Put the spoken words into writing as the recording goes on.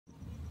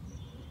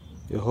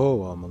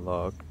Yehovah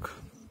Malak,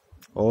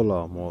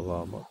 Olam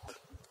Olamat.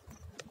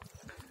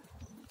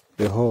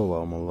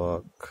 Yehovah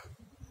Malak,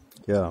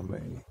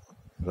 Yahweh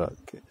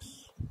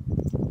Rakes.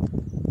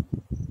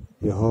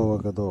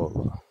 Yehovah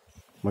Gadola,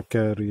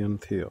 Macarian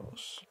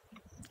Theos.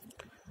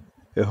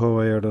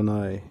 Yehovah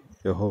Adonai,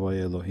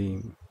 Yehovah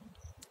Elohim.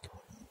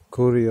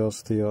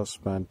 Kurios Theos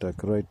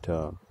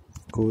Pantocrator,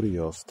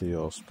 Kurios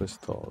Theos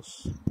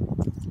Pistos.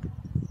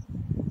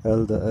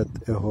 Elda et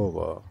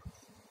Yehovah,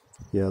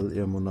 Yel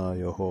Yemuna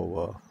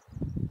Yehovah.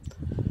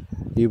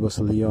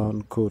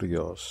 Ibasilion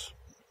Kurios,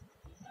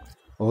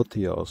 O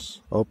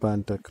Theos, O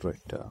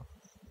Pantocrator.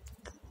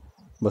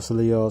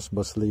 Basilios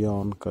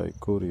Basilion Kai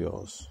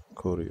Kurios,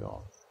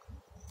 Kurion.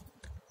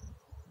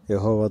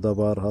 Yehovah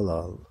Dabar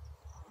Halal,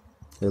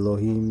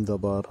 Elohim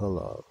Dabar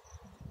Halal.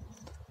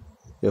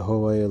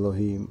 Yehovah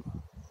Elohim,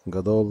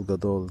 Gadol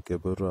Gadol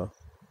Gebura.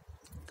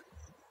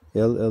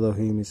 El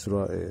Elohim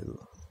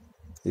Israel,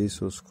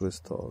 Jesus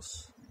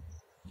Christos.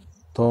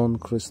 Ton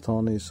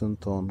Christonis and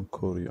Ton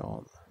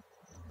Kurion.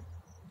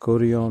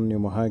 Kurion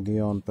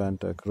Yamahagion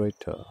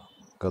Pantocrator,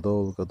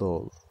 Gadol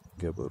Gadol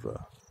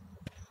Gebura.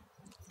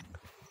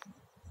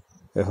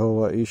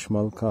 Yehovah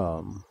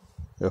Ishmalkam,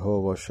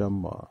 Yehovah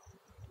Shema.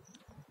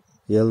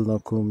 Yel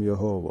Nakum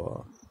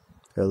Yehovah,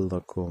 El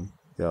Nakum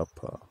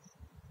Yapa.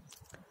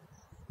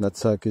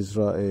 Natzak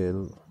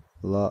Israel,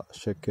 La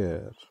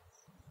Sheker.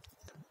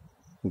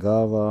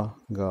 Gava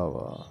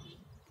Gava,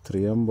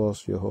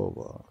 Triambos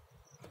Yehovah.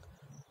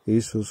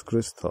 Jesus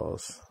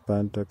Christos,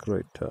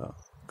 Pantocrator,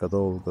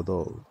 Gadol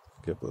Gadol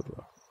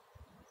Gebura.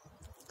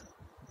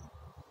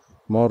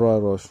 Mora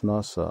Rosh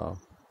Nasa,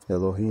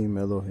 Elohim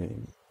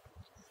Elohim.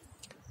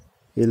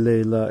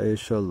 Ileila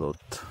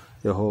Eshalot,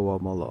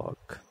 Yehovah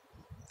Malak.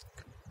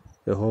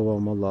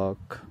 Yehovah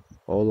Malak,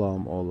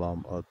 Olam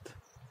Olam Ad.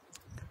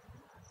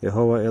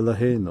 Yehovah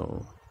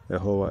Eloheinu,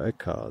 Yehovah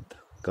Echad,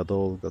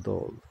 Gadol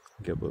Gadol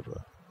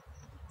Gebura.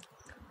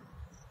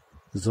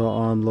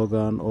 Zoan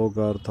Logan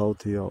Ogar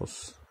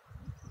Tautios.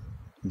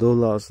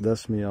 Doulas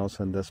Desmios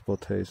and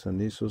Despotes and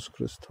Jesus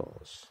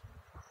Christos.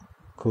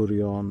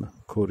 Kurion,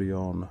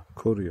 Kurion,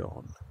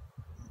 Kurion.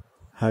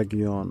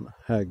 Hagion,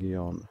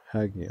 Hagion,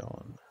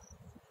 Hagion.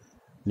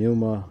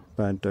 Pneuma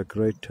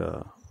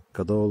Pantocrator,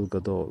 Gadol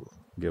Gadol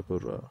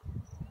Gebura.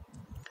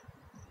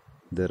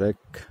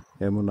 Derek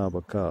Emuna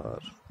Bakar,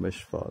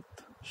 Meshvat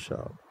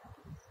Shab.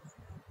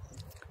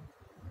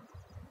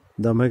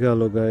 The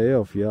megalogae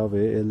of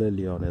Yahweh El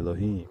Elyon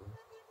Elohim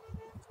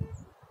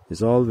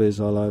is always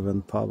alive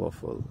and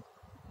powerful,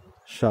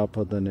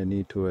 sharper than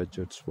any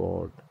two-edged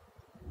sword,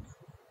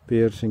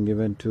 piercing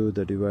even to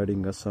the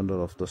dividing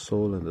asunder of the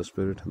soul and the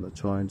spirit and the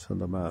joints and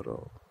the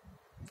marrow.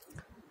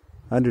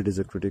 And it is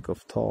a critic of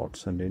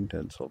thoughts and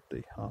intents of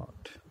the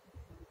heart.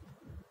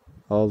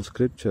 All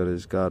scripture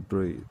is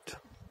God-breathed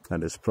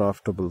and is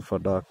profitable for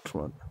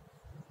doctrine,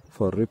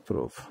 for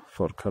reproof,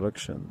 for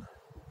correction,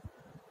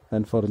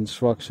 and for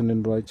instruction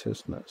in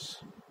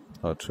righteousness,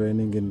 or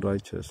training in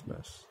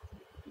righteousness,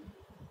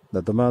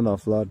 that the man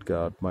of Lord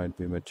God might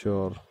be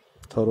mature,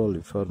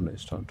 thoroughly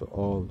furnished unto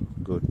all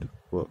good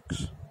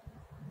works.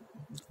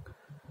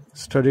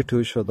 Study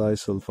to show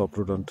thyself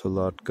approved unto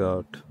Lord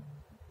God,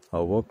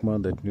 a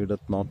workman that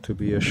needeth not to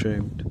be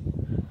ashamed,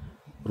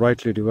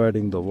 rightly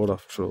dividing the word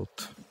of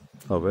truth,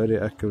 or very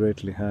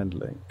accurately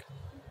handling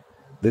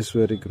this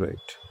very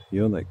great,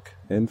 unique,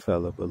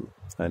 infallible,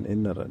 and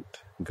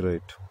inerrant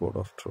great word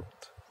of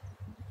truth.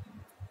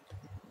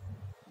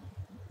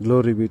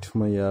 Glory be to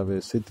my Yahweh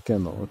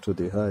Sidkeno to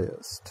the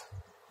highest,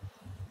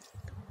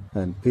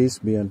 and peace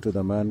be unto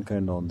the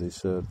mankind on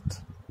this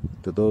earth,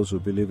 to those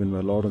who believe in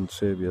my Lord and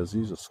Savior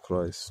Jesus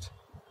Christ,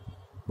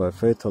 by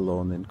faith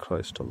alone in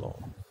Christ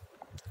alone.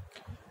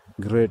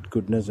 Great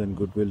goodness and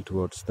goodwill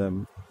towards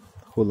them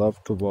who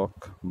love to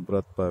walk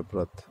breath by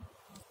breath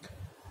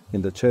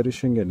in the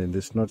cherishing and in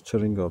this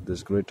nurturing of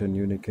this great and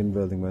unique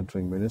indwelling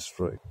mentoring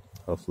ministry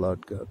of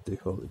Lord God the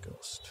Holy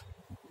Ghost.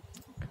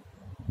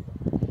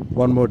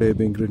 One more day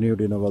being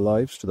renewed in our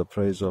lives to the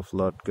praise of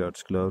Lord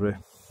God's glory,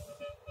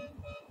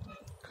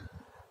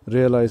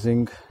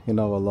 realizing in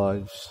our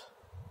lives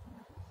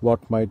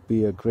what might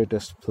be a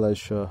greatest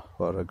pleasure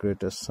or a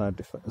greatest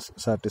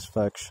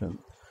satisfaction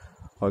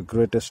or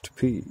greatest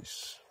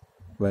peace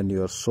when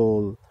your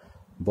soul,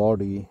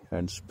 body,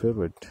 and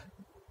spirit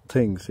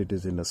thinks it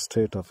is in a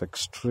state of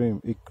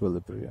extreme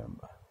equilibrium.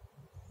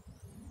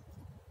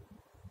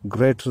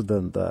 Greater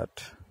than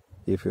that,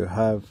 if you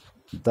have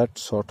that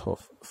sort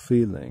of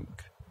feeling,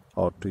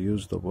 or to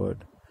use the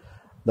word,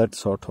 that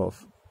sort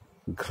of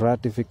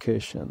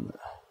gratification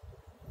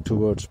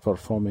towards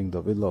performing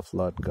the will of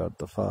Lord God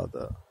the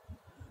Father,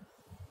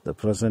 the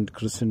present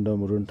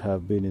Christendom wouldn't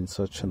have been in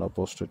such an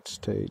apostate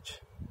stage.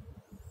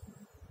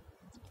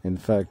 In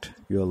fact,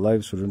 your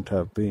lives wouldn't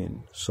have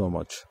been so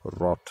much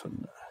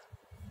rotten.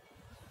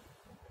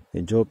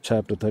 In Job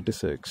chapter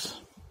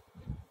 36,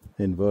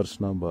 in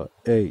verse number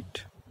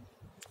 8,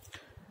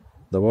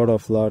 the word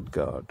of Lord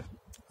God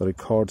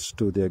records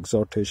to the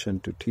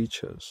exhortation to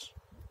teachers,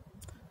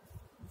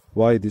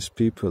 why this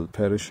people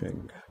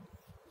perishing?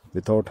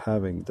 without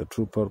having the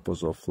true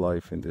purpose of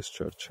life in this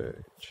church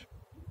age.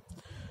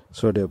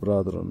 So, dear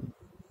brethren,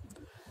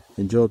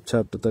 in Job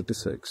chapter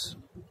 36,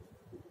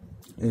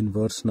 in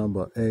verse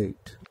number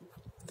 8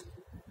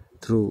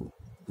 through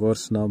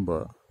verse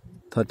number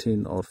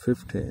 13 or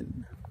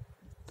 15,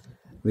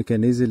 we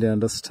can easily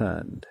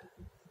understand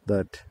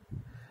that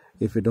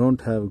if we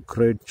don't have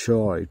great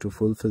joy to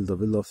fulfill the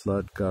will of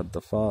Lord God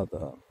the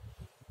Father,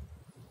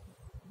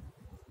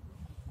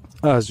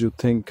 as you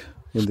think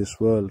in this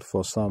world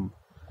for some,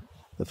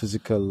 the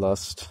physical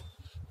lust,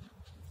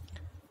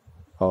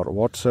 or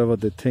whatsoever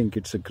they think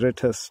it's the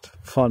greatest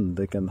fun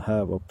they can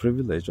have, or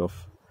privilege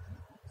of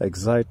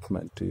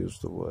excitement, to use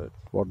the word,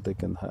 what they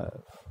can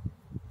have.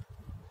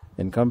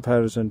 In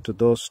comparison to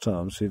those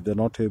terms, if they're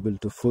not able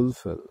to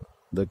fulfill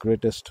the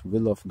greatest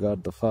will of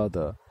God the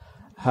Father,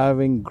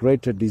 having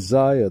greater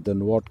desire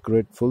than what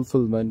great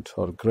fulfillment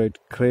or great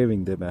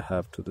craving they may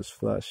have to this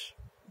flesh,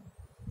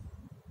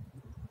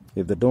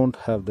 if they don't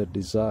have that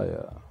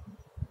desire,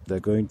 they're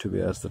going to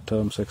be, as the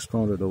terms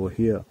expounded over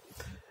here,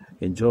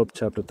 in Job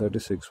chapter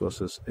 36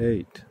 verses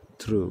 8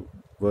 through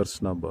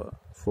verse number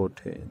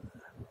 14.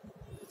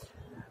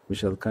 We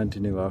shall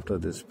continue after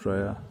this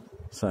prayer.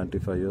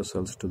 Sanctify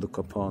yourselves to look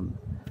upon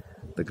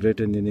the great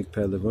and unique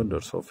pearly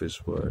wonders of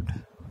His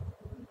Word.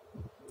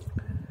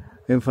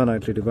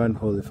 Infinitely divine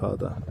Holy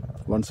Father,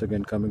 once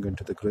again coming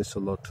into the grace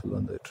of Lord to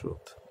learn Thy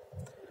truth,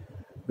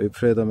 we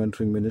pray the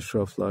mentoring ministry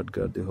of Lord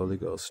God the Holy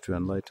Ghost to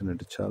enlighten and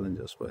to challenge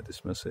us by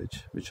this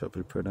message which are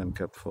prepared and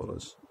kept for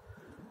us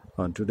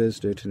on today's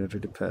date in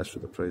eternity past to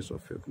the praise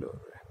of Your glory.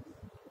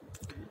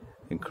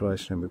 In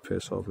Christ's name we pray,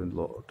 Sovereign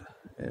Lord.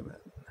 Amen.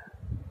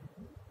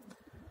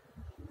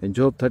 In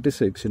Job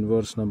 36, in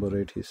verse number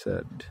 8, he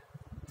said,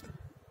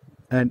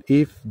 "And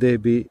if they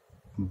be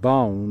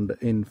bound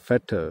in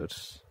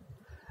fetters,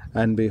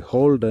 and be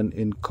holden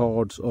in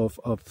cords of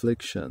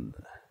affliction,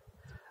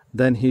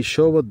 then He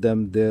showeth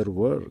them their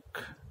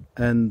work,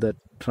 and the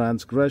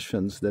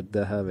transgressions that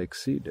they have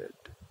exceeded."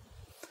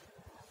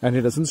 And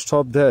He doesn't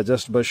stop there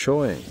just by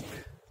showing.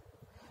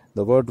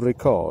 The word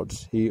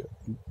records, He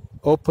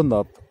opened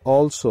up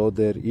also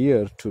their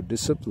ear to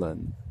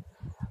discipline,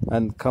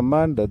 and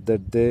commanded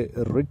that they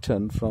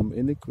return from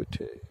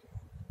iniquity.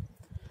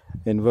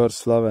 In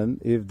verse 11,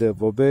 if they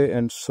obey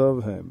and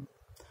serve Him,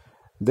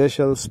 they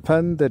shall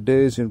spend their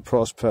days in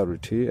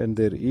prosperity, and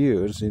their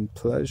years in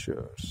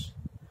pleasures.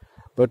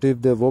 But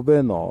if they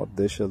obey not,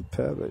 they shall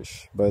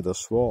perish by the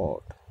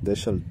sword, they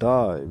shall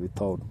die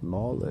without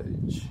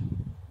knowledge.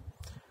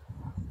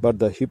 But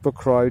the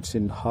hypocrites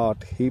in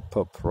heart heap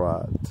up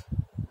wrath,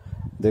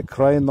 they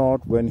cry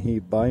not when He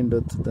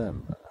bindeth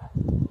them.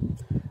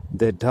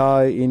 They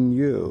die in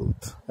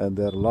youth, and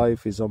their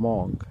life is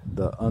among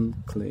the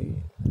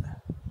unclean.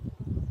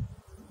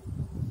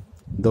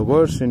 The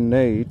verse in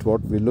 8,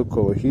 what we look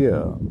over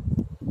here,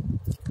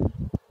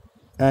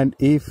 and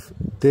if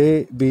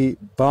they be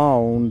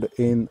bound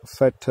in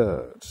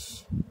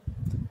fetters.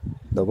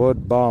 The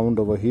word bound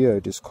over here,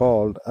 it is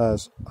called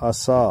as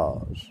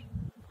asar.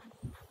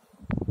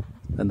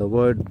 And the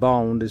word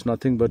bound is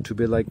nothing but to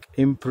be like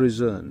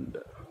imprisoned.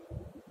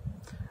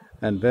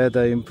 And where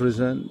they're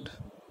imprisoned?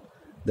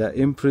 They're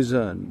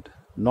imprisoned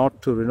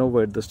not to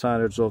renovate the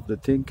standards of the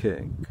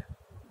thinking.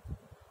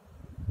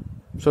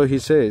 So he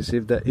says,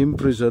 if they're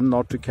imprisoned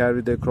not to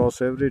carry their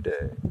cross every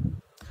day,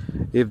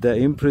 if they're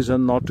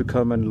imprisoned not to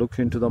come and look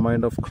into the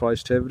mind of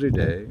Christ every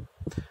day,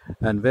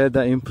 and where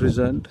they're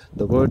imprisoned,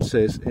 the word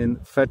says in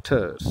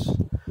fetters.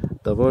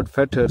 The word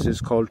fetters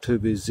is called to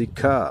be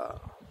zikah.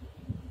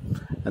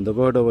 And the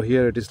word over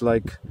here, it is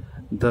like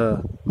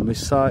the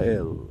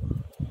missile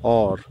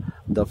or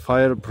the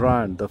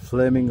firebrand, the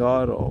flaming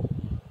arrow.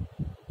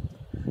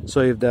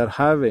 So if they're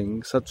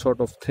having such sort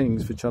of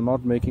things which are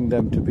not making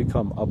them to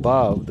become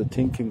above the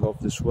thinking of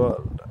this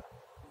world,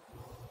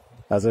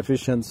 as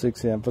Ephesians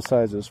 6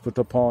 emphasizes, put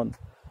upon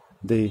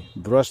the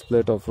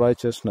breastplate of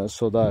righteousness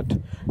so that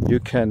you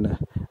can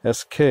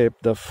escape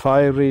the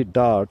fiery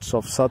darts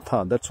of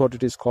Satan. That's what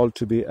it is called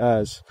to be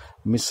as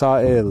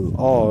Misael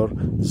or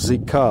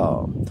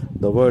Zikah.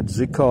 The word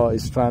Zikah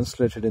is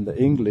translated in the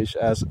English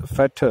as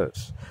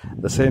fetters.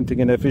 The same thing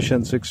in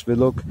Ephesians 6 we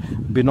look,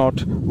 be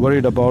not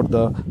worried about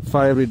the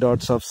fiery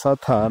darts of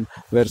Satan,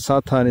 where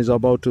Satan is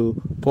about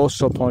to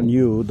post upon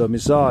you the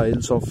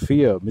missiles of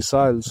fear,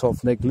 missiles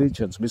of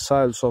negligence,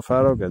 missiles of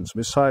arrogance,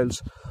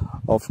 missiles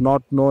of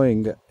not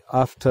knowing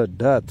after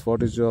death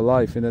what is your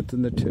life in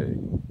eternity.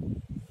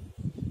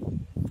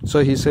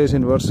 So he says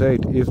in verse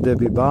 8, if they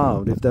be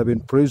bound, if they have been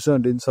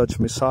imprisoned in such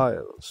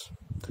missiles,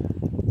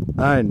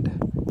 and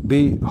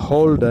be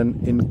holden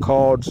in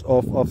cords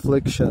of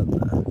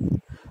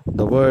affliction.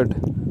 The word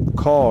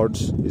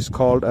cords is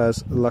called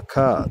as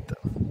lakad.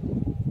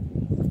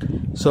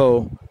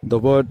 So the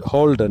word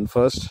holden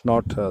first,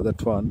 not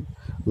that one,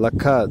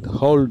 lakad,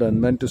 holden,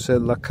 meant to say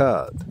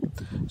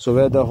lakad. So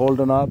where they're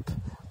holden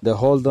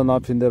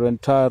up in their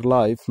entire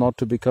life, not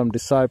to become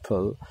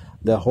disciple,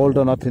 They're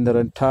holding up in their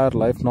entire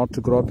life not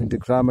to grow up into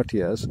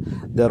grammatias.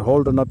 They're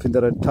holding up in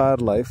their entire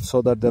life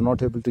so that they're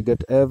not able to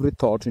get every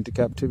thought into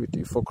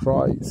captivity for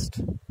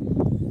Christ.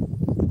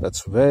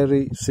 That's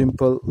very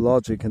simple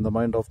logic in the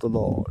mind of the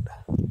Lord.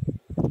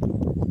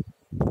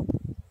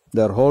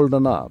 They're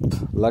holding up.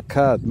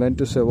 Lakad meant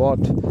to say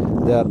what?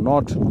 They are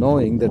not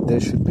knowing that they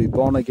should be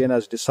born again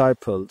as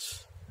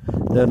disciples.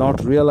 They're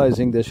not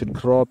realizing they should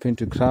grow up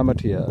into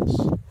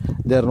grammatias.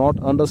 They're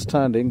not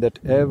understanding that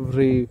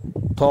every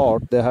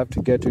thought they have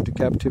to get into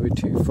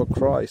captivity for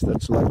Christ.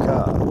 That's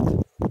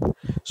lakad.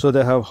 So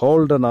they have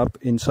holden up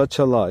in such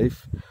a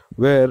life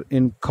where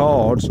in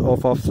cords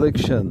of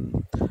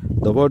affliction,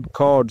 the word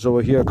cords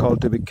over here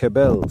called to be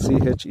kebel,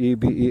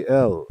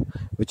 C-H-E-B-E-L,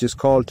 which is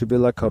called to be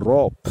like a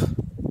rope.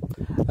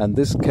 And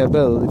this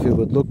kebel, if you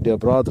would look, dear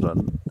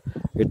brethren,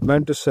 it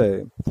meant to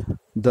say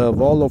the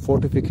wall of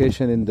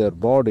fortification in their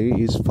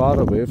body is far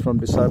away from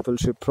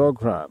discipleship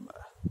program.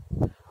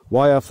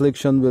 Why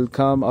affliction will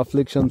come?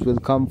 Afflictions will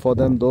come for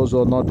them, those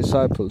who are not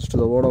disciples to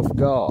the word of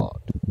God.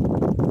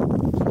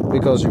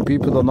 Because you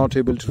people are not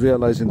able to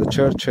realize in the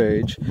church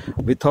age,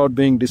 without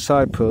being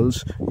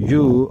disciples,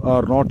 you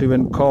are not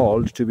even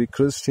called to be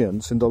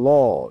Christians in the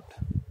Lord.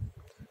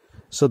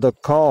 So the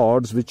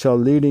cords which are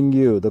leading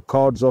you, the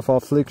cords of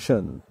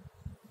affliction,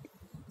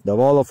 the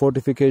wall of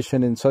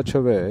fortification in such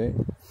a way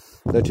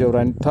that your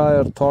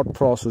entire thought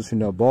process in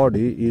your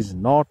body is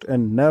not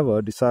and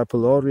never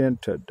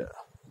disciple-oriented.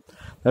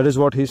 That is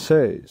what he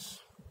says.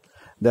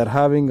 They're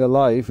having a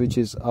life which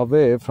is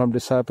away from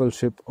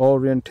discipleship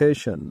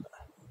orientation.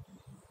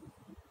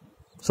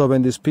 So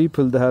when these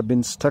people, they have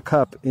been stuck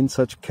up in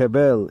such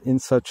kebel, in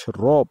such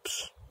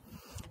ropes,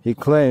 he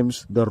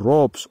claims the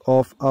ropes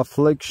of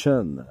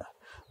affliction.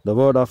 The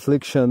word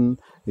affliction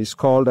is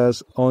called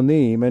as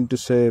oni, meant to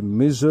say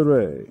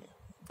misery.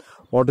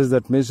 What is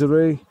that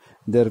misery?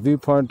 Their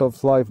viewpoint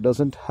of life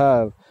doesn't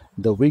have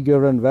the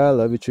vigor and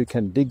valor which we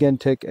can dig and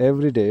take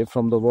every day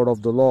from the word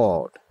of the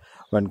Lord.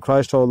 When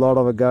Christ our Lord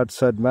our God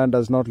said, man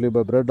does not live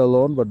by bread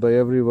alone, but by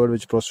every word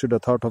which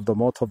proceedeth out of the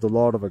mouth of the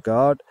Lord our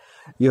God,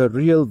 your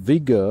real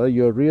vigor,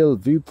 your real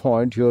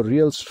viewpoint, your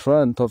real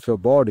strength of your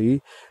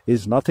body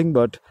is nothing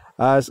but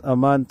as a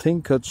man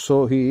thinketh,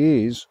 so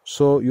he is.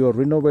 So your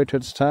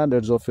renovated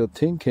standards of your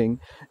thinking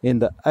in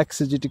the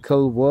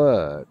exegetical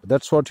word,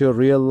 that's what your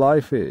real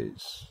life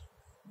is.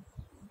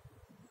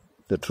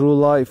 The true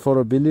life for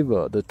a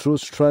believer, the true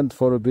strength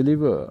for a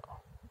believer.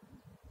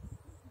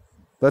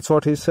 That's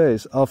what he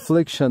says.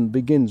 Affliction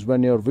begins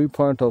when your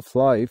viewpoint of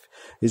life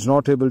is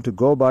not able to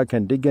go back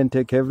and dig and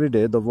take every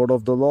day the word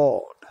of the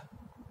Lord.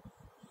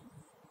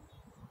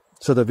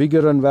 So the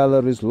vigor and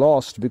valor is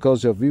lost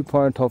because your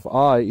viewpoint of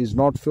I is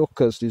not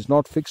focused, is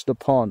not fixed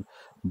upon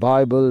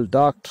Bible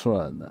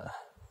doctrine.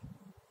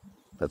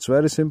 That's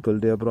very simple,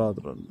 dear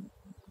brethren.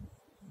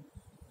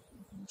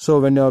 So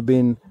when you have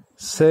been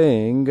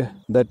saying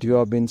that you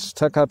have been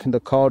stuck up in the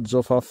cords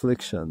of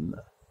affliction,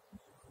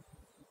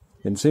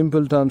 in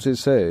simple terms he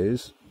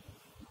says,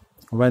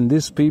 when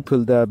these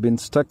people, they have been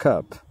stuck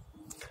up,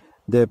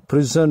 they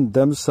present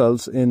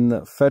themselves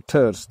in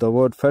fetters. The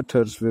word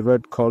fetters we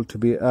read called to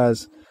be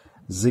as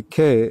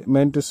zike,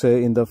 meant to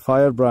say in the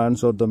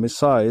firebrands or the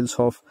missiles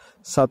of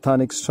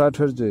satanic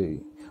strategy.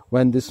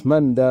 When these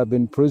men, they have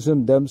been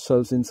prisoned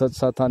themselves in such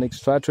satanic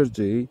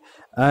strategy,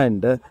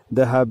 and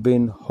they have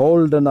been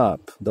holden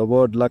up. The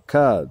word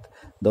lakad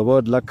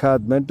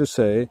meant to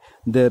say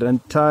their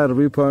entire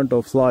viewpoint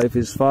of life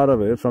is far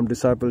away from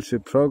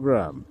discipleship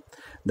program.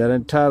 Their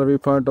entire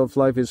viewpoint of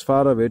life is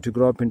far away to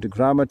grow up into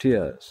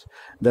grammatias.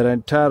 Their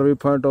entire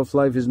viewpoint of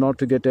life is not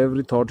to get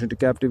every thought into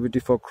captivity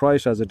for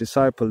Christ as a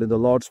disciple in the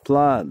Lord's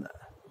plan.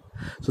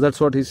 So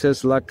that's what he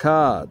says,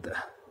 lakad.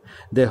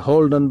 They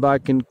holden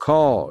back in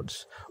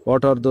cords.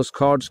 What are those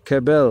cords?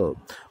 Kebel.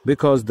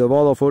 Because the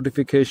wall of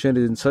fortification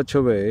is in such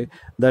a way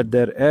that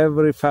their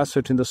every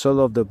facet in the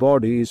cell of the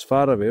body is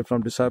far away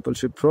from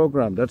discipleship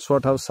program. That's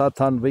what how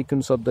Satan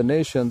weakens up the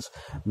nations.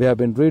 We have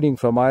been reading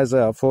from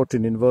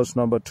Isa14 in verse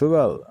number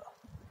 12.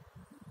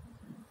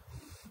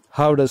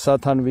 How does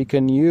Satan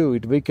weaken you?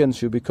 It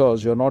weakens you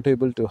because you're not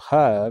able to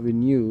have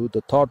in you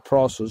the thought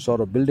process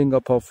or a building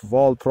up of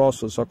wall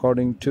process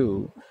according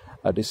to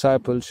a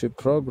discipleship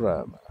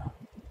program.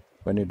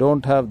 When you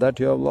don't have that,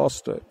 you have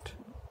lost it.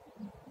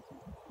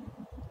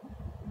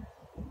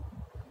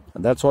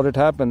 And that's what it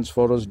happens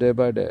for us day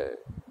by day.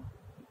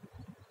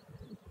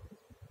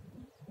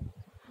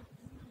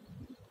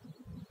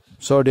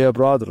 So, dear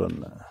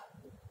brethren,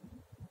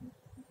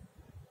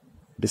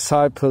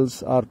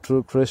 disciples are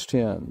true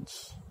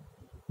Christians.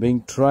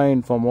 Being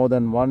trained for more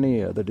than 1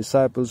 year, the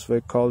disciples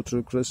were called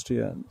true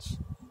Christians.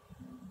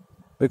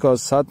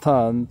 Because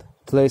Satan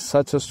plays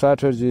such a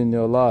strategy in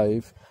your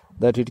life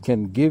that it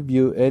can give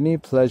you any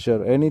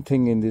pleasure,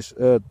 anything in this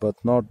earth, but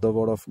not the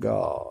word of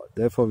God.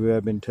 Therefore, we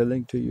have been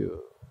telling to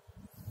you,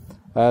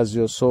 as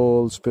your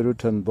soul,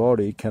 spirit, and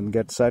body can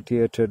get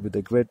satiated with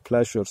the great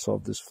pleasures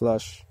of this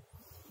flesh,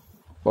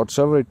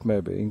 whatsoever it may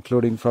be,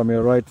 including from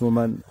your right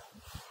woman,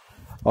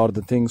 or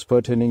the things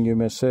pertaining, you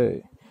may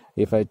say,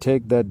 If I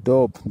take that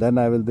dope, then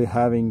I will be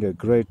having a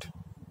great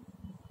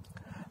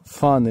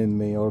fun in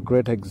me or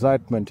great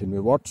excitement in me,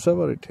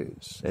 whatsoever it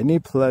is. Any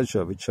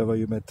pleasure, whichever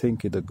you may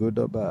think, either good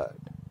or bad.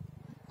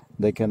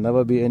 There can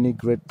never be any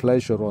great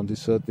pleasure on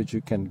this earth which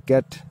you can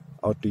get,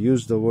 or to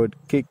use the word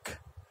kick,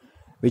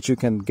 which you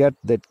can get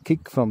that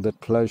kick from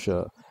that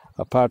pleasure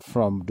apart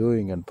from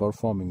doing and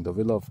performing the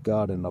will of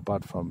God and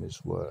apart from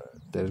His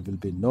word. There will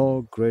be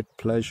no great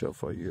pleasure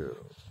for you.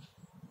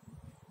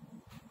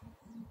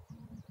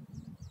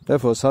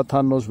 Therefore,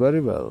 Satan knows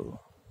very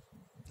well.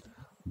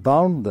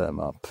 Bound them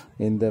up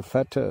in their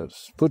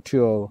fetters. Put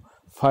your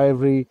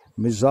fiery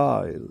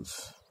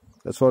missiles.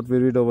 That's what we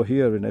read over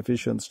here in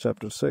Ephesians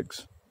chapter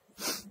 6,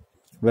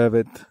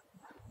 wherewith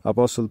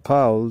Apostle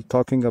Paul,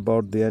 talking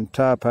about the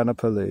entire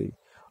panoply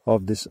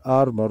of this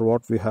armor,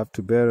 what we have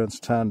to bear and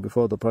stand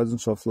before the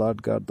presence of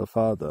Lord God the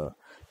Father.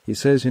 He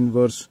says in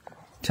verse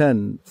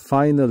 10,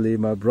 "Finally,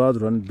 my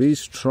brethren, be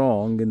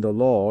strong in the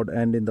Lord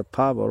and in the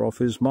power of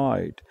His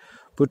might."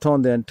 Put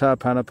on the entire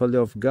panoply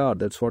of God.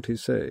 That's what he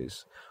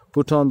says.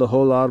 Put on the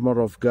whole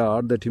armor of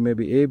God, that you may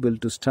be able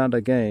to stand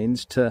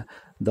against the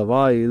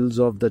wiles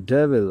of the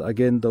devil.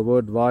 Again, the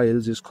word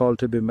wiles is called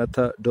to be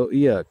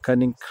methodoia,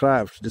 cunning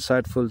crafts,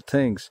 deceitful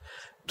things,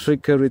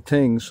 trickery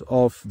things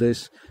of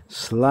this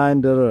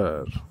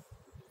slanderer.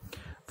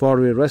 For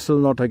we wrestle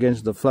not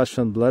against the flesh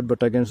and blood,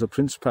 but against the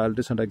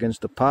principalities and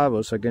against the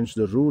powers, against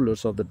the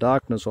rulers of the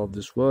darkness of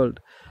this world,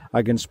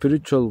 against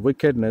spiritual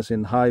wickedness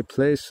in high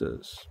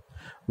places.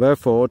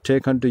 Wherefore,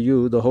 take unto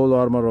you the whole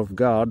armor of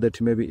God, that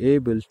you may be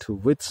able to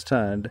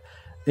withstand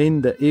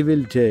in the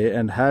evil day,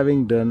 and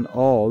having done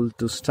all,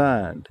 to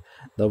stand.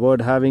 The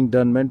word having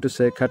done meant to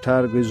say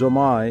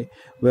katargizomai,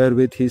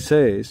 wherewith he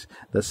says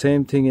the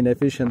same thing in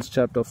Ephesians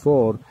chapter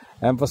 4,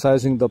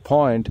 emphasizing the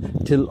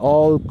point, till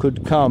all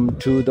could come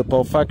to the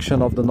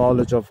perfection of the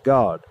knowledge of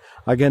God.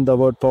 Again, the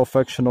word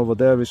perfection over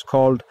there is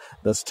called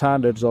the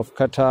standards of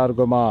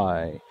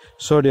katargomai.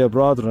 So, dear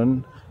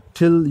brethren,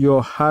 till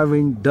you're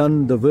having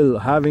done the will,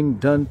 having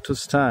done to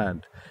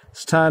stand.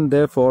 Stand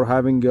therefore,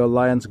 having your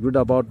loins girded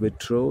about with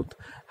truth,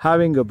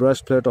 having a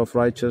breastplate of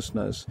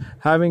righteousness,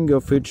 having your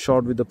feet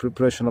shod with the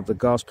preparation of the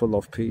gospel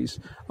of peace,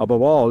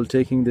 above all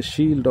taking the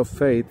shield of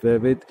faith,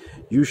 wherewith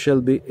you shall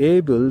be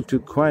able to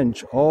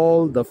quench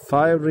all the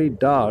fiery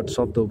darts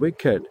of the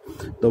wicked.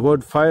 The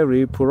word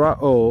fiery,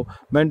 purao,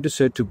 meant to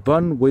say to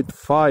burn with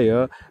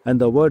fire,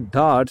 and the word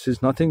darts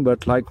is nothing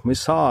but like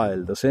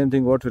missile. The same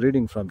thing what we're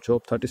reading from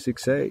Job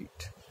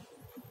 36:8.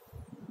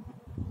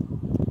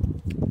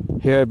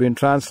 Here been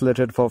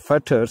translated for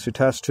fetters, it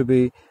has to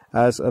be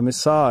as a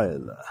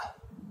missile.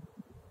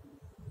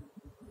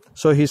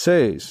 So he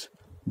says,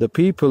 the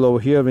people over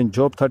here in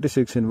Job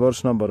 36 in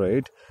verse number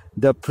 8,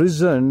 they're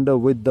prisoned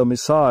with the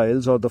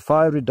missiles or the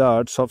fiery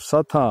darts of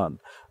Satan.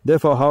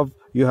 Therefore, how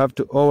you have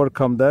to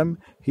overcome them?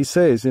 He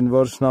says in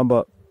verse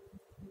number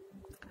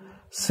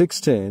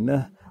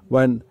 16,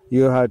 when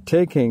you are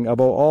taking,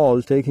 above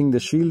all, taking the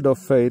shield of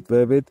faith,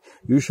 wherewith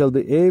you shall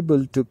be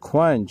able to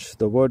quench,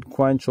 the word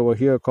quench over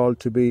here called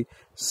to be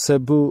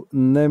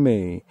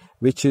sebunemi,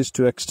 which is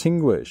to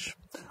extinguish,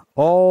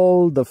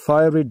 all the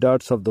fiery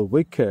darts of the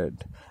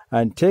wicked,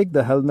 and take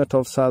the helmet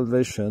of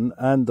salvation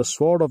and the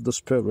sword of the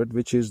Spirit,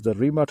 which is the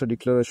Rhema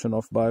declaration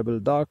of Bible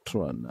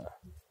doctrine.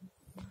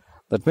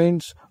 That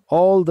means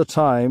all the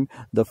time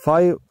the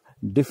five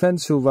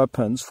defensive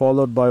weapons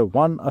followed by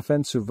one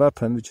offensive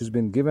weapon which has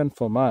been given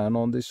for man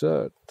on this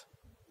earth.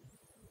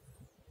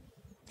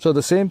 So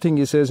the same thing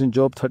he says in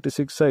Job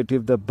 36:8,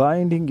 if they're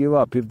binding you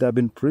up, if they've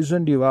been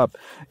prisoned you up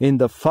in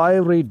the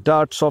fiery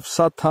darts of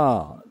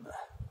Satan,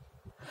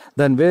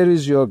 then where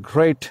is your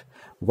great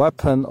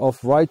weapon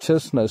of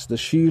righteousness, the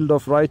shield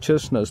of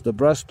righteousness, the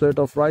breastplate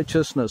of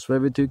righteousness,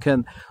 wherewith you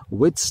can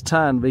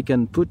withstand, we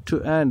can put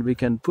to end, we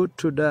can put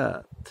to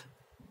death.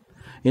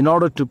 In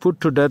order to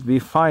put to death, we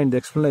find the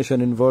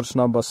explanation in verse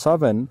number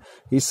 7.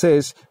 He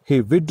says,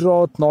 He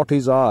withdraweth not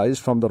his eyes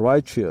from the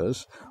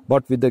righteous,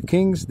 but with the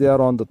kings they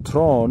are on the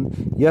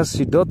throne. Yes,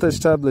 he doth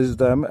establish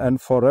them and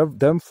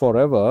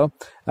forever,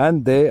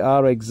 and they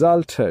are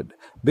exalted.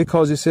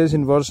 Because he says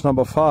in verse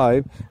number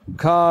 5,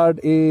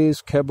 God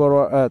is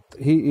Keboreth,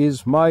 he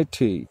is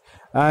mighty,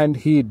 and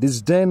he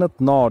disdaineth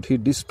not, he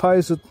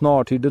despiseth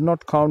not, he did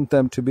not count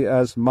them to be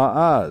as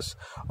maas,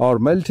 or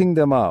melting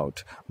them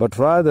out, but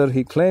rather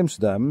he claims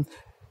them.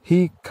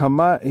 He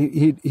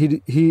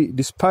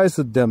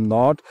despiseth them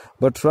not,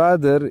 but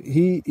rather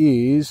he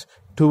is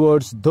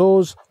towards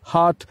those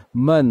heart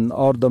men,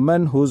 or the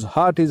men whose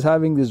heart is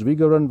having this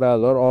vigor and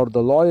valor, or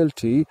the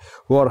loyalty,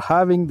 who are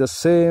having the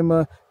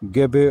same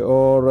gebe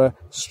or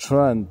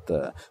strength.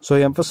 So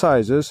he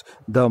emphasizes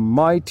the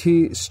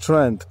mighty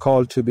strength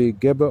called to be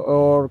gebe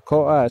or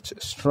koach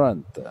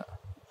strength.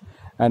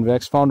 And we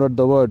expounded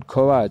the word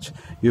koach.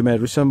 You may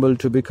resemble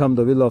to become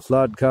the will of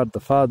Lord God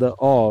the Father,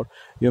 or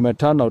you may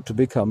turn out to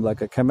become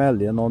like a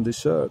chameleon on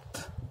this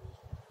earth.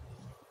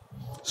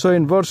 So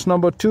in verse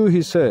number 2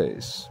 he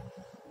says,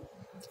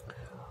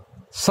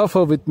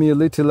 Suffer with me a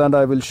little, and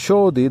I will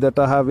show thee that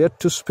I have yet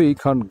to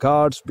speak on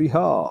God's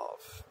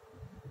behalf.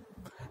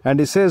 And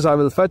he says, I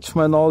will fetch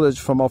my knowledge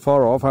from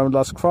afar off, I will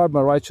ascribe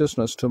my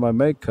righteousness to my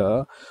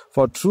Maker,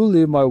 for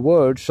truly my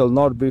word shall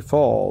not be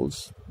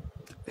false.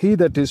 He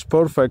that is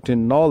perfect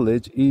in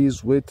knowledge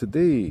is with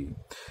thee.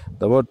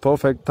 The word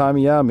perfect, tam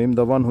yamim,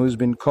 the one who has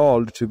been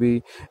called to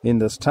be in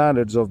the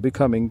standards of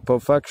becoming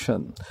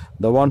perfection.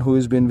 The one who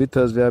has been with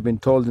us, we have been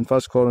told in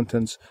 1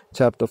 Corinthians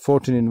chapter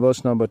 14 in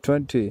verse number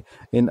 20,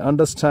 in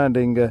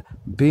understanding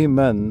be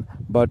men,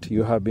 but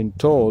you have been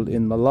told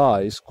in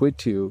malice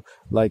quit you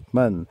like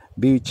men,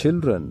 be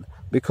children.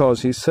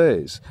 Because he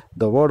says,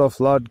 the word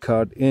of Lord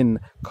God in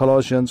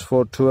Colossians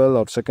 4:12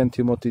 or 2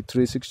 Timothy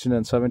 3:16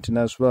 and 17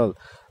 as well,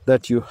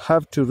 that you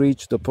have to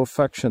reach the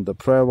perfection. The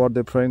prayer what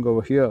they're praying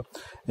over here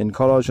in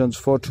Colossians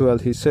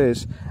 4:12, he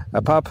says,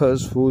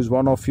 Epaphras, who is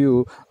one of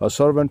you, a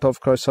servant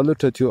of Christ,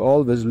 saluteth you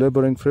always,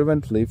 laboring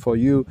fervently for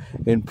you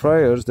in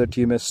prayers, that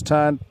ye may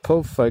stand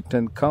perfect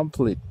and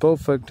complete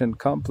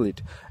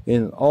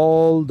in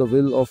all the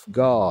will of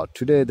God.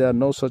 Today there are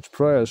no such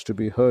prayers to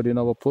be heard in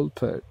our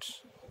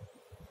pulpits,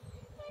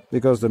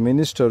 because the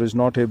minister is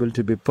not able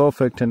to be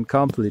perfect and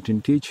complete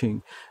in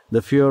teaching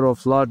the fear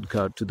of Lord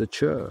God to the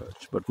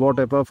church. But what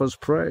Epaphras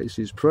prays,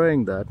 he's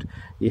praying that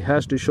he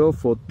has to show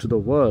forth to the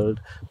world,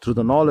 through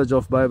the knowledge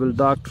of Bible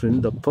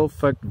doctrine, the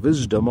perfect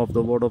wisdom of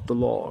the word of the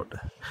Lord.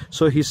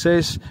 So he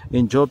says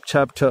in Job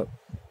chapter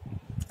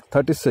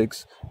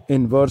 36,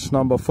 in verse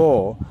number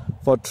 4,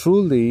 for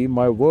truly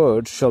my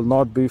word shall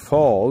not be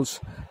false.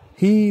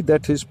 He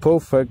that is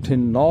perfect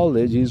in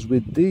knowledge is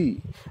with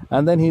thee.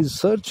 And then he's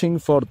searching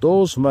for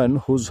those men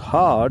whose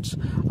hearts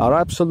are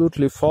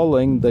absolutely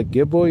following the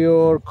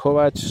Geboyer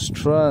Kovach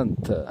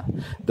strength,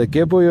 the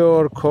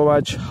Geboyer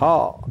Kovach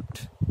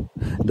heart,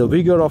 the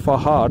vigor of a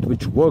heart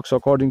which works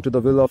according to the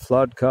will of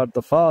Lord God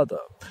the Father.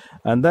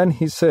 And then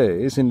he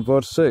says in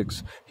verse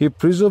 6, he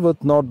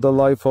preserveth not the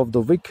life of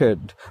the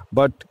wicked,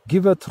 but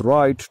giveth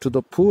right to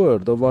the poor,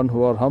 the one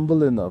who are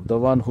humble enough, the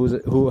one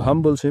who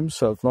humbles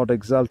himself, not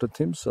exalteth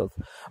himself,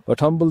 but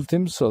humbled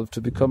himself to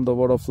become the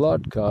word of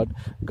Lord God.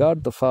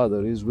 God the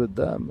Father is with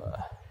them.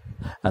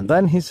 And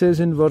then he says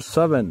in verse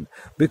 7,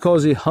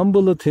 because he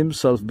humbleth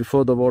himself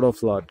before the word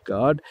of Lord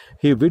God,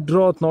 he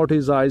withdraweth not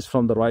his eyes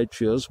from the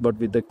righteous, but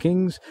with the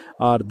kings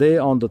are they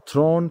on the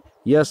throne.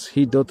 Yes,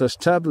 he doth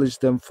establish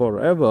them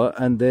forever,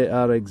 and they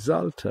are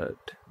exalted.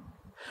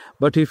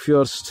 But if you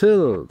are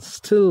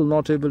still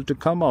not able to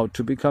come out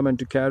to become and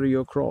to carry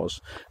your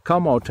cross,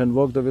 come out and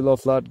work the will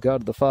of Lord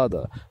God the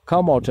Father,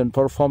 come out and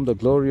perform the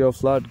glory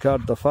of Lord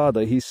God the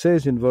Father, he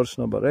says in verse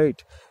number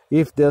 8,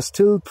 if they are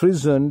still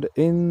prisoned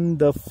in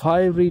the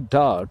fiery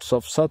darts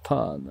of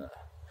Satan,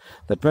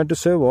 that meant to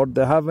say what?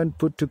 They haven't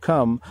put to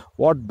come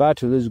what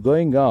battle is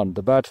going on,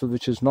 the battle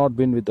which has not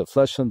been with the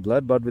flesh and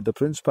blood, but with the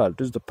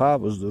principalities, the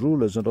powers, the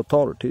rulers and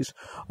authorities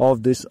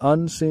of these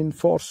unseen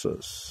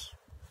forces.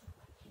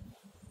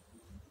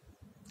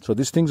 So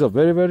these things are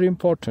very, very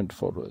important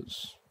for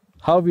us.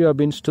 How we have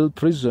been still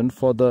prisoned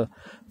for the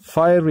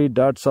fiery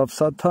darts of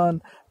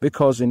Satan,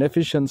 because in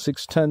Ephesians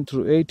 6:10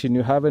 through 18,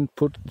 you haven't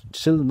put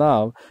till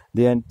now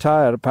the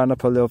entire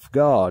panoply of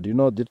God. You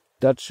know,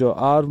 that's your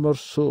armor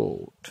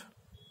suit.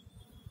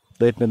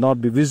 That may not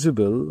be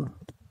visible,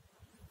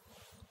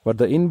 but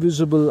the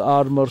invisible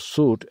armor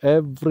suit,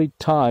 every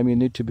time you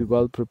need to be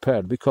well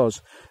prepared,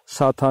 because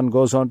Satan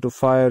goes on to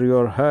fire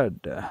your head.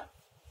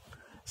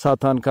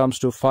 Satan comes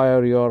to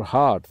fire your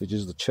heart, which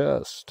is the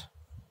chest.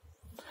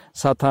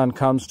 Satan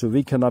comes to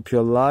weaken up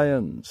your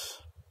lions.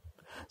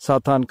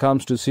 Satan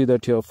comes to see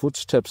that your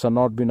footsteps are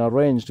not been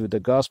arranged with the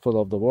gospel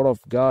of the word of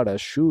God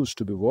as shoes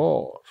to be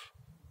worn.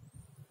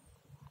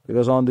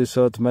 Because on this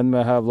earth, men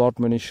may have lot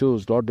many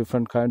shoes, lot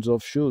different kinds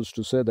of shoes,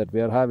 to say that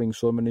we are having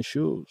so many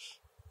shoes.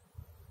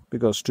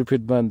 Because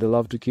stupid men, they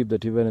love to keep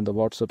that even in the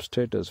WhatsApp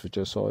status, which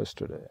I saw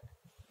yesterday.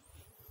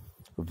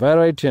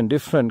 Variety and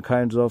different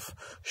kinds of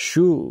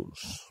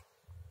shoes.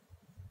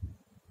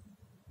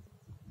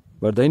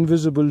 But the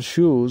invisible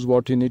shoes,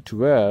 what you need to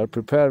wear,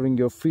 preparing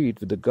your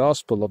feet with the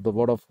gospel of the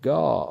word of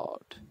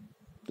God.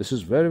 This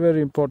is very,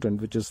 very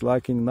important, which is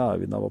lacking now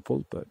in our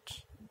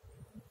pulpits.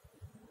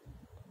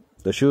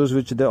 The shoes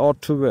which they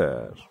ought to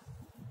wear.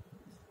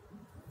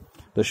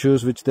 The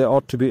shoes which they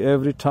ought to be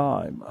every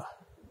time.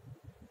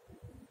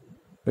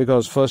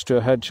 Because first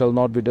your head shall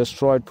not be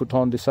destroyed, put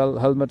on the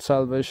helmet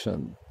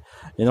salvation.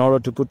 In order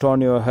to put on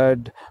your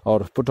head, or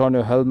put on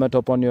your helmet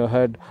upon your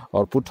head,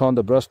 or put on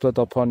the breastplate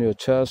upon your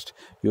chest,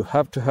 you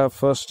have to have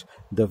first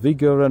the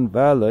vigor and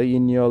valor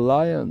in your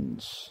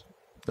lions.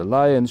 The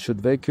lions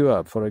should wake you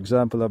up. For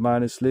example, a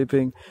man is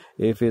sleeping.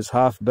 If he is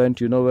half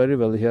bent, you know very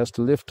well he has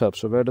to lift up.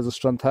 So where does the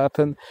strength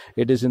happen?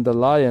 It is in the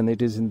lion.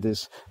 It is in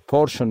this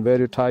portion where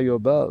you tie your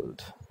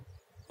belt.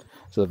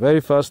 So the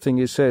very first thing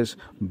he says,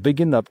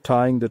 begin up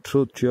tying the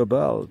truth to your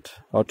belt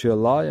or to your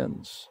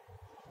lions.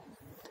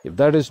 If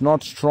that is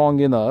not strong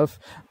enough,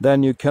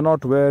 then you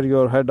cannot wear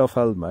your head of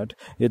helmet.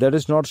 If that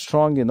is not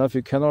strong enough,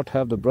 you cannot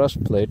have the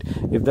breastplate.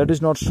 If that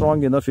is not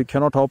strong enough, you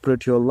cannot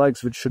operate your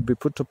legs, which should be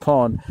put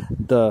upon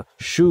the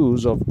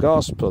shoes of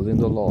gospel in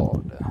the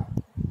Lord.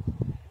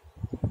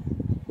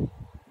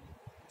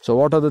 So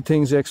what are the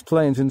things he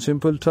explains in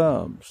simple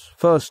terms?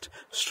 First,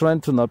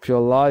 strengthen up your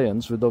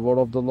alliance with the word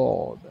of the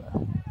Lord.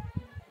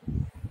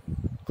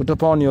 Put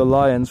upon your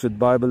alliance with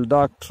Bible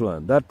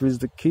doctrine. That is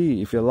the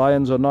key. If your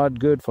alliance are not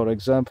good, for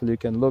example, you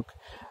can look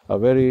a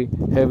very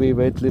heavy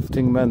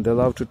weightlifting man, they'll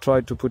have to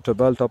try to put a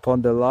belt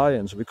upon their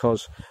alliance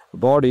because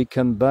body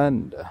can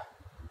bend.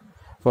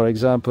 For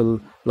example,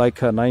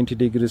 like a 90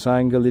 degrees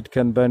angle, it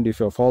can bend. If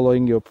you're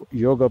following your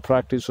yoga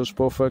practices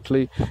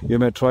perfectly, you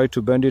may try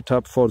to bend it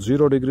up for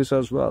 0 degrees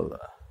as well.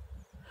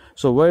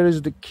 So where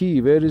is the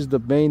key? Where is the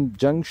main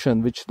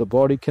junction which the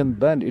body can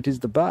bend? It is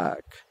the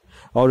back.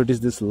 Or it is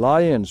this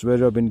alliance where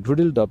you have been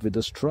griddled up with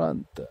the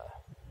strength.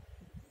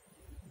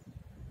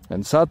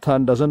 And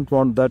Satan doesn't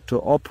want that to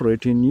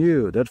operate in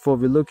you. Therefore,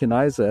 we look in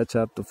Isaiah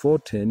chapter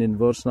 14 in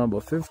verse number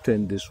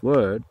 15, this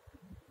word.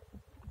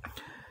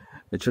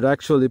 It should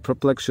actually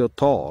perplex your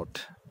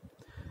thought.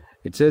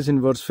 It says in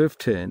verse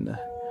 15,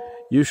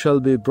 you shall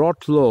be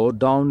brought low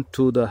down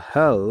to the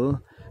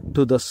hell,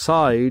 to the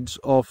sides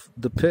of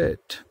the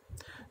pit.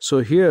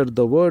 So here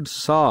the word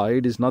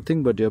side is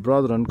nothing but, dear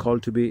brethren,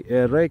 called to be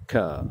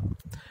ereka.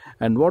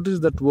 And what is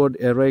that word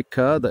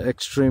ereka, the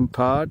extreme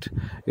part?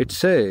 It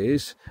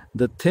says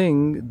the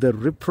thing, the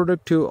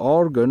reproductive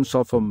organs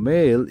of a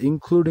male,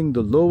 including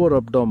the lower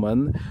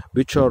abdomen,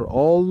 which are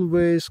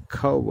always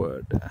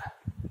covered.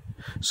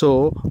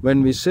 So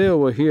when we say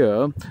over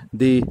here,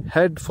 the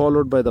head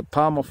followed by the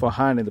palm of a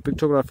hand in the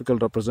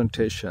pictographical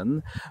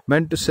representation,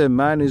 meant to say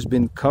man is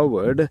being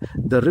covered,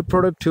 the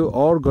reproductive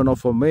organ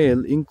of a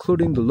male,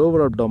 including the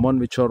lower abdomen,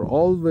 which are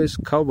always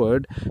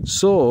covered,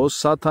 so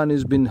Satan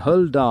is being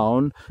hurled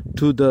down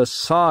to the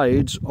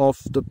sides of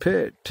the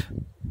pit.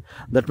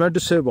 That meant to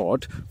say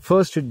what?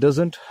 First, it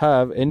doesn't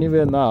have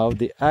anywhere now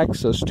the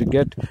access to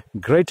get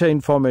greater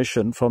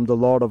information from the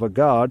Lord of a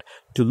God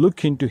to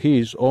look into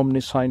his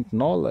omniscient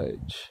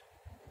knowledge.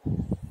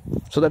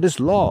 So that is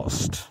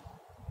lost.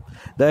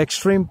 The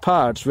extreme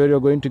parts where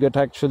you're going to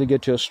actually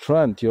get your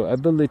strength, your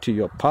ability,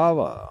 your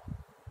power.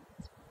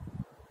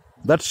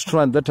 That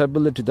strength, that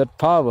ability, that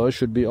power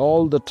should be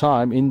all the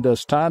time in the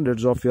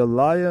standards of your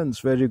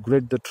alliance where you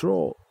grit the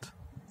truth.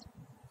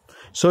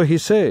 So he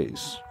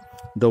says,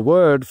 the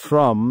word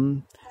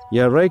from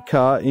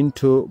ereka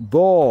into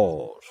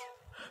bore.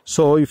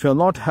 So if you're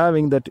not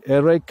having that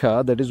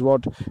ereka, that is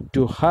what,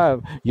 to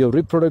have your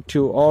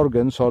reproductive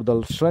organs or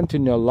the strength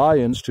in your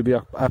alliance to be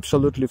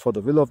absolutely for the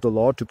will of the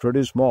Lord, to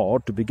produce more,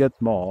 to beget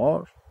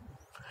more.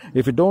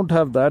 If you don't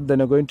have that, then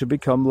you're going to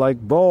become like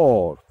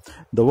bore.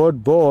 The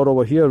word bore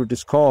over here, it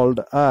is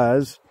called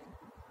as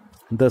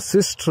the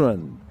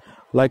cistern,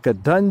 like a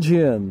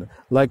dungeon,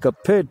 like a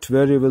pit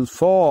where you will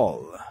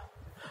fall.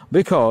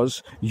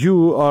 Because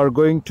you are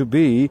going to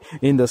be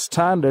in the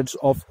standards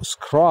of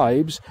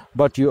scribes,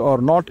 but you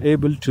are not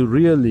able to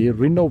really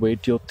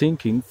renovate your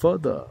thinking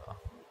further.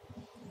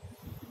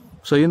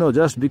 So,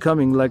 just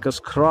becoming like a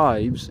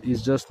scribe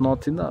is just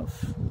not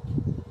enough.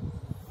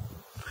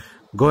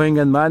 Going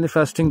and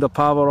manifesting the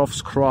power of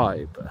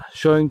scribe,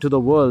 showing to the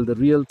world the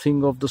real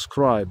thing of the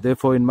scribe.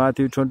 Therefore, in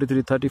Matthew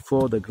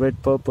 23:34, the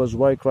great purpose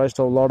why Christ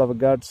our Lord our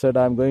God said,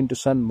 I am going to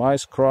send my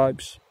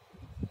scribes,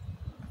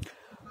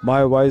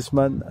 my wise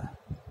men,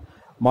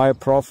 my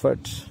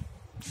prophets,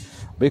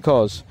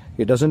 because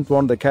he doesn't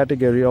want the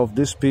category of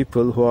these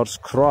people who are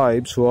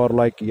scribes, who are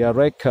like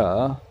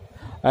ereka,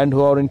 and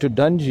who are into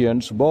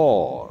dungeons,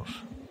 bore.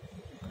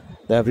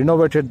 They have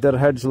renovated their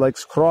heads like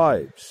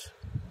scribes.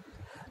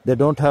 They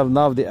don't have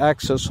now the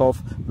access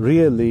of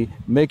really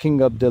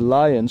making up the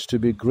alliance to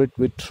be grit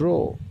with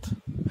truth.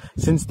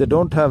 Since they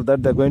don't have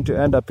that, they're going to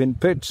end up in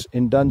pits,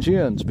 in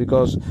dungeons,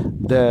 because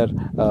their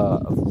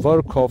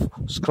work of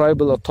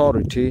scribal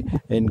authority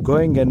in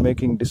going and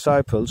making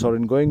disciples, or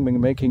in going and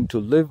making to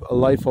live a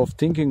life of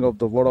thinking of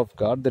the Word of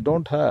God, they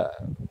don't have.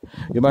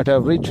 You might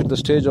have reached the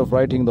stage of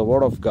writing the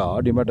Word of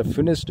God, you might have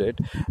finished it,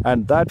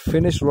 and that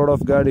finished Word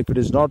of God, if it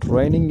is not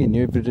reigning in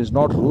you, if it is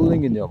not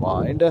ruling in your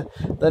mind,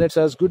 then it's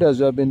as good as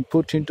you have been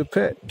put into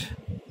pit.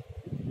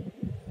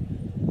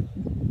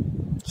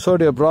 So,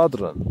 dear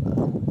brethren,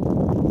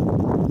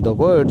 the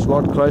words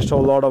what Christ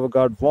our Lord our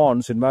God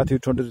wants in Matthew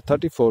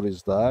 23:34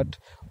 is that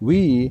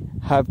we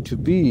have to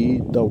be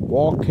the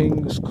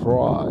walking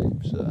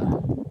scribes.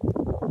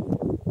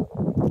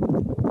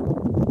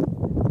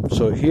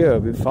 So here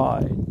we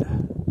find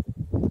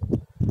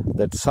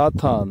that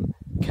Satan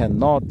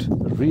cannot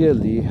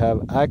really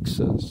have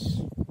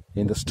access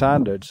in the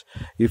standards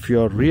if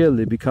you are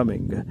really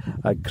becoming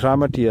a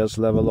grammateus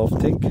level of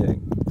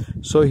thinking.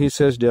 So he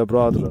says, dear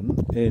brethren,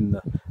 in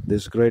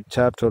this great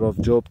chapter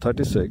of Job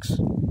 36,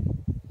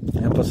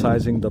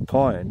 emphasizing the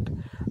point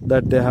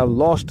that they have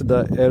lost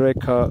the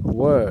ereka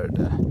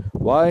word,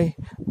 Why?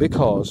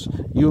 Because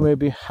you may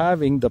be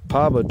having the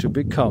power to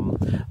become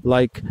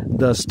like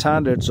the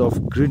standards of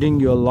gridding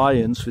your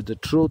lions with the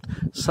truth.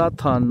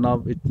 Satan,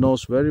 now it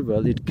knows very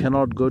well, it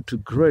cannot go to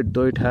grid,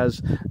 though it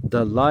has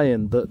the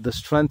lion, the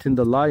strength in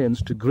the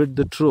lions to grid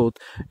the truth.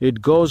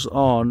 It goes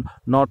on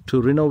not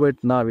to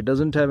renovate now. It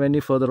doesn't have any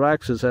further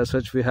access. As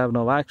such, we have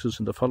now access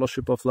in the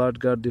fellowship of Lord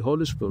God, the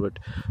Holy Spirit,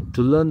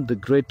 to learn the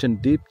great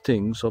and deep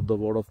things of the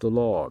word of the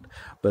Lord.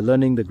 By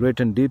learning the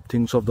great and deep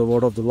things of the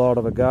word of the Lord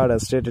our God,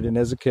 as stated in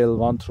Ezekiel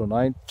 1 through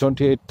 9,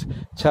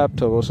 28th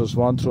chapter, verses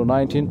 1 through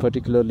 19,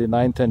 particularly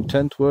 9th and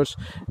 10th verse,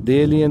 the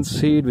alien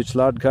seed which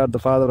Lord God the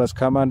Father has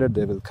commanded,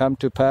 they will come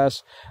to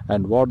pass,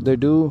 and what they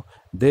do,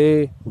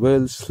 they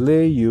will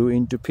slay you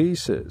into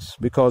pieces.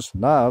 Because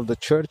now the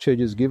church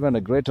age is given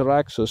a greater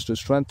access to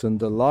strengthen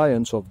the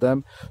lions of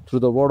them through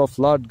the word of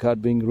Lord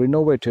God being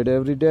renovated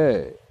every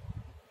day.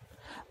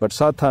 But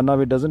Satan, now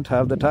it doesn't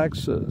have that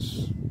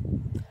access.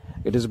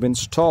 It has been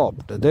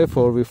stopped.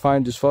 Therefore, we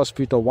find this 1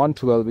 Peter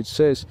 1:12, which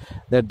says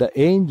that the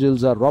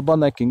angels are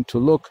rubbernecking to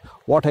look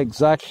what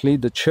exactly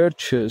the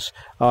churches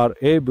are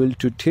able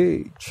to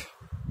teach.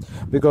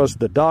 Because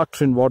the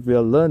doctrine, what we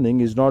are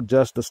learning, is not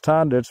just the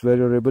standards where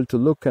you're able to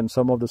look at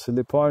some of the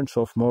silly points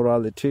of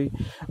morality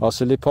or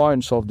silly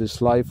points of this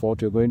life,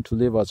 what you're going to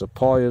live as a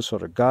pious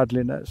or a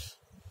godliness.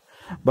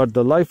 But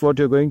the life what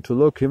you're going to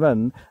look,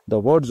 even the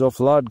words of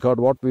Lord God,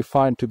 what we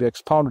find to be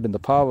expounded in the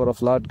power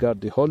of Lord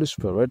God, the Holy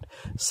Spirit,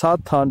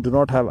 Satan do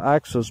not have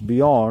access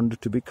beyond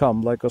to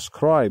become like a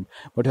scribe,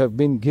 but have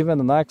been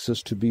given an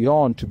access to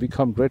beyond, to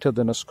become greater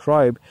than a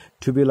scribe,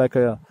 to be like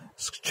a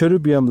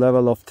cherubium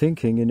level of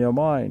thinking in your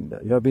mind.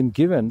 You have been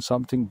given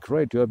something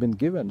great. You have been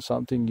given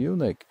something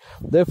unique.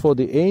 Therefore,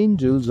 the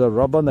angels are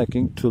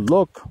rubbernecking to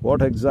look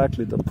what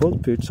exactly the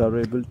pulpits are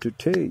able to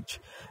teach.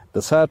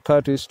 The sad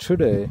part is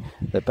today,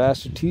 the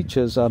pastor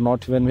teachers are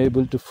not even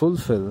able to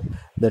fulfill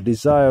the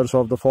desires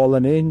of the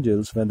fallen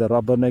angels when they're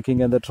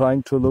rubbernecking and they're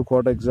trying to look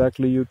what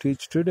exactly you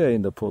teach today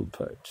in the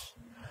pulpits.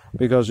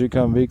 Because you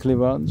come weekly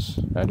once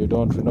and you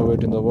don't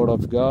renovate in the Word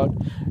of God,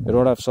 you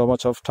don't have so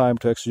much of time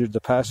to exegete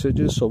the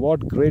passages, so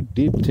what great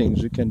deep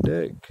things you can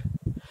dig.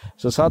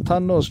 So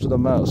Satan knows to the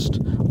most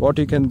what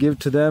you can give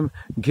to them.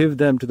 Give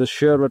them to the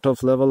sherbet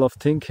of level of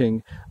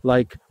thinking,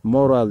 like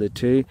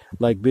morality,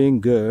 like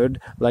being good,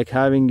 like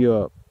having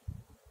your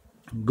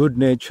good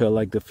nature,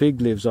 like the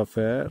fig leaves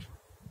affair,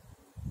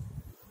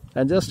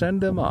 and just end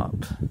them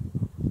up.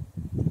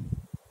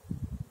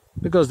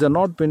 Because they're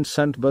not been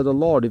sent by the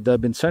Lord. If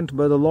they've been sent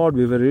by the Lord,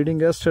 we were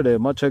reading yesterday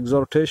much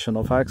exhortation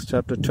of Acts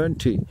chapter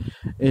 20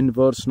 in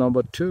verse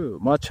number 2.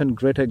 Much and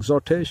great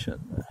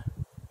exhortation.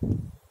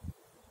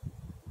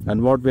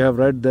 And what we have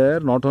read there,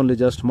 not only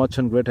just much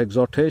and great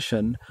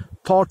exhortation,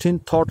 thought in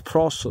thought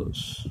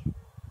process.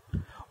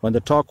 When the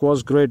talk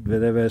was great,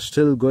 they were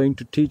still going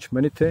to teach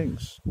many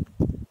things.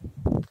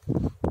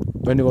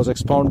 When he was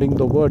expounding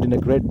the word in a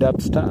great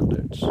depth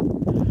standards.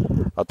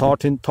 A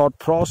thought in thought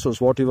process,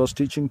 what he was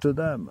teaching to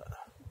them.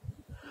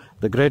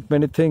 The great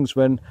many things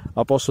when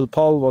Apostle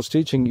Paul was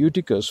teaching,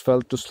 Eutychus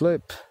fell to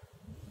sleep.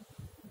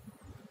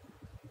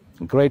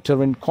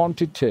 Greater in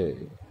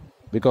quantity,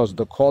 because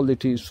the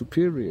quality is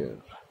superior.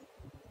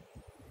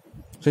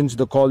 Since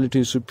the quality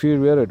is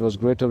superior, it was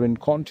greater in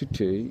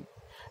quantity.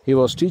 He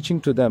was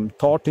teaching to them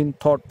thought in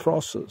thought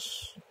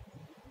process,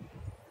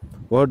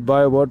 word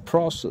by word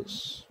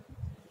process.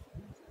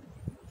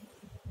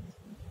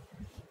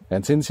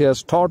 And since he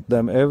has taught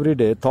them every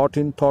day, thought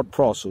in thought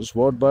process,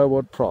 word by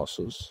word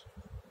process,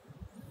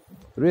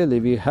 really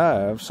we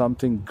have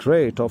something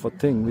great of a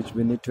thing which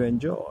we need to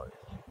enjoy.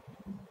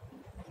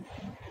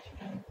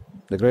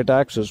 The great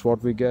access,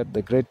 what we get,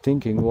 the great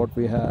thinking, what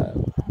we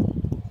have.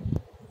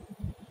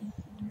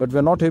 But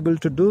we're not able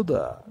to do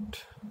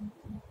that.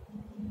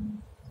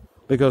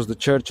 Because the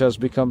church has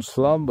become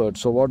slumbered.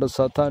 So what does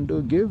Satan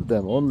do? Give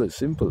them only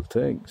simple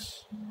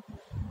things.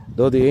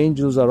 Though the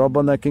angels are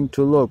rubbernecking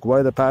to look,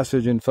 why the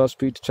passage in 1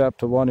 Peter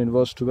chapter 1 in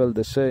verse 12,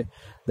 they say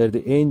that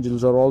the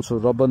angels are also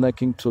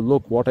rubbernecking to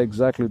look what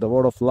exactly the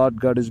word of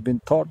Lord God has been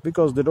taught,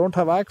 because they don't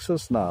have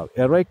access now.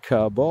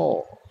 Ereka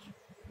bo.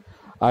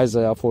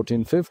 Isaiah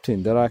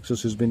 14:15, their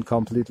access has been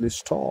completely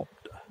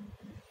stopped.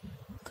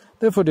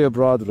 Therefore, dear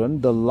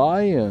brethren, the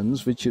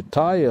lions which you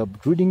tie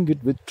up, gridding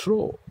it with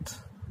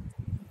truth.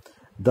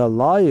 The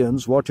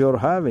lions, what you're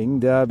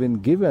having, they have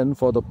been given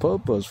for the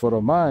purpose, for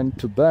a man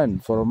to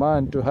bend, for a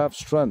man to have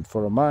strength,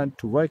 for a man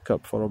to wake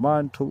up, for a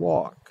man to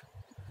walk.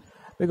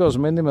 Because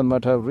many men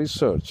might have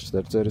researched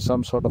that there is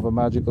some sort of a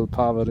magical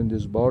power in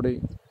this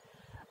body,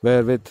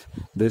 wherewith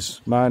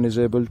this man is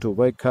able to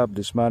wake up,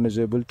 this man is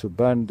able to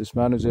bend, this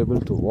man is able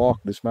to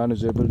walk, this man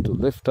is able to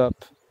lift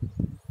up.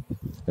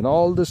 And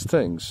all these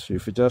things,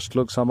 if you just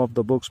look some of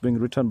the books being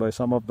written by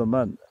some of the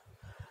men,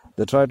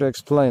 they try to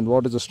explain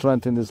what is the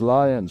strength in these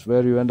lions,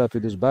 where you end up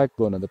with this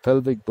backbone and the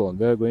pelvic bone,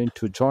 where you're going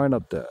to join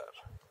up there.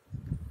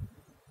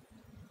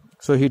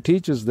 So he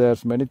teaches there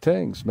many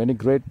things, many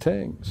great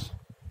things.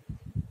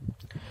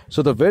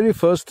 So the very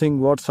first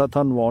thing what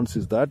Satan wants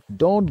is that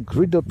don't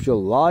grid up your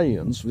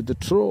lions with the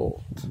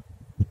truth.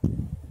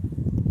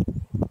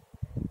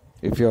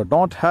 If you're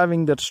not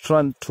having that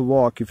strength to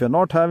walk, if you're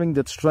not having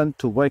that strength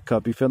to wake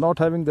up, if you're not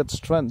having that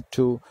strength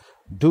to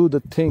do the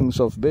things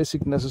of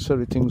basic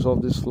necessary things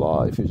of this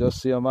life, you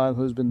just see a man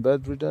who's been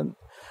bedridden.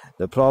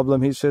 The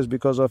problem, he says,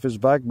 because of his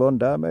backbone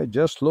damage,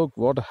 just look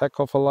what a heck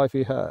of a life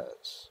he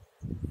has.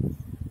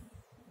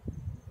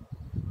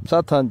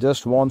 Satan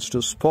just wants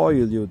to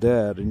spoil you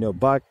there in your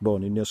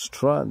backbone, in your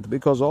strength,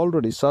 because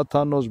already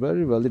Satan knows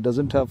very well he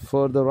doesn't have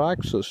further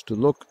access to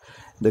look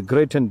the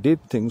great and deep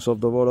things of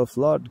the word of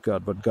Lord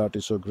God. But God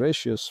is so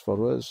gracious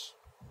for us.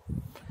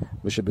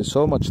 We should be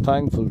so much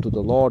thankful to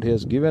the Lord. He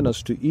has given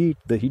us to eat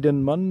the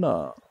hidden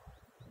manna,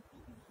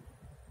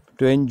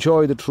 to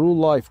enjoy the true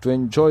life, to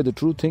enjoy the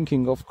true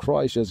thinking of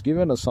Christ. He has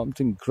given us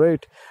something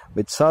great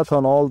which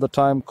Satan all the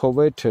time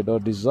coveted or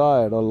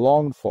desired or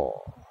longed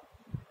for.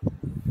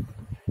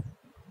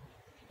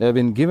 They have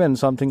been given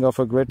something of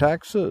a great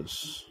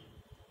access.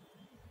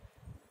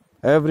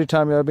 Every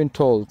time you have been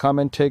told, come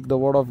and take the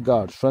word of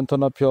God,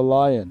 strengthen up your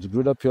lions,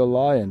 gird up your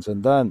lions,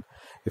 and then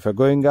if you're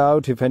going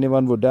out, if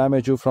anyone would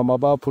damage you from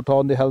above, put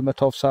on the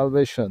helmet of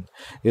salvation.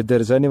 If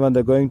there is anyone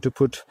they're going to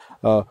put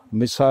a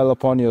missile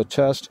upon your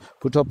chest,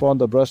 put upon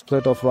the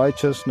breastplate of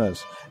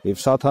righteousness. If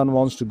Satan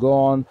wants to go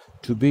on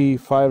to be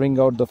firing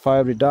out the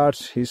fiery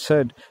darts, he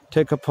said,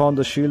 take upon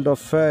the shield of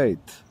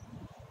faith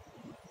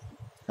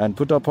and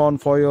put upon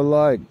for your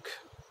leg,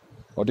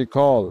 what you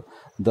call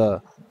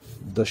the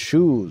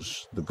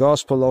shoes, the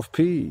gospel of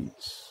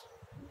peace.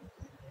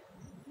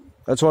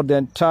 That's what the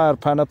entire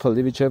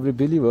panoply which every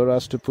believer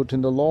has to put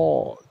in the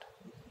Lord.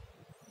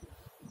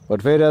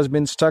 But where he has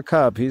been stuck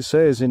up, he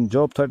says in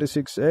Job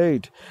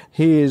 36:8,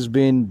 he is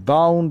been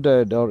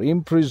bounded or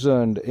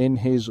imprisoned in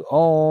his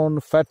own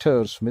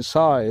fetters,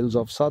 missiles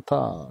of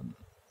Satan.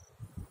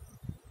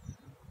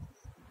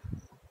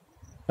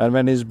 And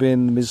when he's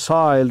been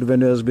missiled, when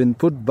he has been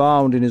put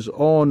bound in his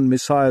own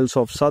missiles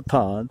of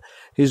Satan,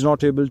 he's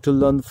not able to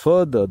learn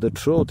further the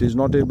truth. He's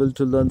not able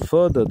to learn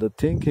further the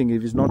thinking.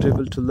 He's not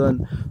able to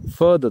learn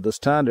further the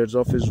standards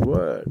of his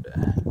word.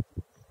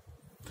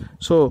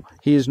 So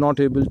he is not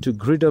able to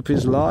gird up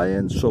his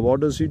lions. So what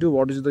does he do?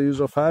 What is the use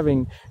of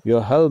having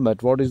your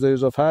helmet? What is the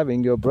use of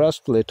having your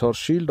breastplate or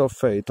shield of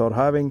faith, or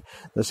having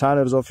the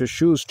sandals of your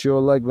shoes to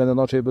your leg when you're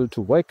not able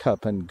to wake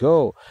up and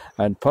go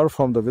and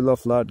perform the will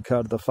of Lord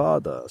God the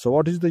Father? So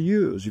what is the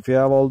use if you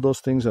have all those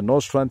things and no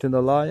strength in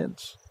the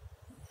lions?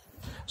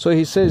 So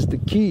he says the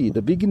key,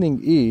 the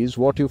beginning is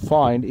what you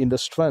find in the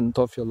strength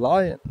of your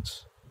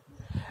lions.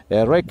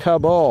 A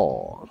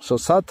rekabor. So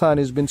Satan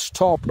has been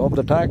stopped of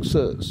that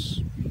access.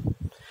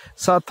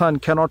 Satan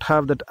cannot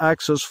have that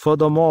access.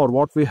 Furthermore,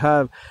 what we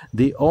have,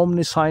 the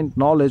omniscient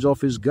knowledge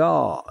of his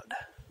God.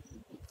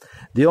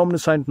 The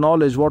omniscient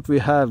knowledge, what we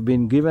have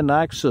been given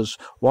access,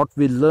 what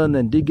we learn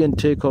and dig and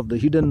take of the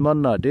hidden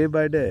manna day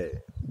by day.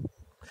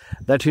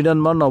 That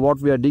hidden manna,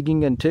 what we are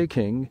digging and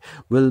taking,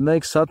 will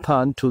make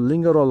Satan to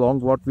linger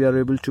along what we are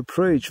able to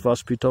preach.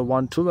 1 Peter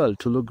 1:12,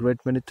 to look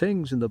great many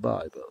things in the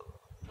Bible.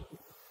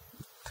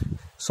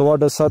 So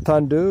what does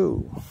Satan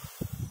do?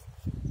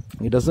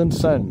 He doesn't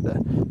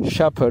send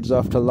shepherds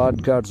after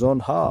Lord God's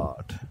own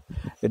heart.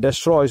 He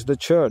destroys the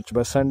church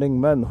by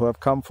sending men who have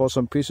come for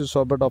some pieces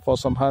of bread or for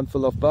some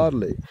handful of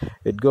barley.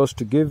 It goes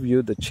to give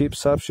you the cheap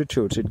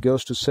substitutes. It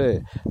goes to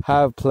say,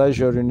 have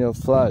pleasure in your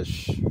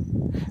flesh.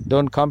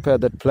 Don't compare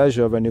that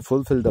pleasure when you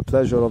fulfill the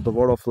pleasure of the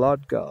word of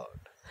Lord God.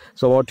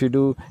 So what you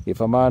do, if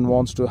a man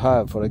wants to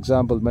have, for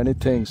example, many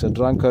things, a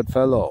drunkard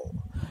fellow,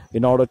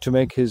 in order to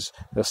make his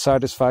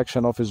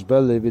satisfaction of his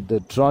belly with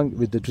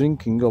the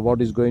drinking of what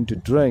he's going to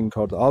drink,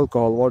 or the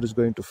alcohol what is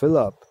going to fill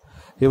up,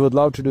 he would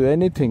love to do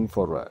anything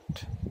for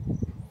it.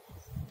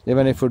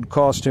 Even if it would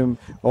cost him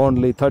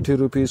only 30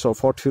 rupees or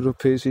 40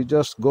 rupees, he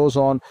just goes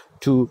on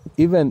to,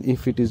 even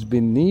if it has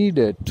been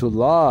needed to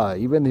lie,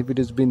 even if it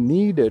has been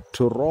needed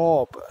to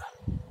rob.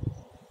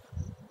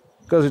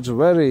 Because it's a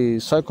very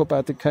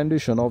psychopathic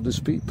condition of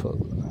these people.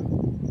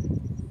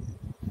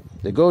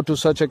 They go to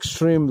such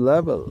extreme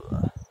level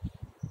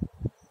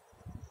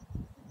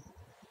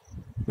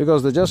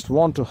because they just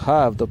want to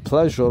have the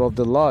pleasure of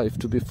the life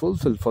to be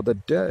fulfilled for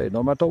that day,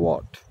 no matter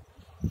what.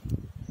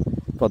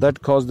 For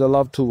that cause they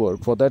love to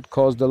work, for that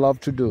cause they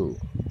love to do,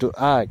 to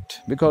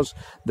act, because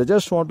they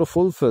just want to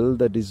fulfill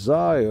the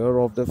desire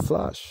of their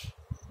flesh.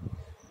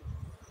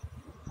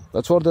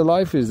 That's what their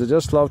life is. They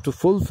just love to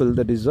fulfill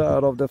the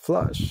desire of their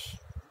flesh.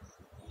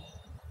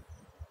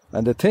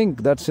 And they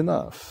think that's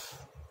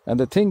enough. And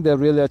they think they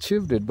really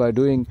achieved it by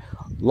doing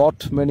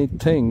many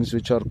things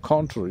which are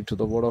contrary to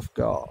the word of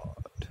God.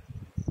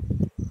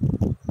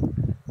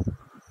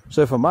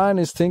 So if a man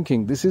is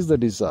thinking this is the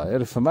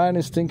desire, if a man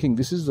is thinking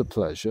this is the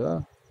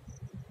pleasure,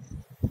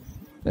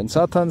 then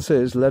Satan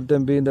says, let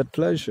them be in that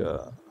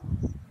pleasure.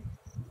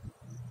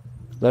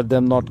 Let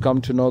them not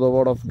come to know the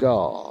word of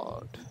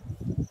God.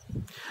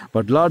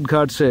 But Lord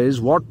God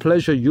says, what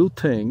pleasure you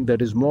think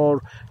that is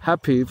more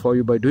happy for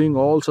you by doing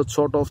all such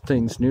sort of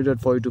things needed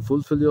for you to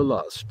fulfill your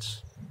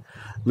lusts.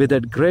 With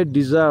that great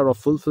desire of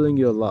fulfilling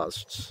your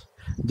lusts,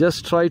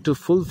 just try to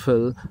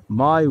fulfill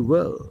my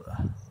will.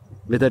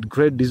 With that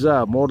great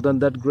desire, more than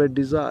that great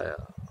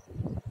desire.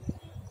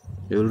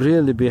 You'll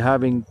really be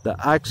having the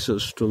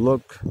access to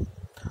look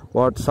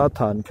what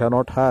Satan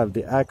cannot have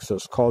the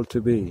access called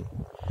to be.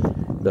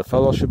 The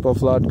fellowship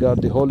of Lord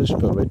God, the Holy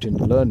Spirit, in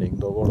learning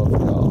the Word of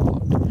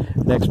God,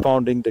 and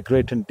expounding the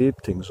great and deep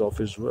things of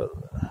His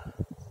will.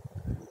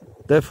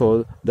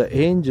 Therefore, the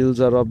angels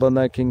are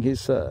rubbernecking, he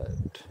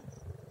said.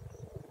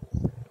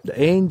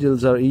 The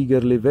angels are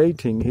eagerly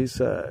waiting, he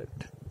said.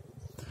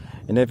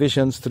 In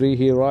Ephesians 3,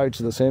 he writes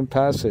the same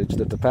passage,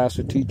 that the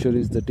pastor teacher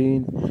is the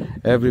dean.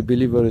 Every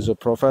believer is a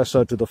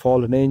professor to the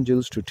fallen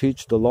angels to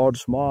teach the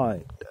Lord's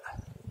mind,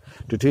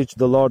 to teach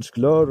the Lord's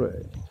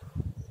glory.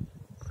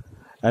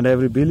 And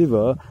every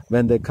believer,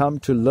 when they come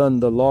to learn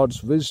the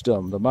Lord's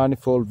wisdom, the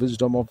manifold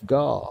wisdom of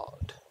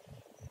God.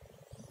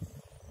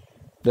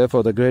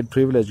 Therefore, the great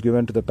privilege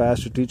given to the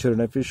pastor teacher in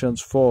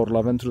Ephesians 4,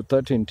 11 through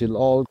 13, till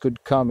all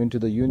could come into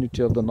the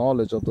unity of the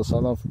knowledge of the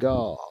Son of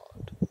God.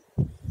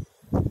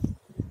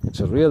 It's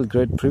a real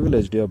great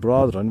privilege, dear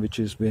brethren, which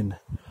has been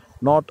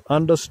not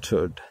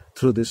understood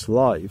through this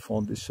life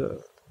on this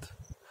earth.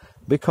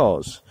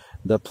 Because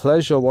the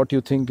pleasure, what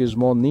you think is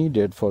more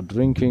needed for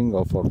drinking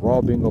or for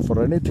robbing or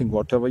for anything,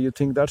 whatever you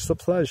think, that's the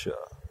pleasure.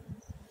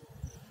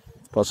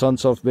 For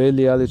sons of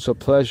Belial, it's a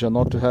pleasure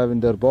not to have in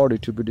their body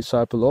to be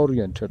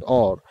disciple-oriented,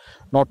 or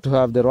not to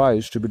have their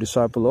eyes to be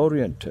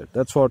disciple-oriented.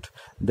 That's what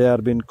they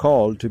are being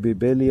called, to be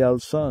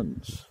Belial's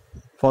sons.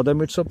 For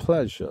them it's a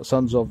pleasure,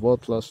 sons of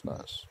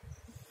worthlessness.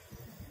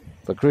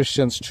 For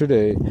Christians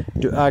today,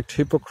 to act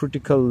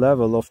hypocritical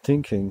level of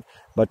thinking,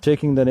 but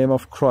taking the name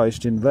of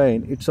Christ in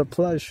vain, it's a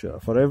pleasure.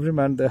 For every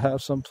man they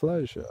have some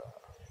pleasure.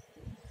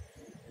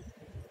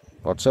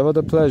 Whatsoever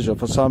the pleasure,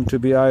 for some to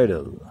be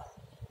idle,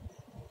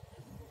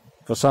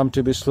 for some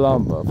to be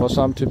slumber, for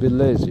some to be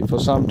lazy, for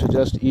some to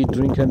just eat,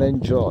 drink and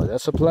enjoy.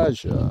 That's a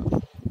pleasure.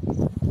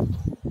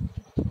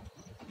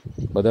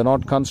 But they're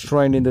not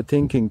constrained in the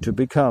thinking to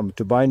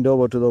bind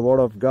over to the Word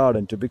of God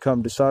and to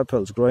become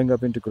disciples, growing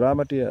up into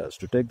grammatias,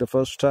 to take the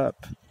first step.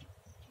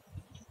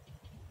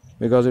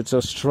 Because it's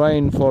a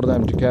strain for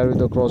them to carry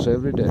the cross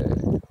every day.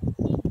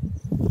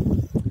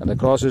 And the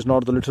cross is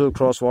not the little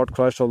cross what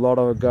Christ our Lord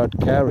our God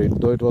carried,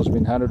 though it was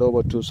been handed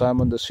over to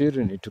Simon the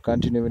Cyrene to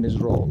continue in his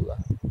role.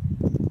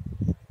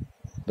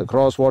 The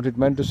cross, what it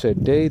meant to say,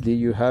 daily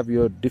you have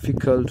your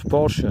difficult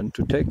portion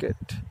to take it.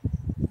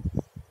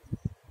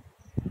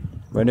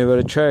 When you were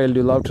a child,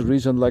 you love to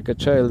reason like a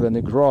child. When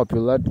you grow up, you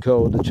let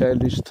go the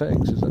childish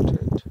things, isn't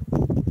it?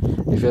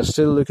 If you're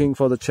still looking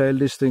for the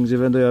childish things,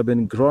 even though you have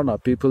been grown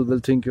up, people will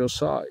think you're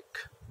psych.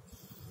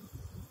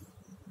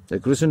 The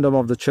Christendom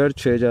of the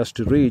church age has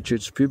to reach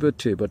its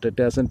puberty, but it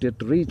hasn't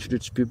yet reached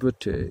its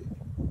puberty.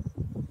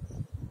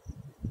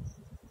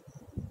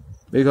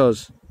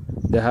 Because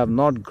they have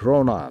not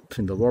grown up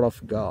in the Word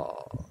of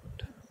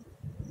God.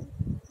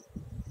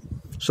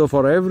 So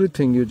for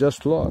everything you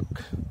just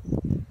look.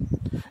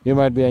 You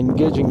might be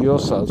engaging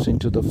yourselves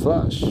into the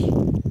flesh.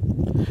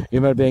 You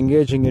might be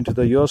engaging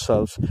into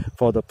yourselves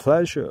for the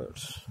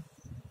pleasures.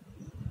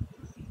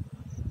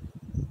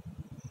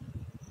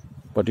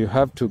 But you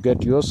have to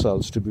get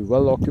yourselves to be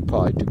well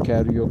occupied to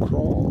carry your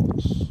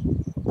cross.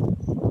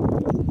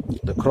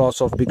 The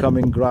cross of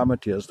becoming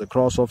grammatias, the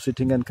cross of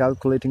sitting and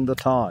calculating the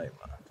time.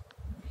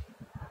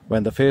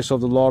 When the face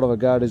of the Lord our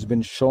God has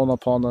been shown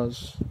upon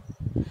us,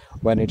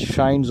 when it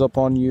shines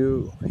upon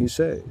you, he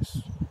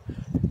says,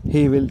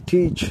 he will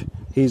teach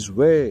his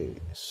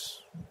ways.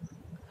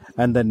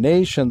 And the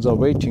nations are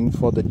waiting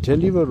for the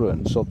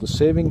deliverance of the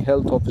saving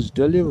health of his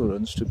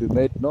deliverance to be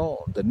made known.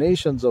 The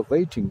nations are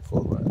waiting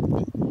for it.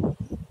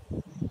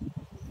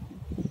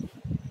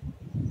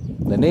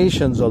 The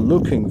nations are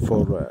looking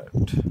for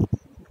it.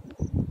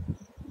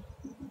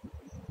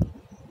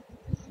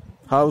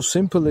 How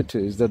simple it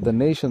is that the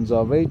nations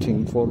are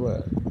waiting for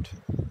it.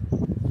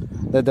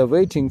 That they're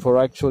waiting for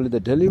actually the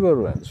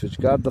deliverance which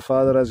God the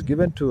Father has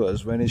given to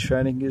us when He's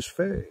shining His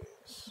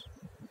face.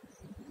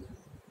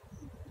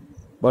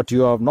 But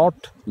you have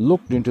not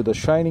looked into the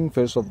shining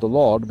face of the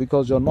Lord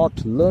because you're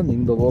not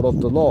learning the Word of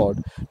the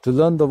Lord. To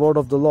learn the Word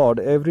of the Lord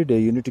every day,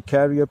 you need to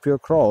carry up your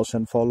cross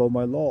and follow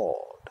my Lord.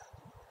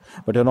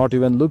 But you're not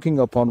even looking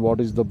upon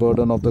what is the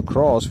burden of the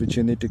cross which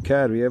you need to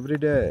carry every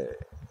day.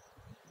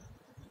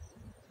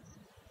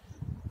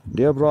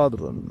 Dear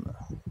brethren,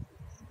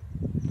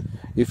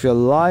 if your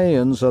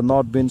lions are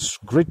not been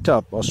grit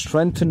up or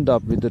strengthened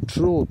up with the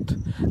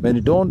truth, when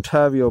you don't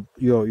have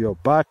your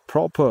back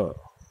proper,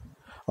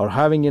 or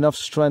having enough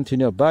strength in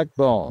your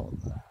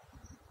backbone,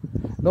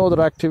 no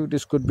other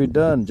activities could be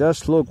done.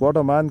 Just look what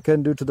a man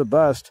can do to the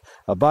best.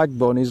 A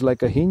backbone is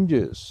like a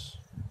hinges.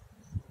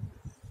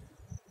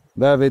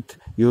 Wherewith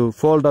you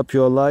fold up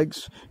your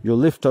legs, you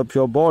lift up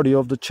your body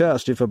of the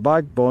chest. If a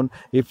backbone,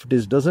 if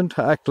this doesn't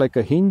act like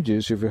a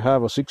hinges, if you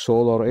have a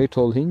 6-hole or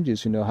 8-hole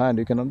hinges in your hand,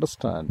 you can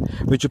understand,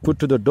 which you put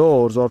to the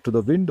doors or to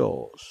the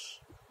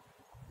windows.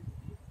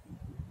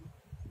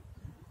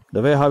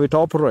 The way how it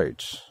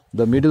operates,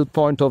 the middle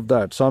point of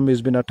that, some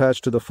has been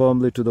attached to the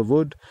firmly to the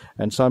wood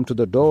and some to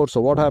the door. So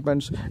what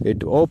happens?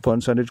 It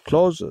opens and it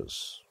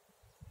closes.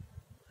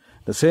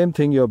 The same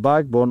thing, your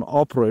backbone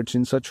operates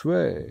in such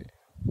way.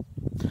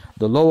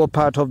 the lower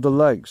part of the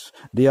legs,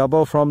 the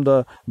above from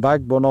the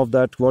backbone of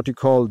that, what you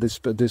call this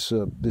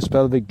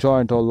pelvic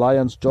joint or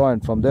lion's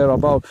joint. From there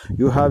above,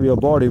 you have your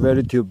body where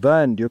you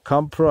bend, you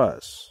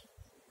compress.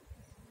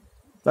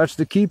 That's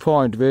the key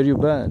point, where you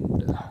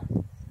bend.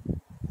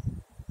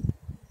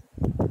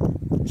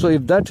 So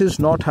if that is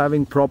not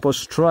having proper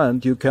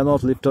strength, you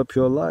cannot lift up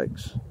your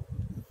legs.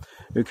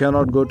 You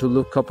cannot go to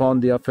look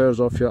upon the affairs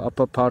of your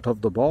upper part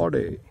of the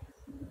body.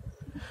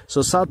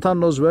 So Satan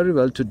knows very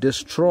well to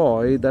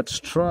destroy that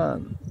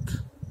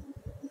strength.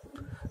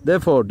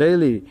 Therefore,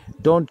 daily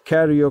don't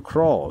carry your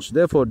cross.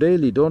 Therefore,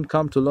 daily don't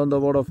come to learn the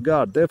word of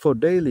God. Therefore,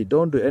 daily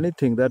don't do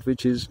anything that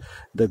which is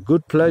the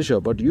good pleasure,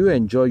 but you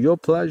enjoy your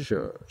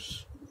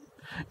pleasures.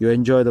 You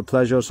enjoy the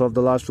pleasures of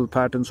the lustful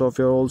patterns of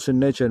your old sin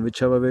nature in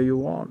whichever way you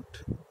want.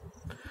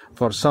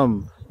 For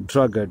some,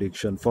 drug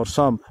addiction, for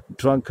some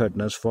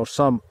drunkenness, for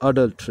some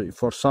adultery,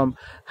 for some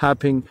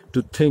having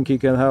to think he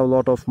can have a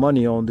lot of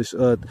money on this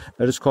earth.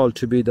 That is called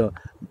to be the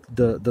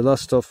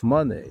lust of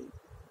money.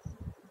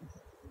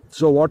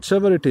 So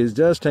whatsoever it is,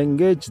 just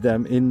engage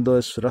them in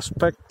those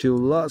respective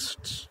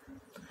lusts.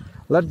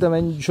 Let them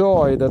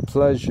enjoy the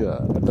pleasure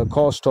at the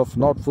cost of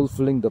not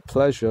fulfilling the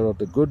pleasure or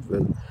the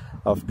goodwill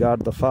of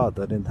God the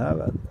Father in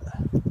heaven.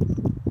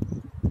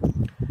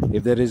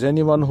 If there is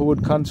anyone who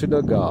would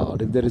consider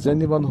God, if there is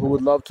anyone who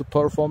would love to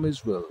perform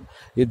His will,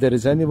 if there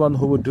is anyone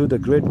who would do the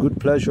great good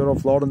pleasure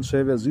of Lord and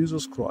Savior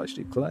Jesus Christ,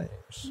 he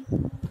claims.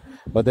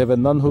 But there were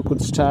none who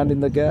could stand in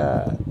the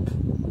gap.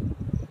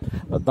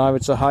 But now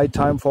it's a high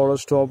time for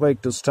us to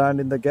awake, to stand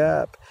in the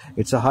gap.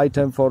 It's a high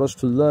time for us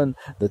to learn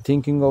the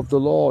thinking of the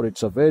Lord.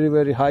 It's a very,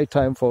 very high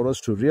time for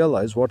us to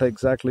realize what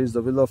exactly is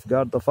the will of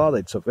God the Father.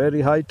 It's a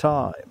very high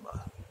time.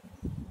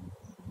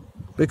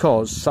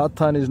 Because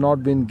Satan is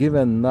not been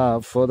given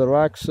now further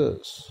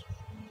access.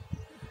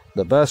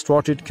 The best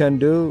what it can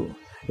do,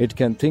 it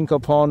can think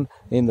upon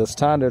in the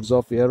standards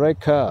of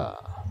Eureka.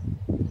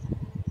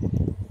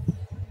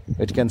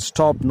 It can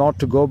stop not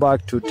to go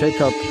back to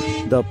take up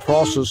the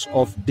process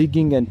of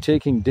digging and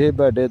taking day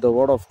by day the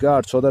word of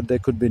God, so that there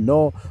could be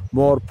no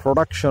more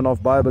production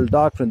of Bible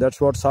doctrine.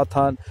 That's what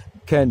Satan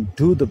can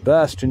do the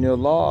best in your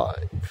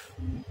life.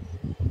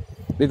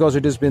 Because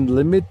it has been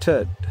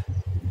limited.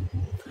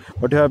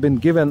 But you have been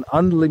given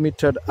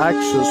unlimited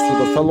access to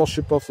the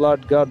fellowship of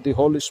Lord God, the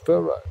Holy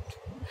Spirit.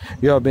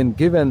 You have been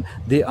given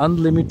the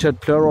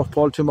unlimited plethora of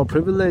ultimate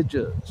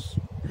privileges.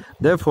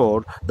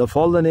 Therefore, the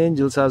fallen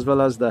angels, as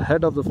well as the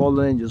head of the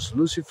fallen angels,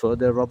 Lucifer,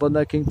 they're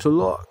rubbernecking to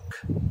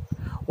look.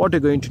 What are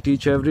you going to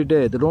teach every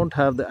day? They don't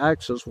have the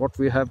access what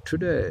we have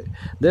today.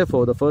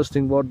 Therefore, the first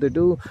thing what they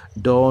do,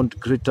 don't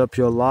grit up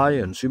your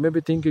lions. You may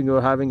be thinking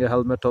you're having a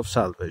helmet of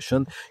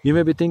salvation. You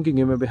may be thinking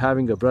you may be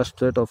having a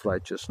breastplate of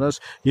righteousness.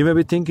 You may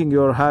be thinking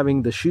you're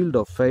having the shield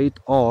of faith,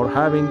 or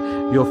having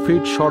your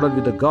feet shodded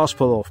with the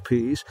gospel of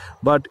peace.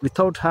 But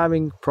without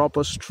having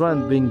proper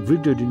strength being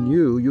rooted in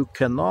you, you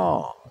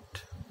cannot.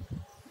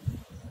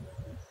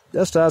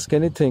 Just ask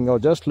anything, or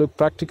just look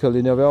practical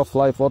in your way of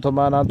life what a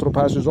man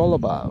anthropas is all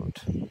about.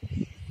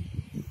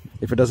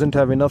 If he doesn't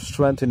have enough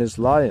strength in his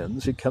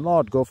lions, he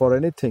cannot go for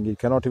anything. He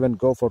cannot even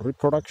go for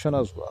reproduction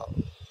as well.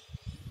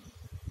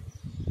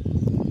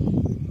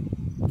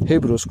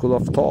 Hebrew school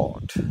of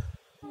thought.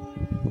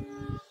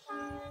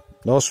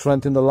 No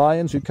strength in the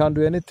lions, you can't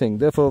do anything.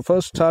 Therefore,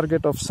 first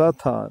target of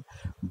Satan,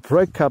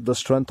 break up the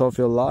strength of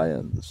your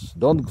lions.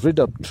 Don't grit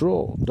up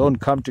truth. Don't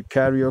come to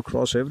carry your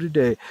cross every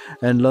day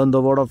and learn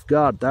the word of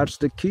God. That's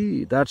the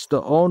key. That's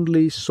the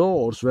only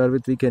source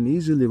wherewith we can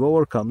easily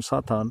overcome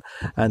Satan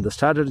and the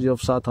strategy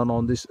of Satan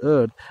on this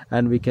earth,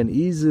 and we can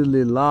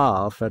easily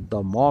laugh at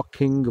the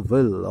mocking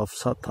will of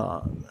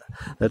Satan.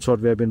 That's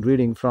what we have been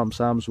reading from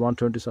Psalms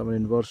 127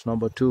 in verse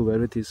number 2,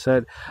 wherewith he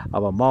said,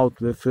 our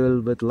mouth will fill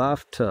with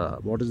laughter.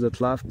 What is that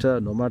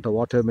laughter? No matter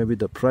whatever may be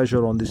the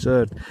pressure on this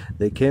earth,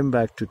 they came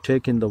back to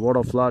take in the word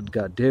of Lord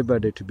God day by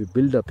day, to be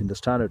built up in the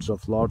standards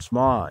of Lord's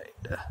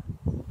mind.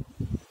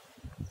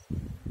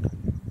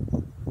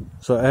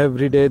 So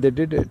every day they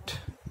did it.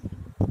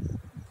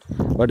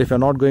 But if you're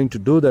not going to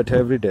do that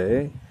every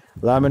day,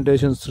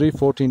 Lamentations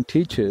 3:14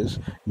 teaches,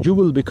 you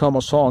will become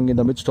a song in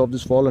the midst of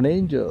these fallen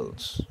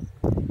angels.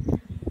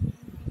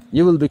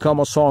 You will become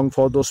a song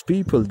for those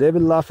people. They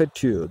will laugh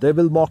at you. They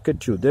will mock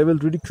at you. They will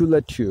ridicule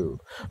at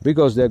you.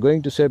 Because they are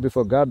going to say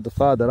before God the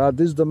Father, are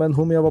these the men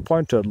whom you have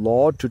appointed,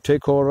 Lord, to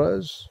take over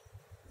us?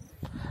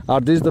 Are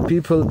these the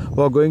people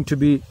who are going to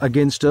be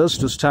against us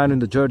to stand in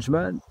the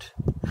judgment?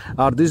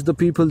 Are these the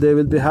people they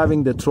will be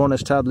having the throne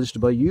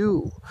established by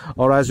you?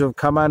 Or as you have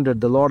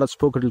commanded, the Lord has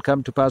spoken, it will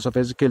come to pass of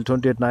Ezekiel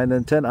 28:9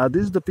 and 10. Are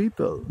these the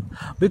people?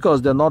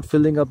 Because they're not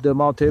filling up their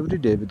mouth every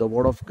day with the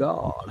word of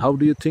God. How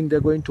do you think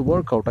they're going to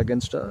work out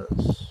against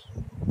us?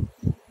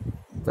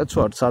 That's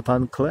what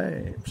Satan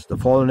claims. The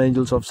fallen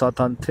angels of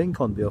Satan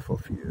think on behalf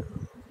of you.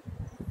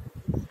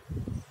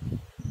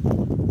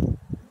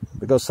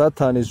 Because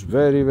Satan is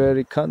very,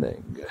 very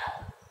cunning.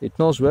 It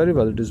knows very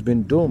well it has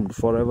been doomed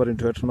forever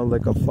into eternal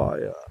lake of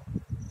fire.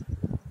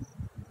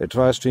 It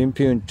tries to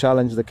impugn,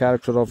 challenge the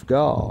character of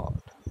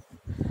God.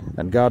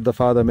 And God the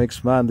Father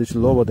makes man this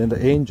lower than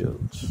the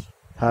angels.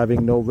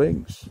 having no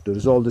wings, to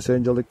resolve this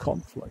angelic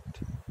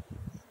conflict.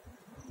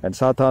 And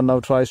Satan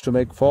now tries to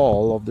make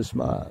fall of this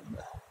man,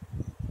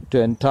 to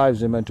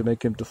entice him and to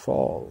make him to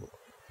fall.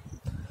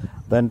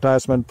 The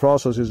enticement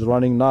process is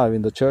running now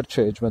in the church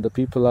age, when the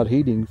people are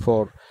heeding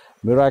for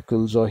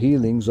miracles or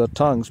healings or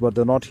tongues, but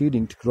they're not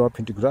heeding to grow up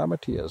into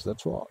grammatias.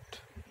 That's what.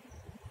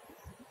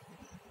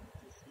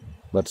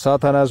 But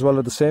Satan as well,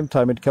 at the same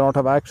time, it cannot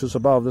have access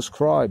above the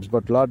scribes.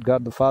 But Lord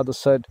God the Father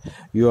said,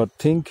 your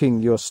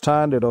thinking, your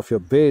standard of your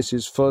base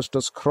is first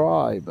a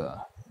scribe.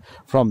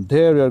 From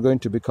there you are going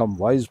to become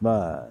wise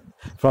man.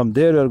 From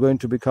there you are going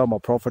to become a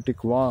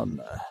prophetic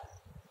one.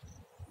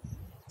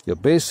 Your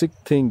basic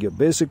thing, your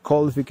basic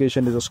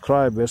qualification is a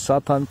scribe, where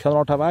Satan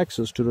cannot have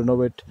access to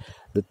renovate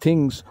the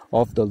things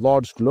of the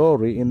Lord's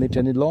glory in it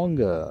any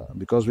longer,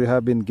 because we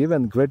have been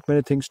given great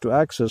many things to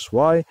access.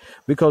 Why?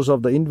 Because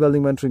of the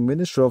indwelling mentoring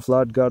ministry of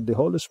Lord God the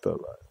Holy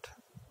Spirit.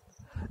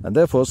 And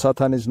therefore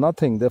Satan is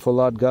nothing. Therefore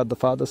Lord God the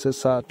Father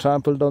says,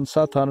 trampled on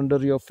Satan under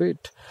your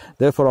feet.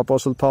 Therefore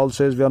Apostle Paul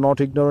says, we are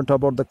not ignorant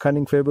about the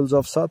cunning fables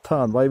of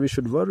Satan. Why we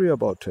should worry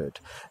about it?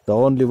 The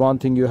only one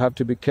thing you have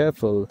to be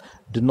careful,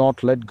 do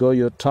not let go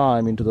your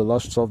time into the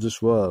lusts of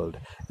this world.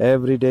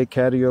 Every day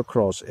carry your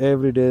cross.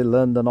 Every day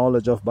learn the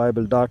knowledge of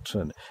Bible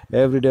doctrine.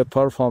 Every day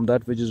perform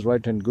that which is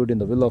right and good in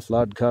the will of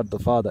Lord God the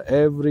Father.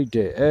 Every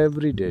day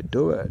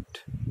do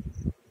it.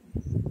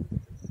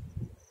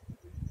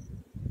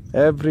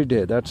 Every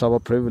day, that's our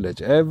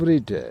privilege. Every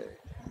day.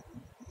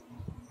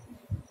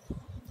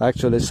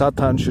 Actually,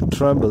 Satan should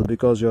tremble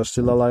because you are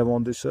still alive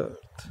on this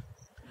earth.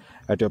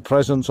 At your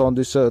presence on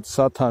this earth,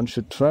 Satan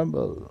should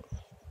tremble.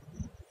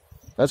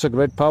 That's a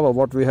great power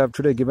what we have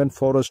today, given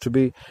for us to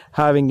be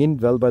having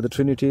indwelt by the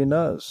Trinity in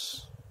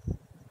us.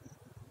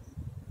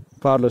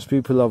 Parlous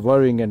people are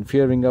worrying and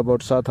fearing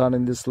about Satan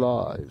in this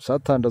life.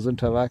 Satan doesn't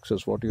have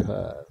access what you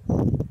have.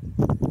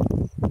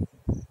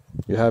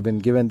 You have been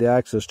given the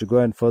access to go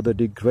and further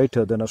dig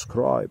greater than a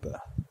scribe.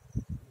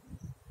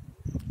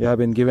 You have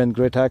been given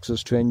great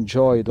access to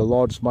enjoy the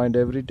Lord's mind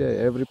every day,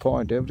 every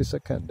point, every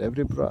second,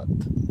 every breath.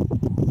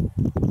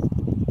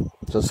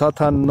 So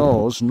Satan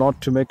knows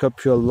not to make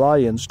up your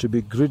alliance to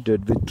be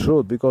gridded with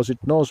truth, because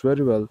it knows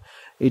very well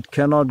it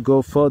cannot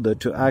go further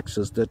to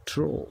access the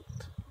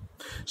truth.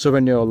 So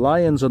when your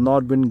alliance are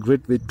not been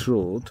gridded with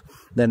truth,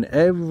 then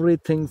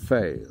everything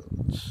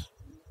fails.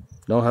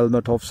 No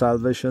helmet of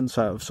salvation,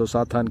 so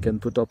Satan can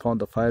put upon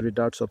the fiery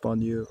darts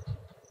upon you.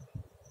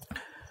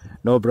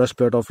 No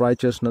breastplate of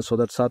righteousness, so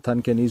that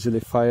Satan can easily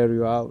fire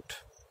you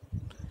out.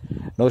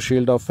 No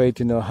shield of faith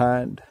in your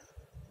hand,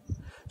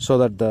 so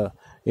that the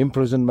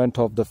imprisonment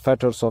of the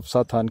fetters of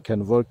Satan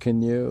can work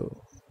in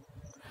you.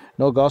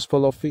 No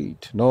gospel of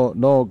feet,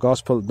 no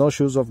gospel, no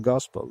shoes of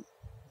gospel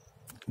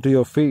to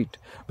your feet,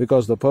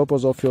 because the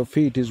purpose of your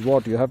feet is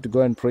what? You have to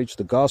go and preach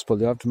the gospel.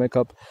 You have to make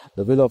up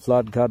the will of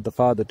Lord God the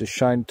Father to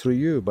shine through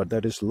you, but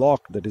that is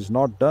locked, that is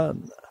not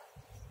done,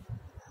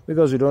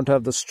 because you don't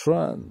have the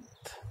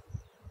strength.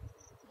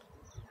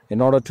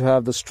 In order to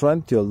have the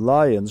strength, your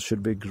alliance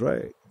should be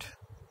great.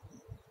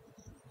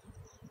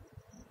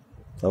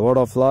 The word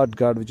of Lord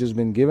God which has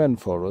been given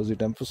for us,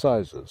 it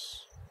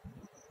emphasizes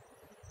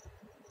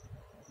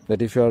that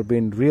if you are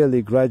being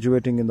really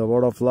graduating in the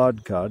word of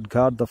Lord God,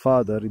 God the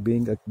Father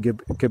being a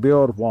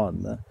Kebior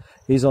one,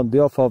 is on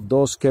behalf of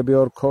those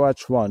Kebior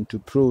Koach one to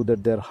prove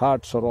that their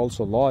hearts are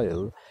also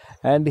loyal,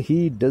 and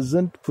he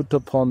doesn't put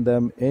upon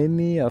them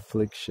any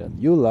affliction.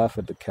 You laugh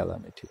at the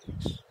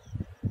calamities.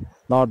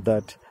 Not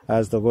that,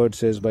 as the word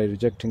says, by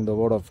rejecting the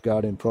word of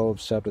God in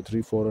Proverbs chapter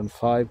 3, 4 and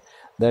 5,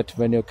 that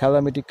when your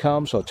calamity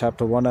comes, or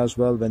chapter 1 as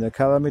well, when your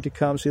calamity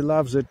comes, he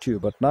laughs at you.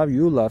 But now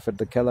you laugh at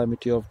the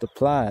calamity of the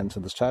plans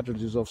and the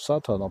strategies of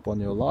Satan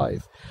upon your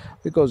life,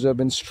 because you have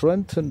been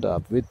strengthened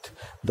up with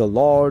the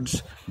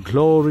Lord's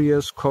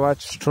glorious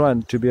Koach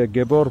strength to be a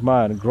Gebor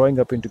man, growing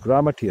up into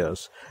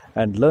grammatias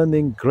and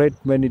learning great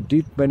many,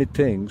 deep many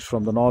things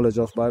from the knowledge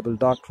of Bible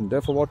doctrine.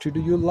 Therefore, what you do,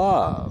 you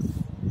laugh,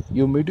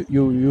 you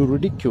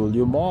ridicule,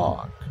 you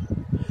mock.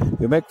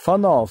 You make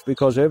fun of,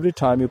 because every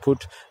time you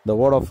put the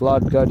word of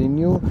Lord God in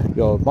you,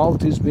 your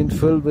mouth is being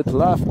filled with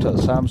laughter.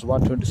 Psalms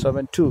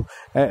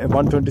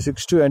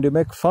 126:2, and you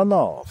make fun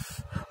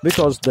of,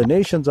 because the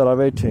nations are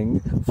awaiting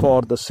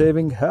for the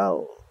saving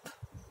health.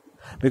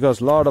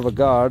 Because Lord our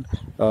God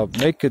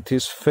maketh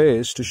his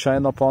face to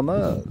shine upon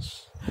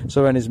us.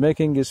 So when he's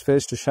making his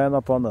face to shine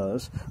upon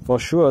us, for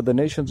sure the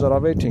nations are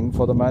awaiting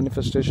for the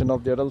manifestation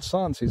of the adult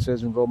sons, he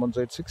says in Romans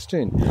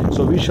 8:16.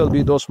 So we shall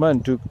be those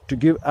men to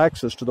give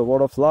access to the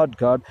word of Lord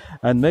God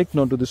and make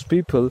known to this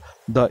people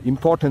the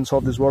importance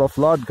of this word of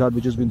Lord God,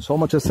 which has been so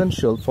much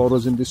essential for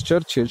us in this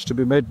church age to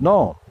be made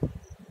known.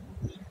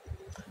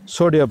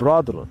 So dear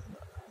brethren,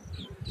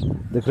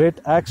 the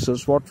great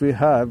access what we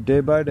have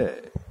day by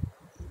day,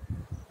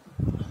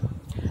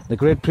 the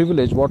great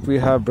privilege what we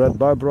have breath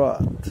by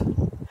breath,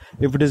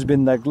 if it has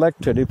been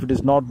neglected, if it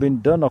has not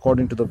been done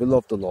according to the will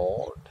of the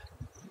Lord,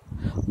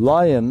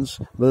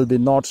 lions will be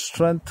not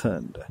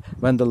strengthened.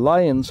 When the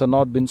lions are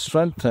not been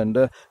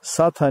strengthened,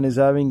 Satan is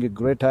having a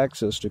great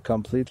access to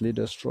completely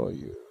destroy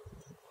you.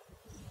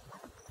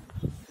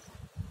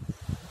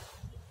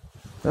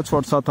 That's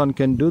what Satan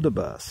can do the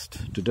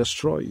best, to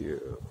destroy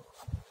you.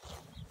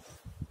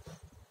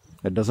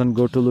 It doesn't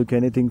go to look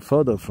anything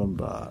further from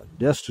that,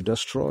 just to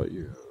destroy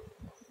you.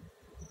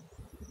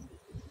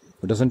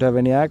 It doesn't have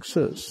any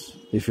access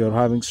if you're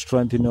having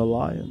strength in your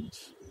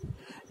lions.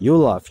 You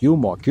laugh, you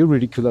mock, you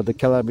ridicule at the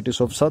calamities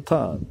of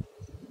Satan.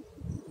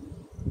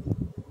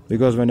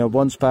 Because when you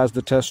once pass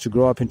the test to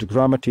grow up into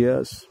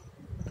grammatias,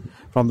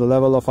 from the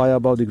level of high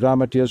above the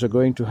grammatias, you're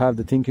going to have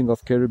the thinking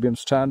of cherubim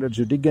standards.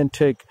 You dig and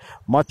take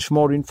much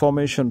more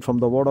information from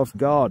the Word of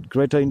God,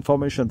 greater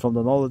information from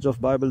the knowledge of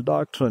Bible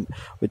doctrine,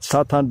 which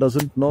Satan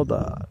doesn't know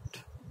that.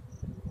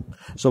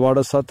 So what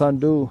does Satan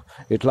do?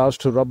 It loves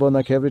to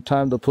rubberneck every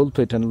time the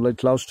pulpit, and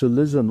it loves to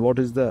listen what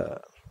is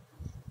there.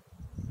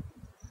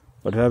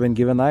 But you have been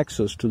given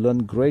access to learn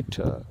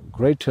greater,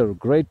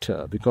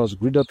 because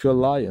grid up your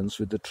lions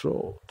with the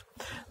truth.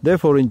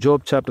 Therefore, in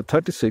Job chapter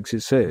 36, he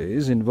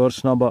says, in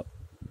verse number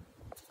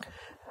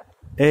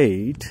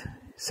 8,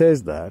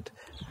 says that,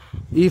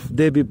 if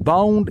they be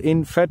bound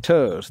in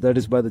fetters, that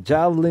is by the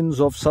javelins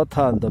of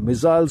Satan, the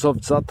missiles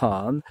of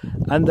Satan,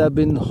 and they have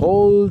been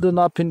holden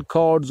up in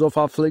cords of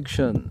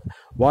affliction.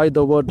 Why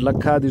the word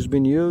lakad is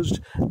being used?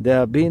 There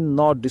have been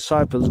not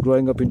disciples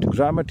growing up into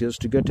grammatias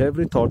to get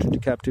every thought into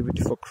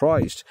captivity for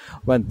Christ.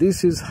 When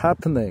this is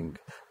happening,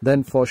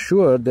 then for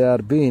sure they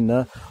are being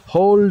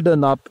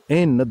holden up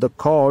in the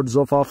cords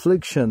of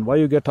affliction. Why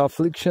you get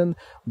affliction?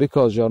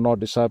 Because you are not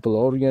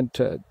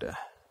disciple-oriented.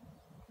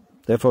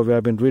 Therefore, we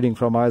have been reading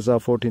from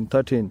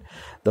Isa14:13,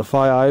 the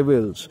 5 I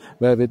wills,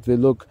 wherewith we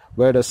look,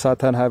 where does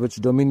Satan have its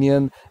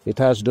dominion? It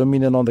has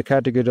dominion on the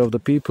category of the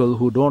people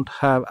who don't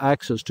have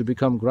access to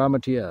become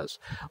grammatias.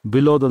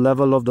 Below the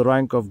level of the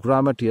rank of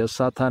grammatias,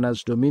 Satan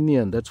has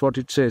dominion. That's what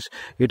it says.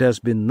 It has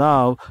been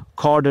now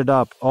corded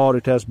up, or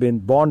it has been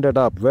bonded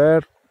up.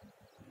 Where?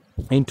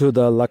 Into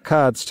the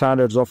lakad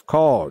standards of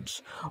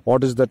cords.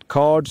 What is that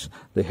cords?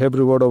 The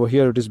Hebrew word over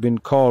here, it has been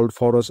called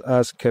for us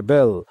as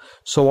kebel.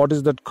 So what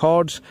is that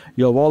cords?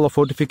 Your wall of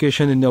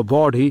fortification in your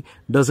body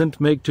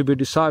doesn't make to be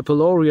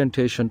disciple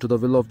orientation to the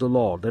will of the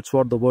Lord. That's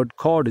what the word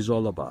cord is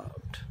all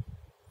about.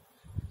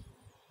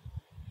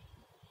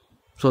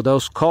 So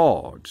those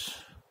cords,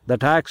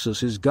 that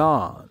access is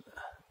gone.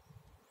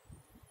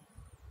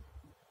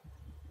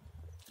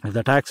 If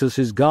that access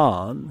is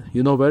gone,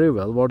 you know very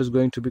well what is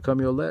going to become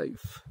your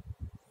life.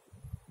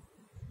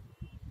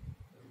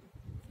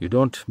 You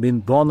don't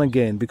mean born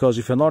again, because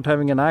if you're not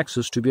having an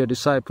access to be a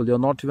disciple, you're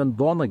not even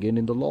born again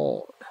in the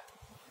Lord.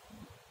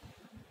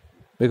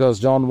 Because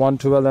John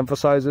 1:12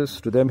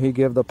 emphasizes, to them he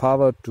gave the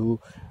power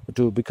to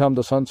become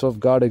the sons of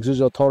God,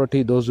 exercise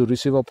authority, those who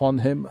receive upon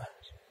him.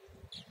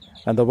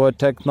 And the word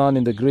teknon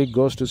in the Greek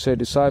goes to say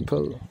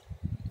disciple.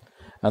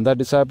 And that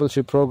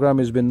discipleship program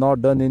has been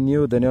not done in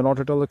you, then you're not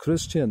at all a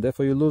Christian.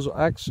 Therefore you lose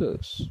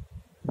access.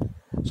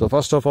 So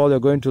first of all, you're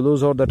going to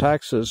lose out that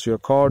access. Your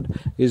cord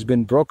is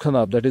been broken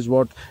up. That is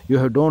what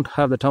you don't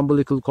have, that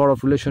umbilical cord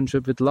of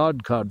relationship with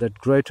Lord God, that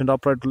great and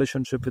upright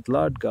relationship with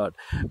Lord God.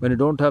 When you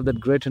don't have that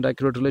great and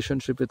accurate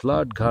relationship with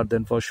Lord God,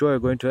 then for sure you're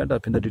going to end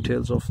up in the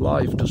details of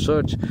life to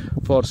search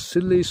for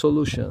silly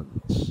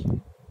solutions.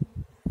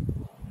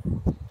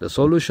 The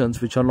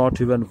solutions which are not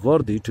even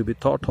worthy to be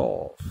thought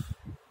of.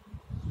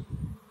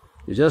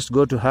 You just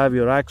go to have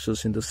your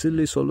access in the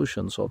silly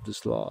solutions of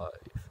this life.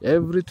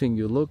 Everything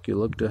you look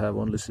to have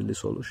only silly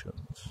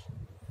solutions.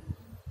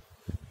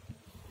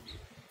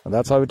 And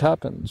that's how it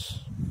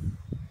happens.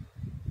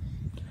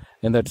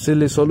 In that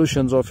silly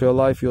solutions of your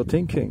life, you're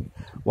thinking,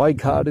 why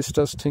God is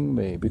testing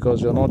me?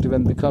 Because you're not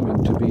even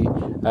becoming to be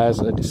as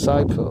a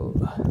disciple.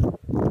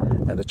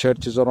 And the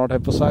churches are not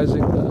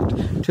emphasizing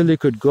that. Till you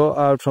could go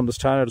out from the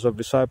standards of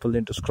disciple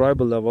into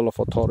scribal level of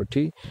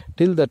authority,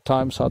 till that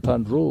time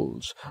Satan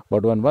rules.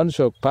 But when once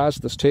you're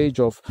past the stage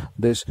of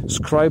this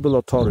scribal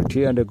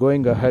authority and you're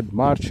going ahead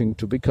marching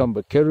to become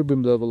the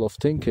cherubim level of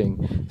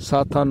thinking,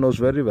 Satan knows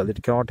very well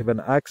it cannot even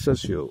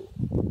access you.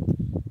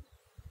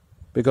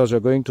 Because you're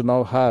going to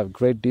now have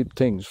great deep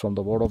things from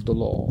the word of the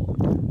Lord.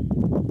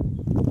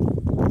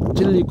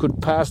 Till you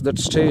could pass that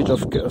stage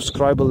of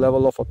scribal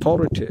level of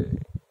authority,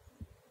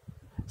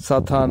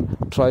 Satan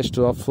tries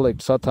to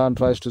afflict. Satan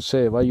tries to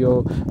say, why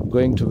you're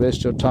going to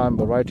waste your time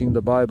by writing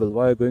the Bible?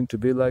 Why are you going to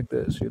be like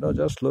this?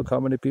 Just look how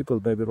many people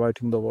may be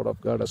writing the word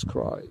of God as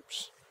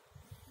scribes.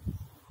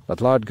 But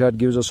Lord God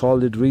gives us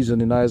solid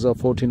reason in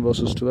Isa14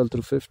 verses 12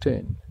 through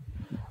 15.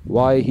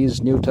 Why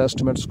his New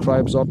Testament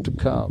scribes ought to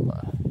come.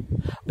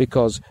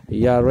 Because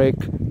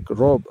Yarek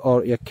robe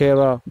or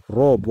Yakera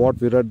robe,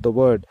 what we read the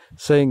word,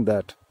 saying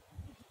that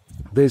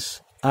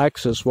this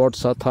access, what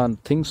Satan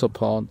thinks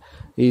upon,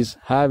 is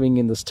having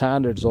in the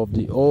standards of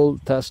the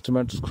Old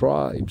Testament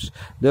scribes.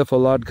 Therefore,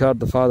 Lord God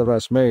the Father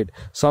has made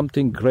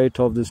something great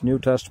of these New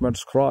Testament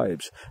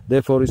scribes.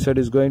 Therefore, he said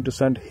he's going to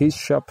send his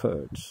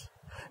shepherds.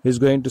 He's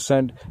going to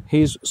send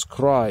his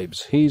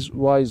scribes, his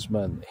wise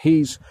men,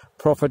 his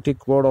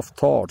prophetic word of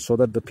thought, so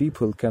that the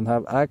people can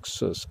have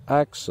access.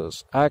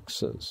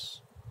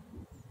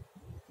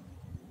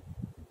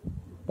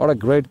 What a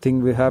great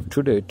thing we have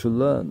today to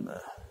learn.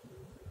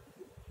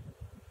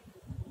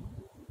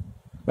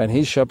 When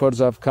his shepherds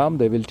have come,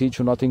 they will teach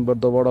you nothing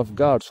but the word of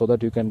God, so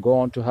that you can go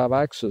on to have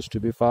access to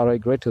be far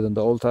greater than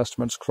the Old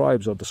Testament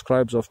scribes or the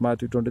scribes of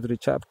Matthew 23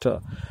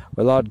 chapter,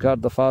 where Lord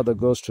God the Father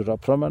goes to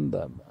reprimand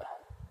them.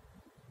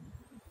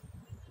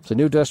 The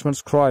New Testament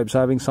scribes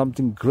having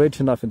something great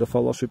enough in the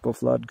fellowship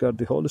of Lord God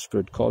the Holy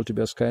Spirit, called to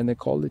be a skyne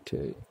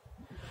quality.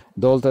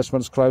 The Old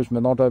Testament scribes may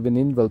not have been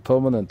indwelt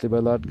permanently by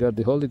Lord God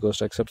the Holy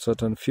Ghost, except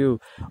certain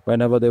few.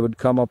 Whenever they would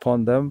come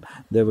upon them,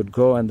 they would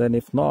go, and then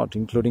if not,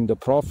 including the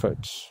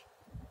prophets.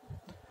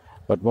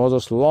 But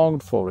Moses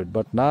longed for it.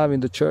 But now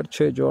in the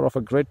church age, you are of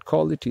a great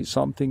quality,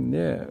 something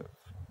new.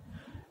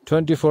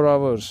 24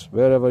 hours,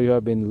 wherever you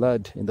have been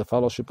led in the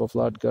fellowship of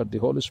Lord God the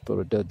Holy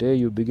Spirit, the day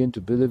you begin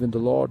to believe in the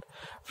Lord,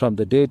 from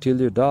the day till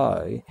you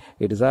die,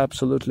 it is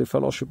absolutely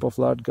fellowship of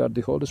Lord God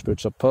the Holy Spirit.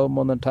 It's a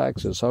permanent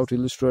access. How to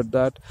illustrate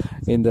that?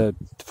 In the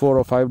 4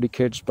 or 5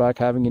 decades back,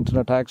 having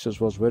internet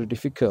access was very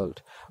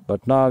difficult.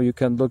 But now you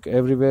can look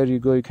everywhere you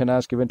go. You can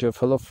ask even to a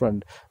fellow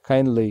friend,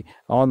 kindly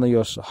on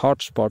your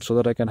hotspot so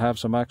that I can have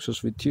some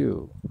access with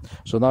you.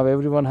 So now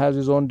everyone has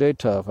his own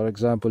data. For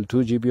example, 2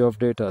 GB of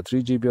data,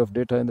 3 GB of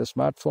data in the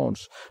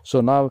smartphones.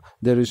 So now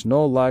there is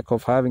no lack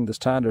of having the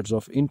standards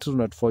of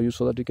internet for you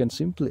so that you can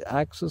simply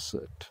access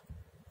it.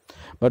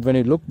 But when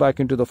you look back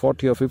into the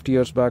 40 or 50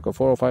 years back or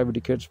 4 or 5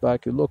 decades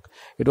back, you look,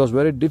 it was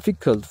very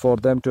difficult for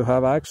them to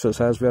have access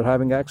as we are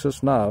having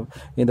access now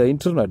in the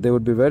internet. There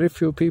would be very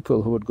few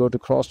people who would go to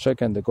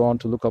cross-check and they go on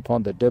to look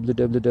upon the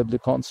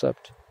www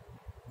concept,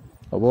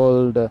 a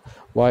world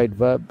wide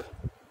web.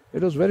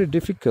 It was very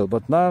difficult,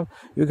 but now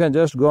you can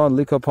just go and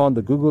look upon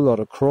the Google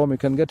or a Chrome. You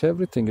can get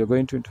everything. You're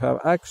going to have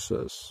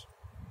access.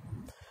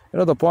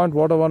 The point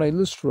what I want to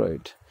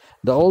illustrate,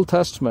 the Old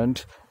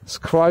Testament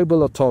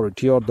scribal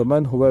authority, or the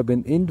men who have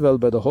been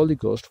indwelt by the Holy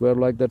Ghost, were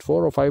like that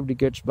 4 or 5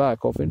 decades back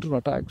of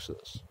internet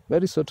access.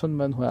 Very certain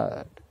men who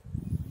had.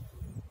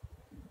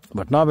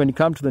 But now when you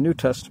come to the New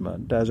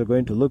Testament, as you're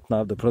going to look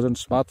now at the present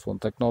smartphone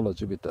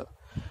technology with the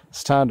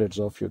standards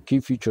of your key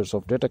features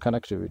of data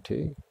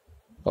connectivity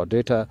or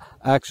data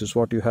access,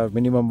 what you have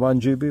minimum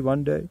 1 GB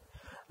one day.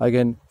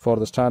 Again, for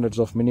the standards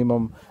of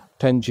minimum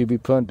 10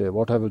 GB per day,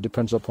 whatever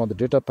depends upon the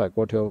data pack,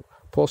 what you have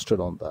posted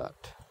on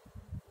that.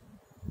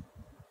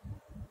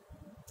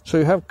 So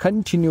you have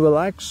continual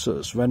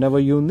access. Whenever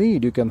you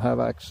need, you can have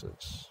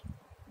access.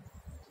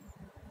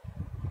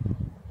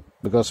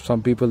 Because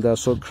some people, they are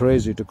so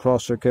crazy to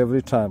cross-check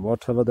every time,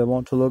 whatever they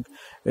want to look.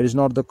 It is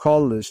not the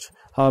call list,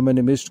 how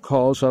many missed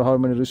calls or how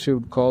many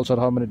received calls or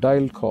how many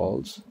dialed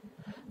calls.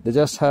 They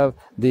just have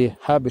the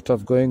habit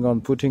of going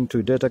on putting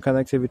to data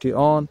connectivity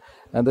on,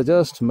 and they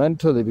just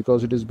mentally,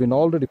 because it has been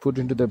already put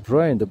into the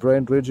brain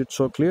reads it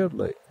so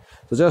clearly.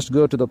 So just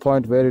go to the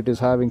point where it is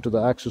having to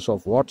the access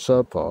of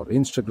WhatsApp or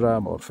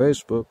Instagram or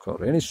Facebook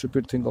or any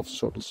stupid thing of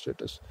social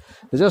status.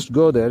 They just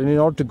go there, and in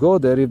order to go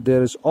there, if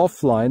there is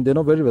offline, they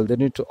know very well they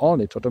need to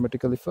on it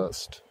automatically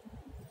first.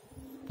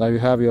 Now you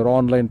have your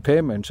online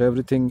payments,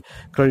 everything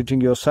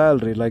crediting your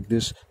salary, like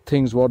these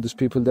things what these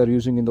people they're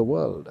using in the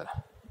world.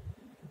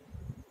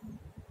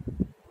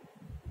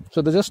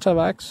 So they just have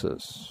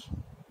access.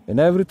 In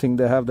everything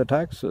they have that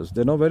access.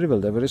 They know very well,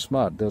 they're very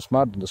smart. They're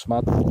smart in the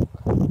smartphone.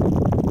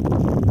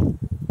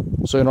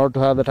 So in order to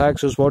have that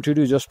access, what you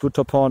do is just put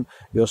upon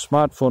your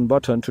smartphone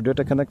button to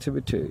data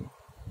connectivity.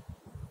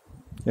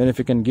 And if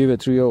you can give a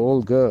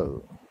 3-year-old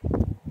girl,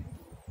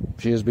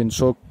 she has been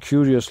so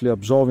curiously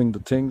observing the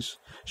things.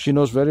 She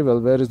knows very well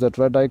where is that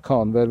red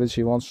icon, where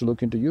she wants to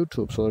look into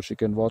YouTube so that she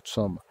can watch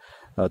some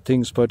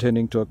things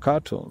pertaining to her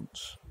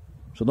cartoons.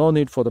 So no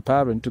need for the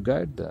parent to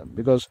guide them,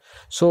 because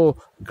so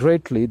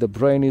greatly the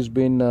brain has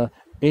been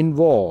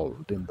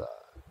involved in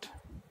that.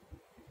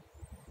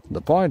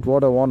 The point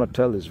what I want to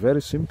tell is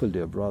very simple,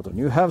 dear brethren.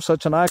 You have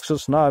such an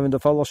access now in the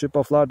fellowship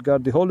of Lord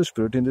God the Holy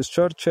Spirit in this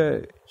church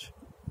age.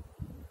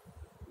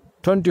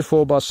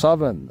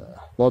 24/7,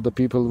 what the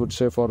people would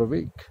say for a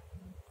week.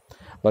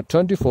 But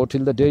 24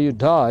 till the day you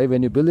die,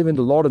 when you believe in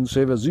the Lord and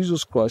Savior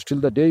Jesus Christ, till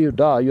the day you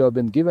die, you have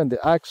been given the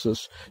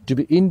access to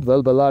be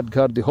indwelt by Lord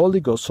God the Holy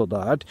Ghost, so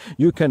that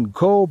you can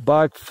go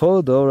back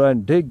further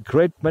and dig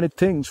great many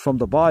things from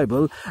the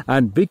Bible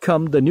and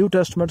become the New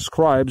Testament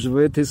scribes.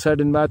 With he said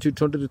in Matthew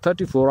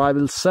 20:34, I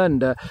will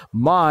send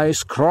my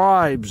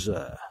scribes.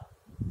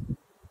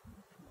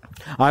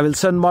 I will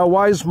send my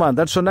wise man.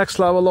 That's the next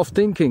level of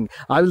thinking.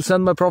 I will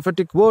send my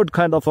prophetic word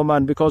kind of a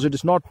man, because it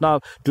is not now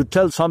to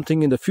tell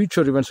something in the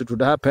future events it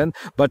would happen,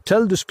 but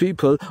tell these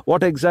people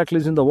what exactly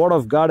is in the word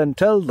of God, and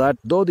tell that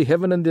though the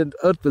heaven and the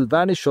earth will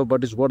vanish,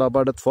 but his word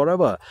abideth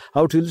forever.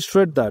 How to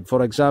illustrate that?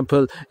 For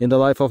example, in the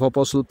life of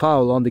Apostle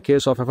Paul, on the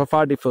case of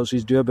Epaphroditus,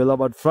 his dear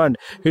beloved friend,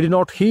 he did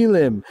not heal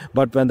him,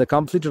 but when the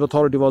completed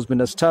authority was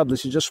been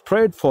established, he just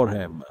prayed for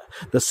him.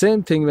 The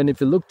same thing when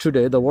if you look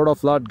today, the word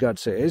of Lord God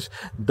says,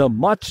 the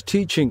much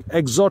teaching,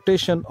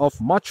 exhortation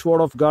of much word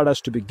of God has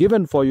to be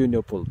given for you in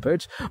your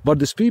pulpits. But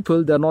these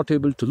people, they are not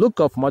able to look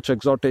of much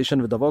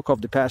exhortation with the work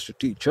of the pastor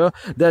teacher.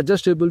 They are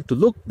just able to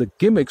look the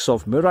gimmicks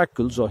of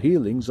miracles or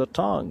healings or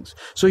tongues.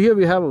 So here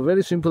we have a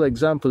very simple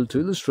example to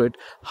illustrate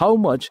how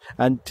much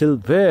and till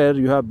where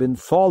you have been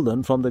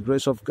fallen from the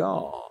grace of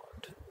God.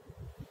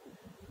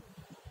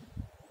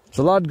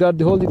 So Lord God,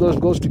 the Holy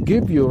Ghost goes to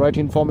give you right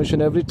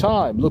information every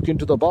time. Look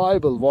into the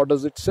Bible. What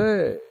does it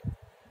say?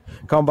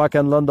 Come back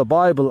and learn the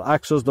Bible.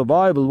 Access the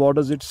Bible. What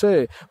does it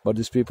say? But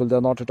these people, they're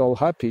not at all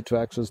happy to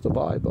access the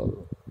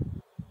Bible.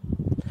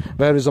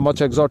 Where is the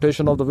much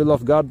exhortation of the will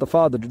of God the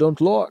Father? You don't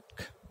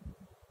look.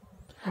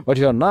 But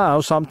here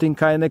now, something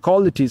kind of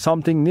quality,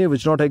 something new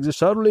which not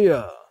exist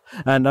earlier.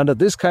 And under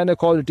this kind of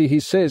quality, he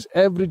says,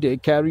 every day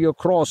carry your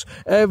cross,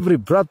 every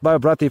breath by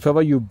breath. If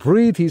ever you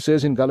breathe, he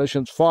says in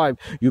Galatians 5,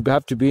 you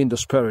have to be in the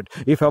Spirit.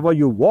 If ever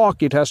you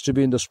walk, it has to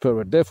be in the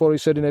Spirit. Therefore, he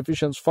said in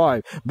Ephesians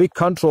 5, be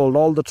controlled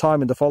all the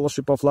time in the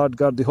fellowship of Lord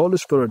God, the Holy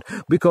Spirit,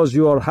 because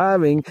you are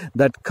having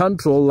that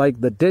control like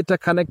the data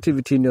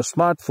connectivity in your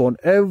smartphone.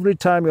 Every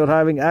time you're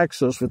having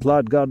access with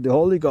Lord God, the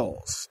Holy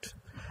Ghost.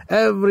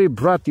 Every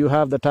breath you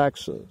have that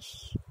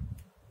access.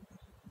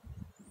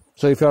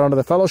 So if you're under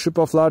the fellowship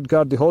of Lord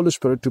God, the Holy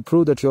Spirit, to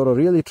prove that you're a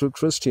really true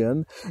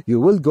Christian, you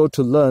will go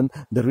to learn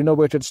the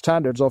renovated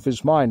standards of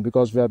His mind,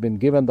 because we have been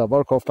given the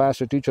work of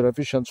pastor, teacher,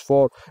 Ephesians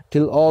 4,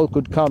 till all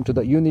could come to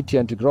the unity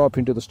and to grow up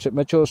into the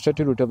mature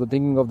staturity of the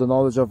thinking of the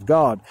knowledge of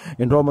God.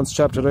 In Romans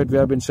chapter 8, we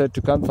have been said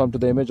to conform to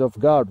the image of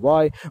God.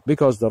 Why?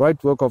 Because the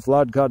right work of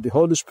Lord God, the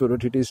Holy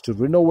Spirit, it is to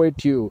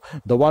renovate you.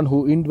 The one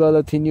who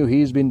indwelleth in you, He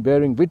has been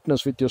bearing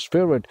witness with your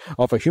spirit,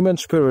 of a human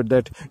spirit,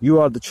 that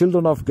you are the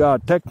children of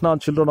God, technon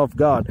children of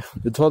God,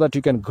 so that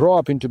you can grow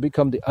up into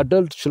become the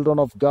adult children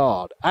of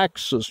God.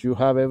 Access you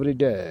have every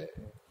day.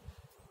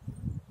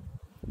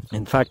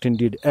 In fact,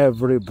 indeed,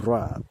 every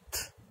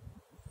breath.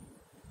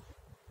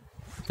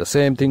 The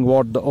same thing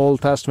what the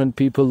Old Testament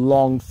people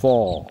longed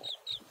for.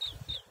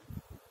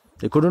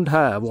 They couldn't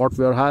have what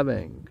we are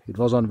having. It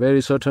was on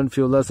very certain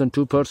few, less than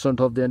 2%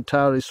 of the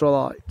entire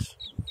Israelites.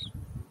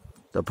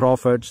 The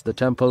prophets, the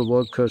temple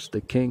workers,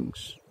 the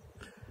kings.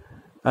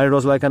 And it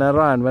was like an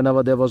Iran.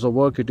 Whenever there was a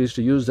work, it is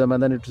to use them,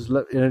 and then it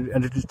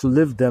is to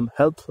leave them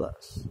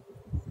helpless.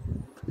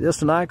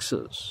 Just an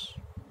access.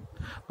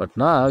 But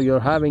now you're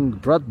having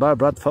breath by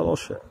breath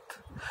fellowship.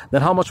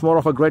 Then how much more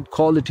of a great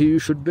quality you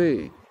should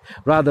be,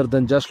 rather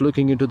than just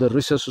looking into the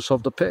recesses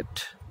of the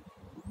pit,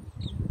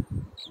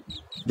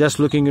 just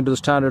looking into the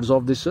standards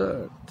of this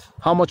earth.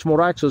 How much more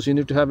access you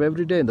need to have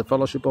every day in the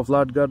fellowship of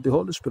Lord God, the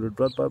Holy Spirit,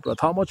 breath by breath.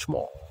 How much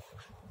more?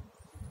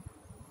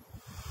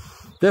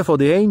 Therefore,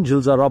 the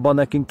angels are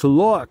rubbernecking to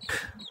look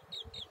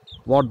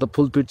what the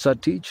pulpits are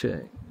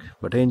teaching.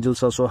 But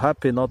angels are so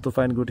happy not to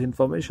find good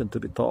information to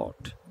be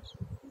taught.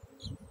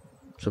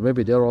 So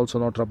maybe they are also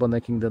not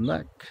rubbernecking the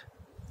neck.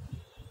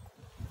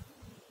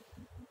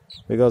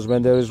 Because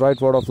when there is right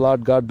word of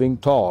Lord God being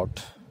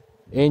taught,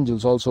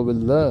 angels also will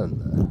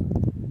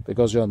learn.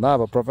 Because you are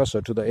now a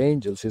professor to the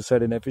angels, he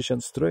said in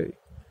Ephesians 3.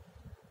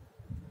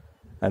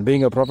 And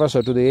being a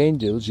professor to the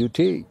angels, you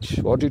teach.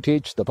 What you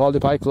teach? The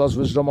polyphyclos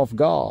wisdom of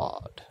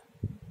God.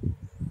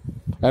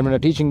 And when you're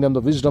teaching them the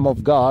wisdom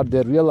of God,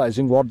 they're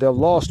realizing what they've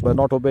lost by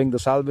not obeying the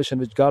salvation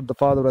which God the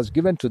Father has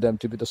given to them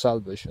to be the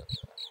salvation.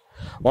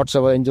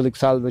 Whatsoever angelic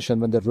salvation,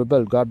 when they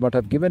rebelled, God might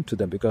have given to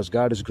them, because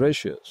God is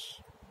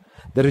gracious.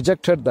 They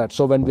rejected that.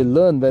 So when we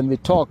learn, when we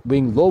talk,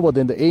 being lower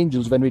than the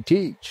angels, when we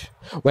teach,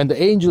 when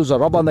the angels are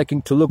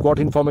rubbernecking to look what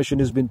information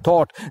is being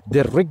taught,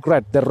 they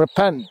regret, they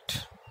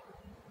repent.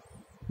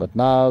 But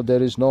now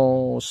there is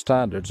no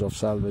standards of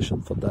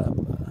salvation for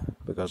them,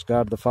 because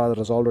God the Father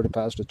has already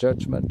passed a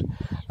judgment,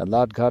 and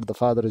Lord God the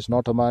Father is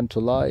not a man to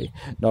lie,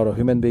 nor a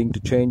human being to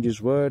change His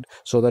word,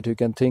 so that you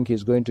can think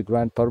He's going to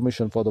grant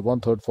permission for the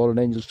 1/3 fallen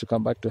angels to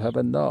come back to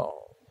heaven. No.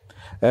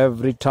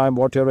 Every time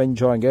what you're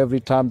enjoying, every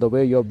time the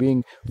way you're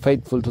being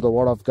faithful to the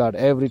word of God,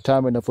 every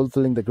time when you're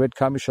fulfilling the great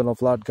commission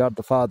of Lord God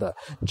the Father,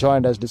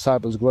 joined as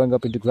disciples, growing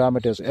up into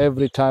grammates,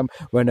 every time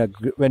when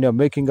you're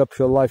making up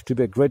your life to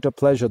be a greater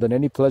pleasure than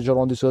any pleasure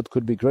on this earth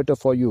could be greater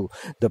for you,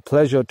 the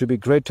pleasure to be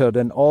greater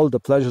than all the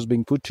pleasures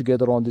being put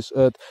together on this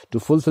earth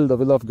to fulfill the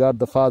will of God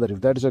the Father,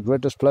 if that is the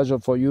greatest pleasure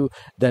for you,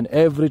 then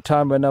every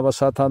time whenever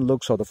Satan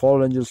looks or the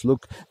fallen angels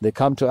look, they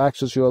come to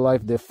access your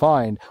life, they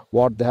find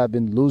what they have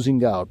been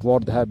losing out,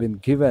 what they have been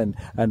given,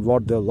 and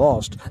what they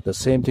lost. The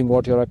same thing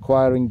what you're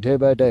acquiring day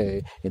by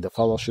day in the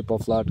fellowship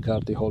of Lord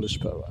God the Holy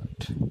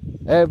Spirit.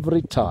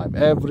 Every time,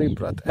 every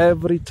breath,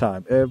 every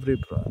time,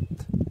 every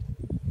breath.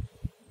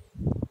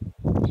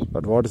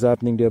 But what is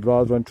happening, dear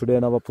brethren, today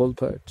in our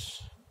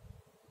pulpits?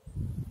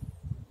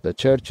 The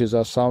churches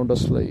are sound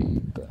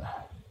asleep,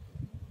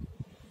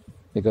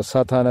 because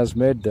Satan has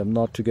made them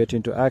not to get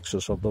into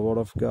access of the Word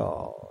of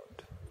God.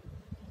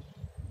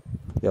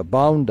 You're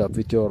bound up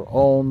with your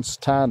own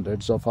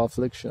standards of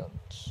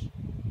afflictions.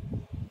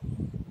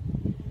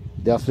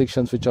 The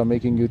afflictions which are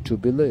making you to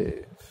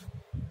believe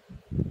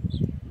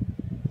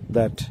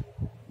that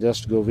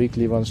just go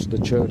weekly once to the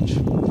church,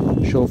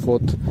 show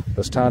forth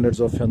the standards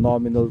of your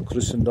nominal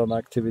Christendom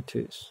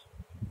activities.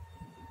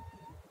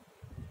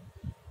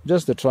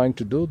 Just they're trying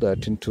to do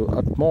that into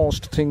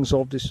utmost things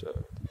of this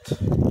earth.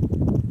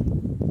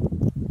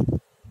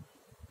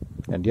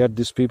 And yet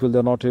these people,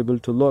 they're not able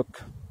to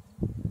look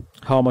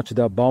how much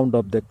they are bound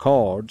up their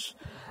cords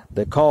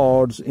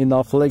in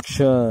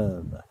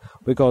affliction.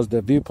 because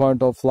their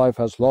viewpoint of life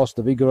has lost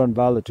the vigor and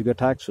valor to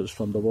get access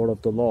from the word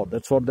of the Lord.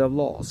 That's what they've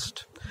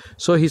lost.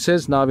 So he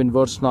says now in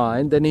verse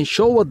 9, then he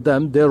showeth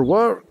them their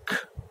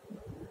work.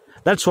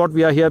 That's what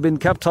we are here being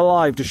kept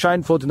alive, to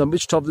shine forth in the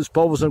midst of these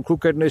perverse and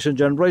crooked nation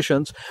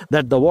generations,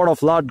 that the word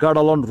of Lord God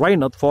alone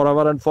reigneth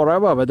forever and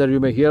forever, whether you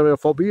may hear or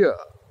forbear.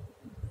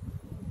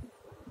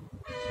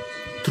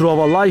 Through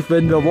our life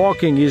when we are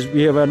walking,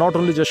 we are not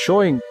only just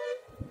showing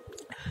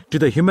to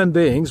the human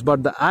beings,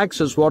 but the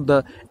access what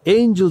the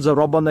angels are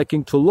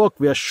rubbernecking to look,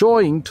 we are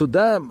showing to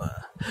them.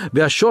 We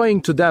are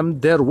showing to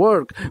them their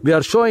work. We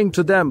are showing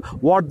to them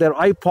what their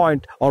eye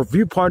point or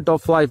viewpoint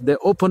of life they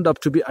opened up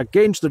to be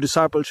against the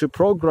discipleship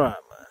program.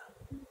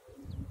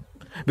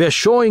 We are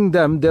showing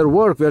them their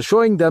work. We are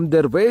showing them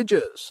their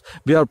wages.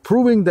 We are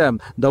proving them.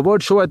 The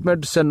word showeth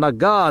meant to say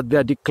nagad. We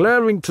are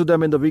declaring to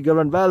them in the vigor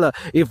and valor.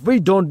 If we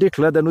don't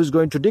declare, then who is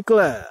going to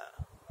declare?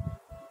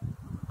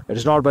 It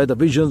is not by the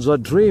visions or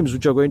dreams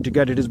which you are going to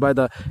get. It is by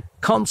the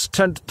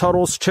constant,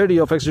 thorough study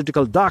of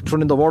exegetical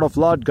doctrine in the word of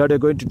Lord God you are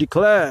going to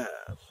declare.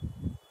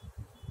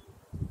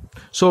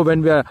 So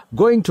when we are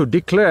going to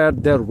declare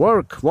their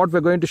work, what we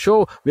are going to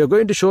show? We are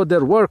going to show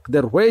their work,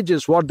 their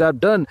wages, what they have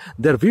done,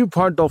 their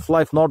viewpoint of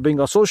life not being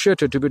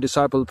associated to be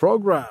disciple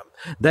program.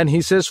 Then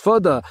he says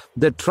further,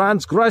 the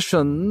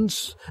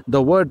transgressions,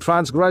 the word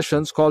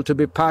transgressions called to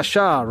be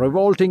pasha,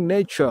 revolting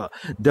nature.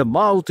 The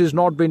mouth is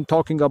not been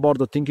talking about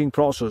the thinking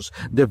process.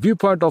 The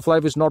viewpoint of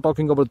life is not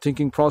talking about the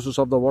thinking process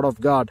of the word of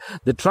God.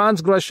 The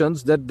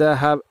transgressions that they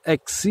have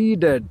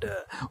exceeded,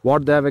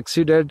 what they have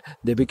exceeded,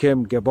 they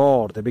became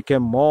gebor, they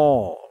became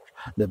more.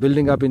 They're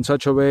building up in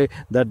such a way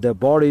that their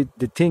body,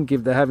 they think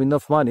if they have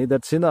enough money,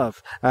 that's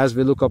enough. As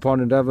we look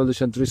upon in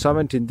Revelation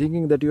 3:17,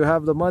 thinking that you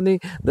have the money,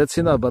 that's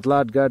enough. But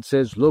Lord God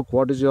says, look,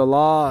 what is your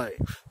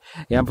life?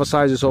 He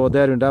emphasizes over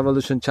there in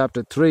Revelation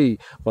chapter 3,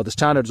 for the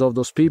standards of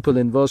those people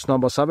in verse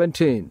number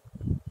 17.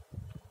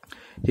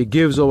 He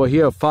gives over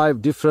here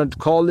 5 different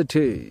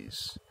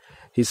qualities.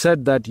 He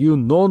said that you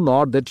know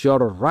not that you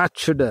are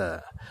wretched.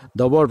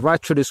 The word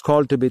wretched is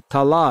called to be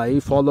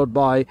talai, followed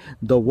by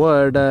the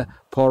word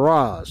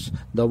poras.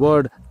 The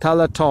word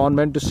talaton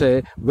meant to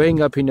say weighing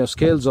up in your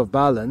scales of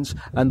balance,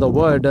 and the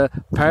word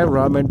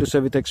para meant to say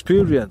with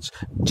experience.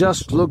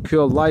 Just look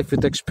your life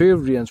with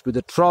experience, with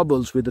the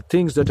troubles, with the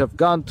things that have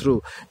gone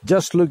through.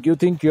 Just look, you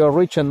think you are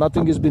rich and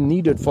nothing has been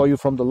needed for you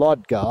from the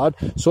Lord God.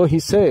 So he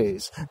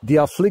says the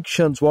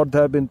afflictions what they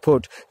have been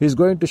put, he's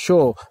going to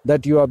show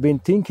that you have been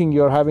thinking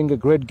you are having a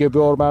great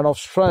Gebor man of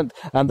strength,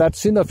 and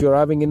that's enough, you're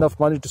having enough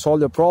money to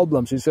solve your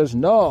problems. He says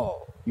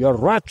no, you're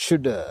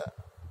wretched.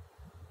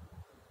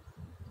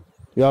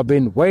 You have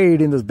been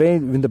weighed in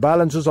the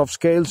balances of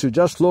scales. You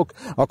just look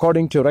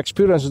according to your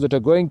experiences that are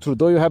going through.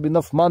 Though you have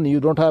enough money, you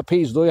don't have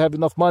peace. Though you have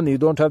enough money, you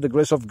don't have the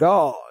grace of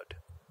God.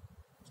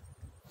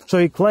 So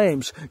he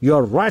claims you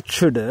are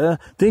wretched,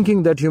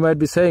 thinking that you might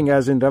be saying,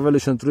 as in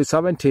Revelation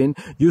 3:17,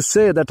 you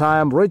say that I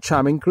am rich, I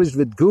am increased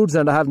with goods,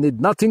 and I have need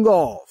nothing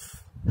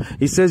of.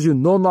 He says you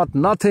know not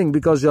nothing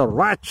because you are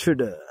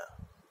wretched.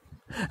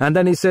 And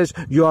then he says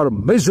you are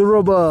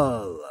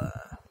miserable.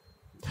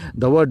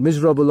 The word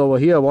miserable over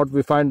here, what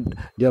we find,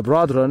 dear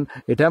brethren,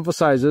 it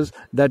emphasizes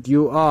that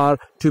you are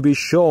to be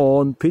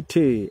shown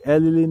pity,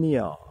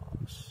 elilinios.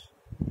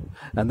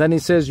 And then he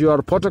says you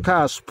are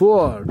potokas,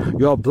 poor,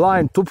 you are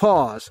blind,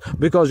 tupos,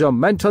 because you are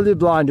mentally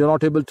blind, you are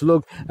not able to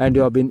look, and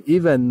you have been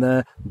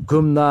even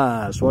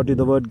gumnas. What is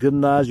the word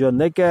gumnas? You are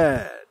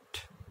naked.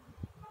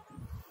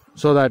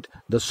 So that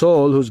the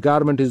soul whose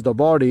garment is the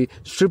body,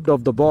 stripped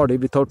of the body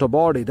without a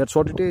body. That's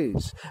what it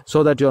is.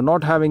 So that you're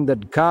not having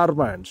that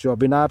garments. You have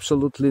been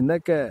absolutely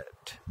naked.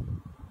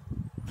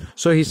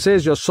 So he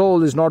says your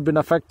soul is not been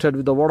affected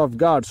with the word of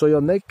God. So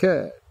you're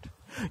naked.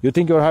 You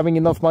think you're having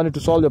enough money to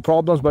solve your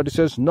problems, but he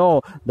says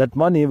no, that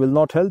money will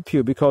not help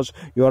you because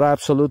you're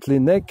absolutely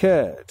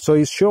naked. So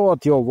he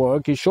showeth your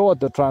work, he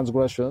showeth the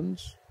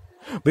transgressions.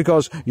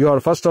 Because you are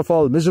first of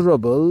all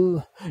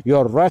miserable, you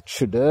are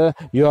wretched,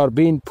 you are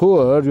being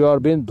poor, you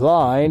are being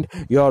blind,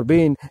 you are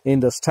being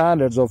in the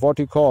standards of what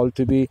you call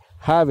to be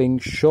having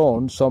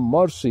shown some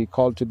mercy,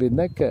 called to be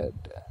naked.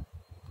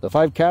 The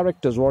 5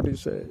 characters, what he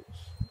says.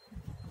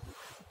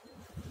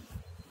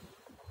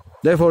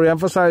 Therefore he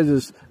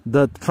emphasizes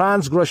the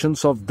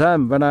transgressions of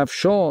them when I have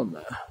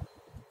shown.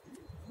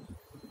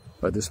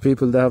 But these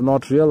people, they have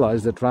not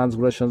realized the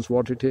transgressions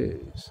what it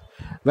is.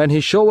 When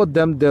he showeth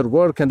them their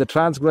work and the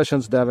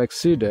transgressions they have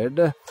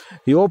exceeded,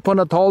 he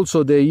openeth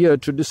also their ear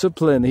to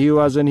discipline. He who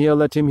has an ear,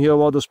 let him hear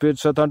what the Spirit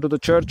saith unto the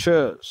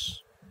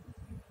churches.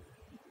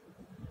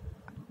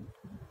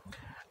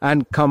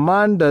 And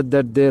commanded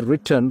that they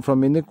return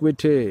from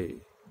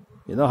iniquity.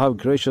 You know how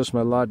gracious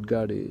my Lord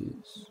God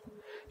is.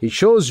 He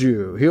shows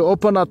you. He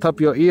openeth up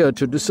your ear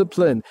to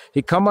discipline.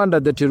 He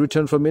commanded that you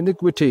return from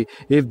iniquity.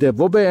 If they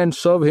obey and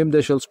serve him,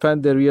 they shall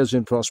spend their years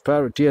in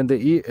prosperity, and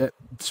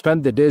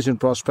spend their days in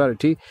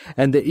prosperity,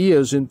 and their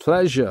years in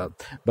pleasure.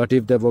 But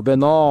if they obey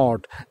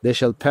not, they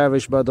shall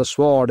perish by the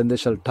sword, and they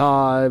shall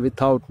die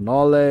without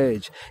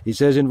knowledge. He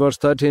says in verse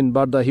 13,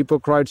 but the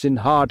hypocrites in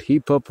heart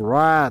heap up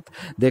wrath.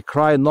 They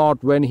cry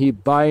not when he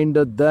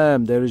bindeth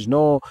them. There is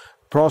no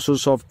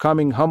process of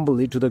coming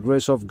humbly to the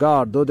grace of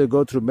God, though they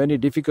go through many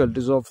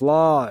difficulties of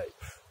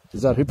life.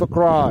 These are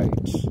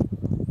hypocrites.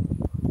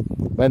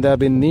 When they have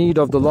been in need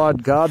of the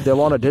Lord God, they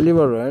want a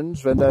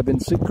deliverance. When they have been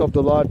sick of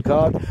the Lord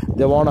God,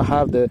 they want to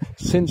have the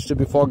sins to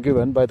be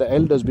forgiven by the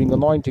elders being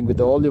anointing with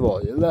the olive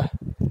oil.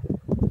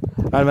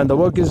 And when the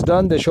work is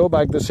done, they show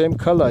back the same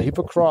color,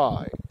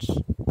 hypocrites.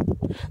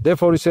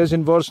 Therefore, he says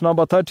in verse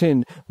number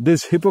 13,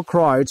 these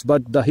hypocrites,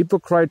 but the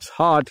hypocrites'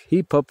 heart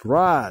heap up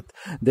wrath.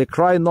 They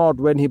cry not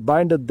when he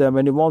bindeth them,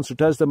 when he wants to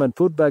test them and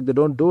put back, they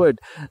don't do it.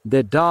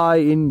 They die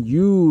in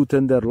youth,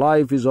 and their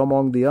life is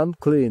among the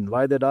unclean.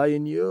 Why they die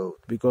in youth?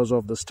 Because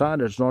of the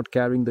standards, not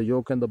carrying the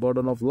yoke and the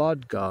burden of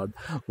Lord God,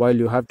 while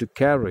you have to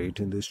carry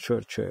it in this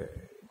church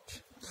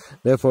age.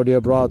 Therefore,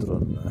 dear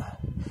brethren,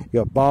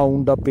 you're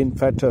bound up in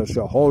fetters,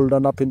 you're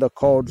holden up in the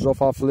cords of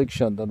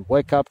affliction, then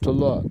wake up to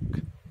look.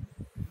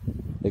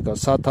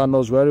 Because Satan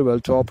knows very well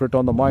to operate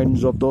on the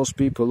minds of those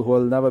people who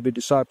will never be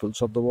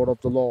disciples of the word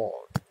of the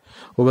Lord,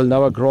 who will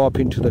never grow up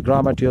into the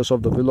grammatias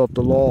of the will of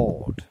the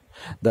Lord.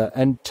 The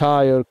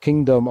entire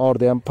kingdom or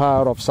the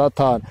empire of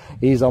Satan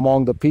is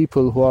among the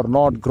people who are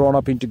not grown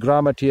up into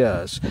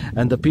grammatias.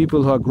 And the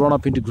people who are grown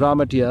up into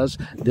grammatias,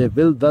 they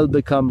will well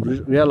become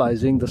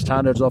realizing the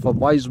standards of a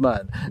wise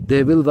man.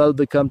 They will well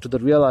become to the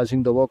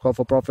realizing the work of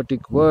a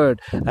prophetic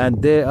word.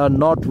 And they are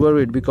not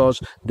worried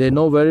because they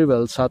know very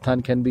well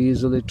Satan can be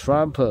easily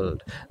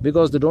trampled,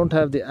 because they don't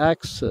have the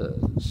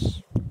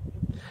access.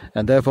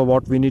 And therefore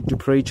what we need to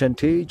preach and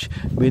teach,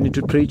 we need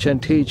to preach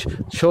and teach,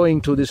 showing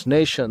to these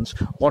nations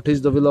what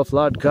is the will of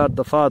Lord God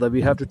the Father.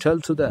 We have to tell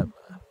to them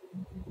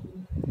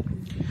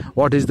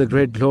what is the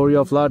great glory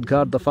of Lord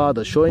God the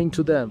Father, showing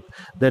to them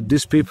that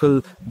these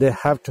people, they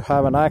have to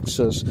have an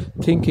access,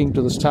 thinking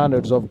to the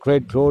standards of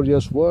great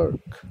glorious work.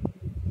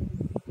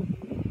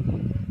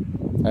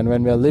 And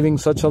when we are living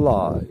such a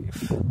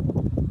life,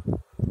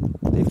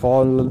 the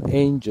fallen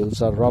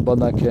angels are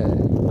Rabbanake,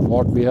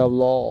 what we have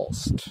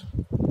lost.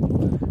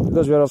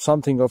 Because we are of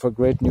something of a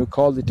great new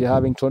quality,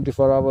 having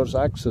 24 hours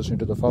access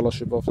into the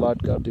fellowship of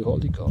Lord God, the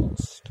Holy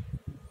Ghost.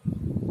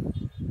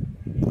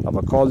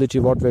 Our quality,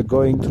 what we are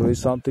going through,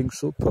 is something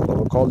super.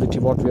 Our quality,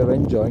 what we are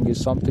enjoying,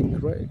 is something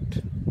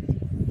great.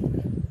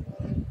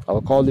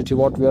 Our quality,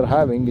 what we are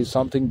having, is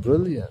something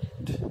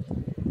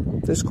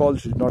brilliant. This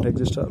quality did not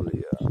exist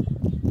earlier.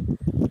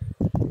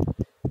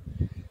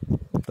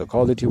 The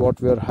quality, what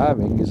we are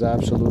having, is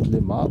absolutely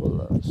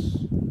marvelous.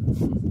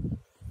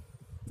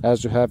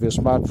 As you have your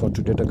smartphone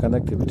to data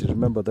connectivity,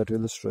 remember that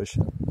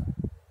illustration.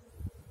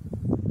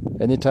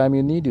 Anytime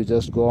you need, you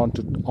just go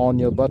on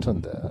your button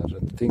there,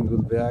 and the thing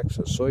will be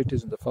accessed. So it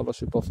is in the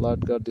fellowship of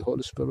Lord God, the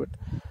Holy Spirit.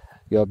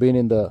 You have been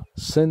in the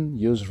sin,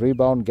 use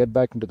rebound, get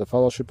back into the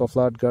fellowship of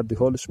Lord God, the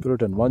Holy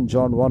Spirit. And 1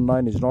 John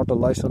 1:9 is not a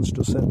license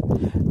to sin.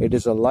 It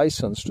is a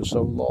license to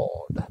serve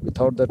Lord.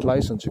 Without that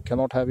license, you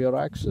cannot have your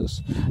access.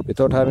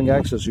 Without having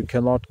access, you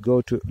cannot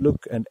go to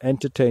look and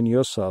entertain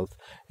yourself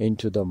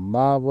into the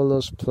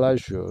marvelous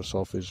pleasures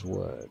of His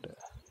Word.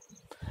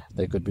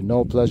 There could be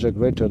no pleasure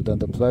greater than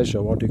the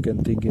pleasure what you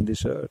can think in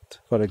this earth.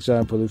 For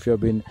example, if you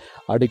have been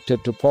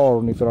addicted to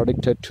porn, if you are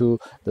addicted to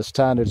the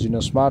standards in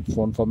your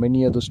smartphone for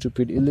many other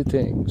stupid, illy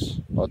things,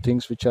 or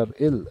things which are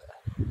ill,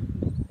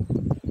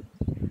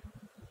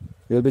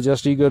 you'll be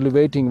just eagerly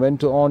waiting when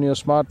to on your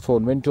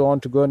smartphone, when to on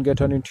to go and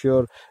get on into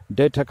your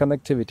data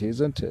connectivity,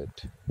 isn't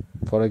it?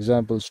 For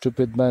example,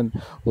 stupid men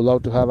who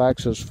love to have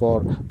access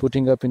for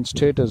putting up in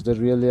status they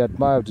really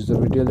admire this, they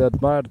really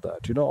admire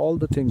that. You know, all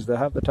the things, they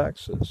have that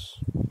access.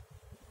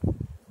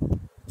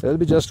 They'll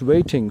be just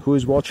waiting. Who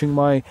is watching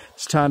my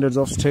standards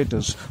of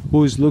status?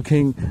 Who is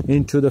looking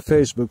into the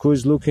Facebook? Who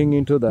is looking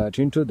into that,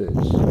 into this?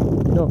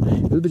 No,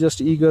 you'll be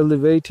just eagerly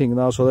waiting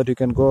now so that you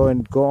can go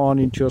on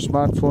into your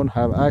smartphone,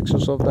 have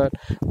access of that.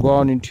 Go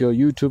on into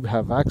your YouTube,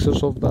 have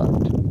access of that.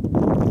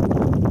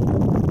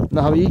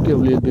 Now how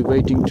eagerly you'll be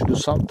waiting to do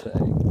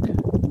something.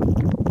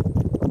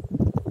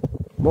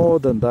 More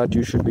than that,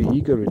 you should be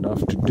eager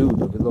enough to do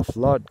the will of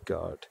Lord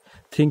God,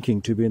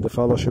 thinking to be in the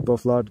fellowship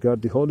of Lord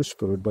God, the Holy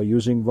Spirit, by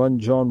using 1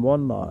 John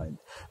 1:9.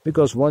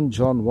 Because 1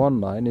 John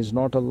 1:9 is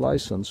not a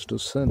license to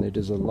sin, it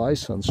is a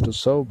license to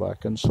serve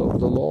back and serve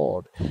the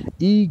Lord.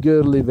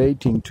 Eagerly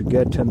waiting to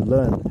get and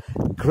learn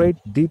great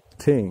deep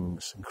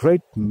things,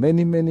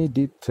 many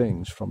deep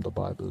things from the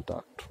Bible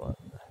doctrine.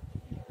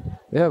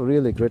 We have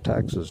really great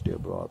access, dear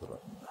brethren.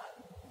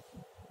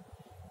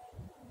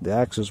 The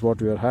access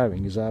what we are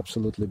having is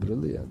absolutely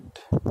brilliant.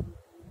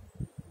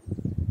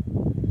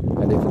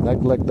 And if you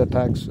neglect the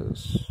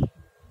taxes,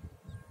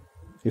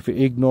 if you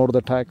ignore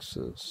the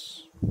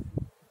taxes,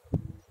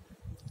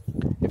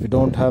 if you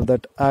don't have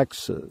that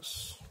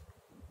access,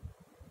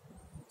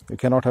 You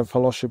cannot have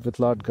fellowship with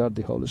Lord God,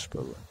 the Holy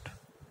Spirit.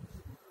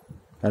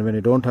 And when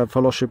you don't have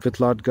fellowship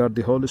with Lord God,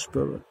 the Holy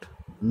Spirit,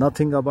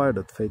 nothing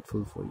abideth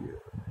faithful for you.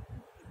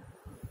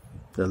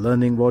 The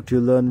learning what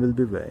you learn will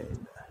be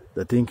vain.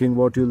 The thinking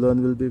what you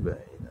learn will be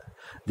vain.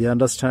 The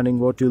understanding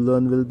what you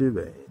learn will be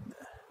vain.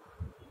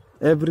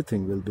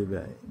 Everything will be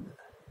vain.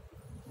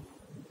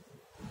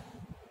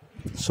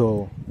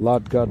 So,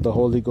 Lord God, the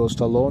Holy Ghost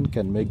alone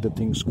can make the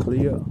things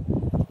clear.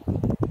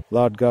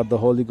 Lord God, the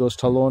Holy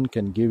Ghost alone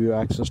can give you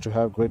access to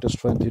have greater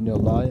strength in your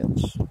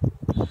lives.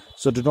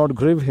 So do not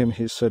grieve him,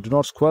 he said, do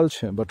not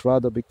squelch him, but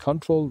rather be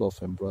controlled of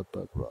him breath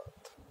by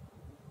breath.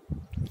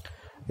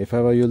 If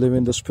ever you live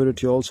in the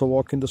Spirit, you also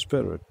walk in the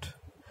Spirit,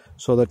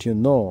 so that you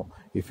know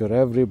if your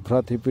every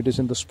breath, if it is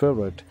in the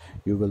Spirit,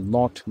 you will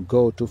not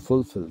go to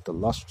fulfill the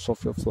lusts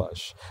of your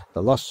flesh.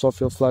 The lusts of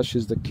your flesh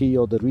is the key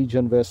or the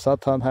region where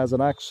Satan has an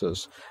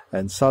access,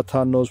 and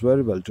Satan knows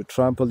very well to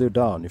trample you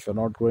down if you're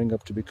not growing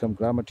up to become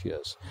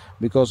grammatias.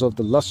 Because of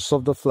the lusts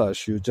of the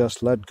flesh, you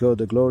just let go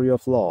the glory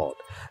of Lord,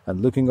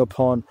 and looking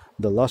upon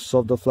the lusts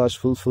of the flesh,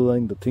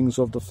 fulfilling the things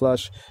of the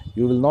flesh,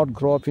 you will not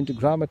grow up into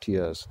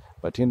grammatias.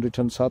 But in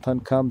return,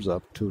 Satan comes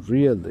up to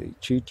really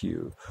cheat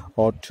you,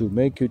 or to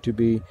make you to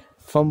be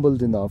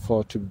fumbled enough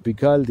or to be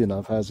beguiled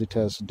enough, as it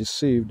has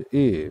deceived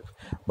Eve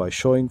by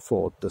showing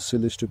forth the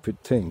silly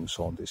stupid things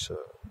on this earth.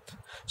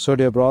 So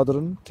dear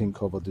brethren,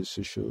 think over these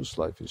issues.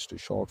 Life is too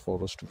short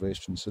for us to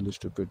waste in silly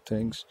stupid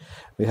things.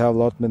 We have a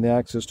lot many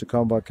access to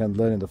come back and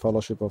learn in the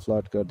fellowship of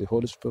Lord God the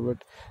Holy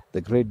Spirit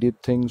the great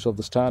deep things of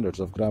the standards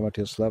of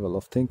grammateus level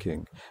of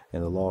thinking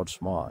in the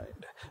Lord's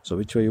mind. So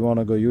which way you want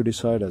to go, you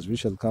decide, as we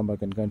shall come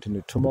back and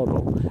continue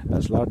tomorrow,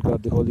 as Lord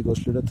God the Holy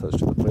Ghost leadeth us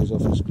to the praise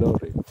of his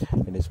glory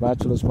in his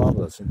matchless,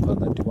 marvelous,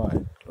 infinite,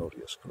 divine,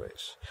 glorious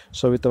grace.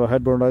 So with our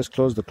head bowed and eyes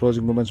closed, the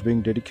closing moments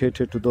being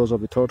dedicated to those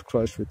of without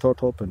Christ, without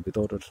hope, and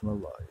without eternal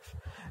life.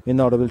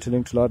 Inaudible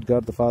telling to Lord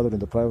God the Father in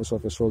the privacy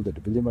of your soul that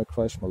you believe my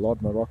Christ, my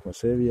Lord, my rock, my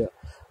Savior.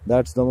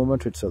 That's the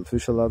moment itself. You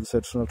shall have this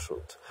eternal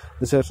truth.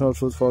 This eternal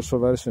truth for us are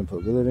very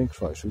simple. Believing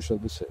Christ, you shall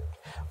be saved.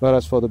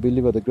 Whereas for the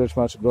believer, the great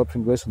master grew up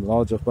in grace and the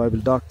knowledge of Bible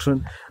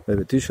doctrine,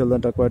 wherewith he shall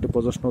learn to acquire the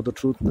possession of the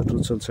truth, and the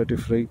truth shall set you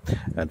free.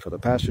 And for the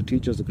pastor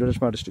teachers, the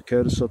greatest matter is to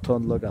carry so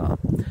thorn lagan.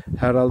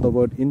 Herald the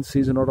word in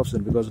season, out of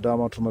sin, because the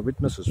dharma to my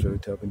witnesses,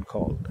 wherewith you have been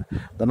called.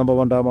 The number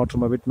one dharma to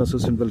my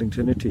witnesses in building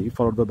Trinity,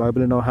 followed by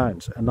Bible in our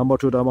hands. And number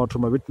two dharma to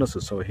my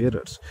witnesses, our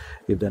hearers.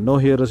 If there are no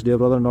hearers, dear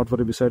brother, not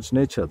worry besides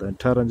nature, the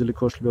entire angelic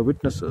host will be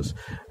witnesses.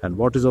 And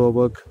what is our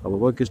work? Our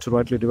work is to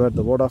rightly divide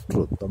the word of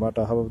truth, no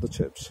matter how the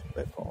chips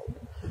may fall.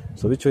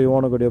 So which way you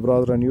want to go, dear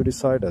brother, and you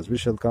decide, as we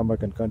shall come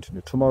back and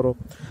continue tomorrow,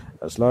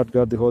 as Lord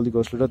God the Holy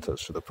Ghost leadeth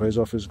us to the praise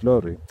of his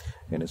glory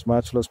in his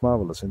matchless,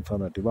 marvelous,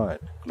 infinite, divine,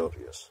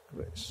 glorious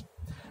grace.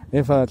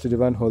 Infinitely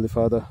divine Holy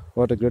Father,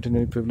 what a great and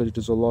unique privilege it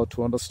is, O Lord,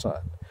 to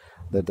understand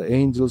that the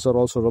angels are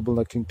also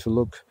rebel-necking to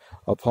look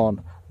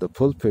upon the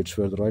pulpits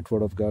where the right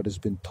word of God has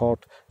been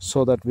taught,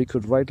 so that we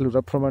could rightly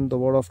reprimand the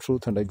word of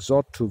truth and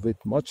exhort to with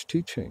much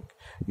teaching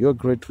your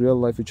great real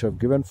life which you have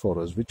given for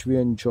us, which we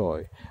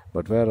enjoy,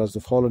 but whereas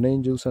the fallen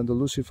angels and the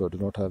Lucifer do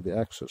not have the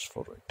access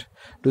for it.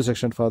 To this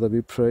extent, Father,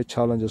 we pray,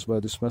 challenge us by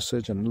this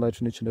message and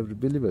enlighten each and every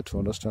believer to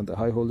understand the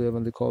high, holy,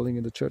 heavenly calling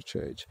in the church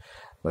age,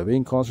 by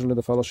being constantly in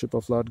the fellowship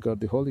of Lord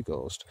God the Holy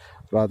Ghost,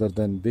 rather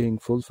than being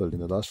fulfilled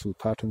in the lustful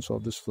patterns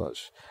of this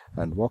flesh,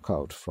 and walk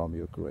out from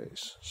your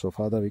grace. So,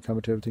 Father, we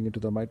commit everything into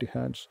the mighty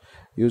hands.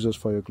 Use us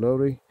for your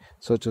glory.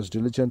 Search us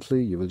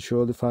diligently. You will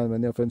surely find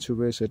many offensive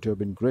ways, yet you have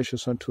been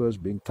gracious unto us,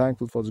 being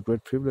thankful for the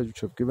great privilege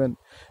which you have given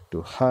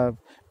to have,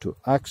 to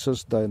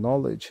access thy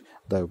knowledge,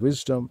 thy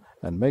wisdom,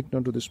 and make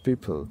known to this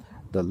people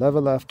the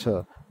level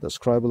after the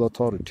scribal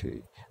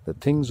authority, the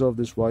things of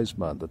this wise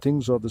man, the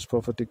things of this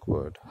prophetic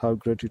word, how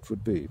great it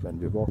would be when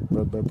we walk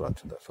breath by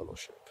breath in thy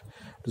fellowship. To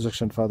this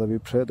extent, Father, we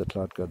pray that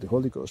Lord God the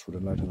Holy Ghost would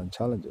enlighten and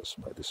challenge us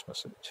by this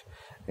message.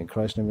 In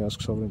Christ's name we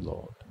ask, Sovereign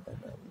Lord.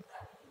 Amen.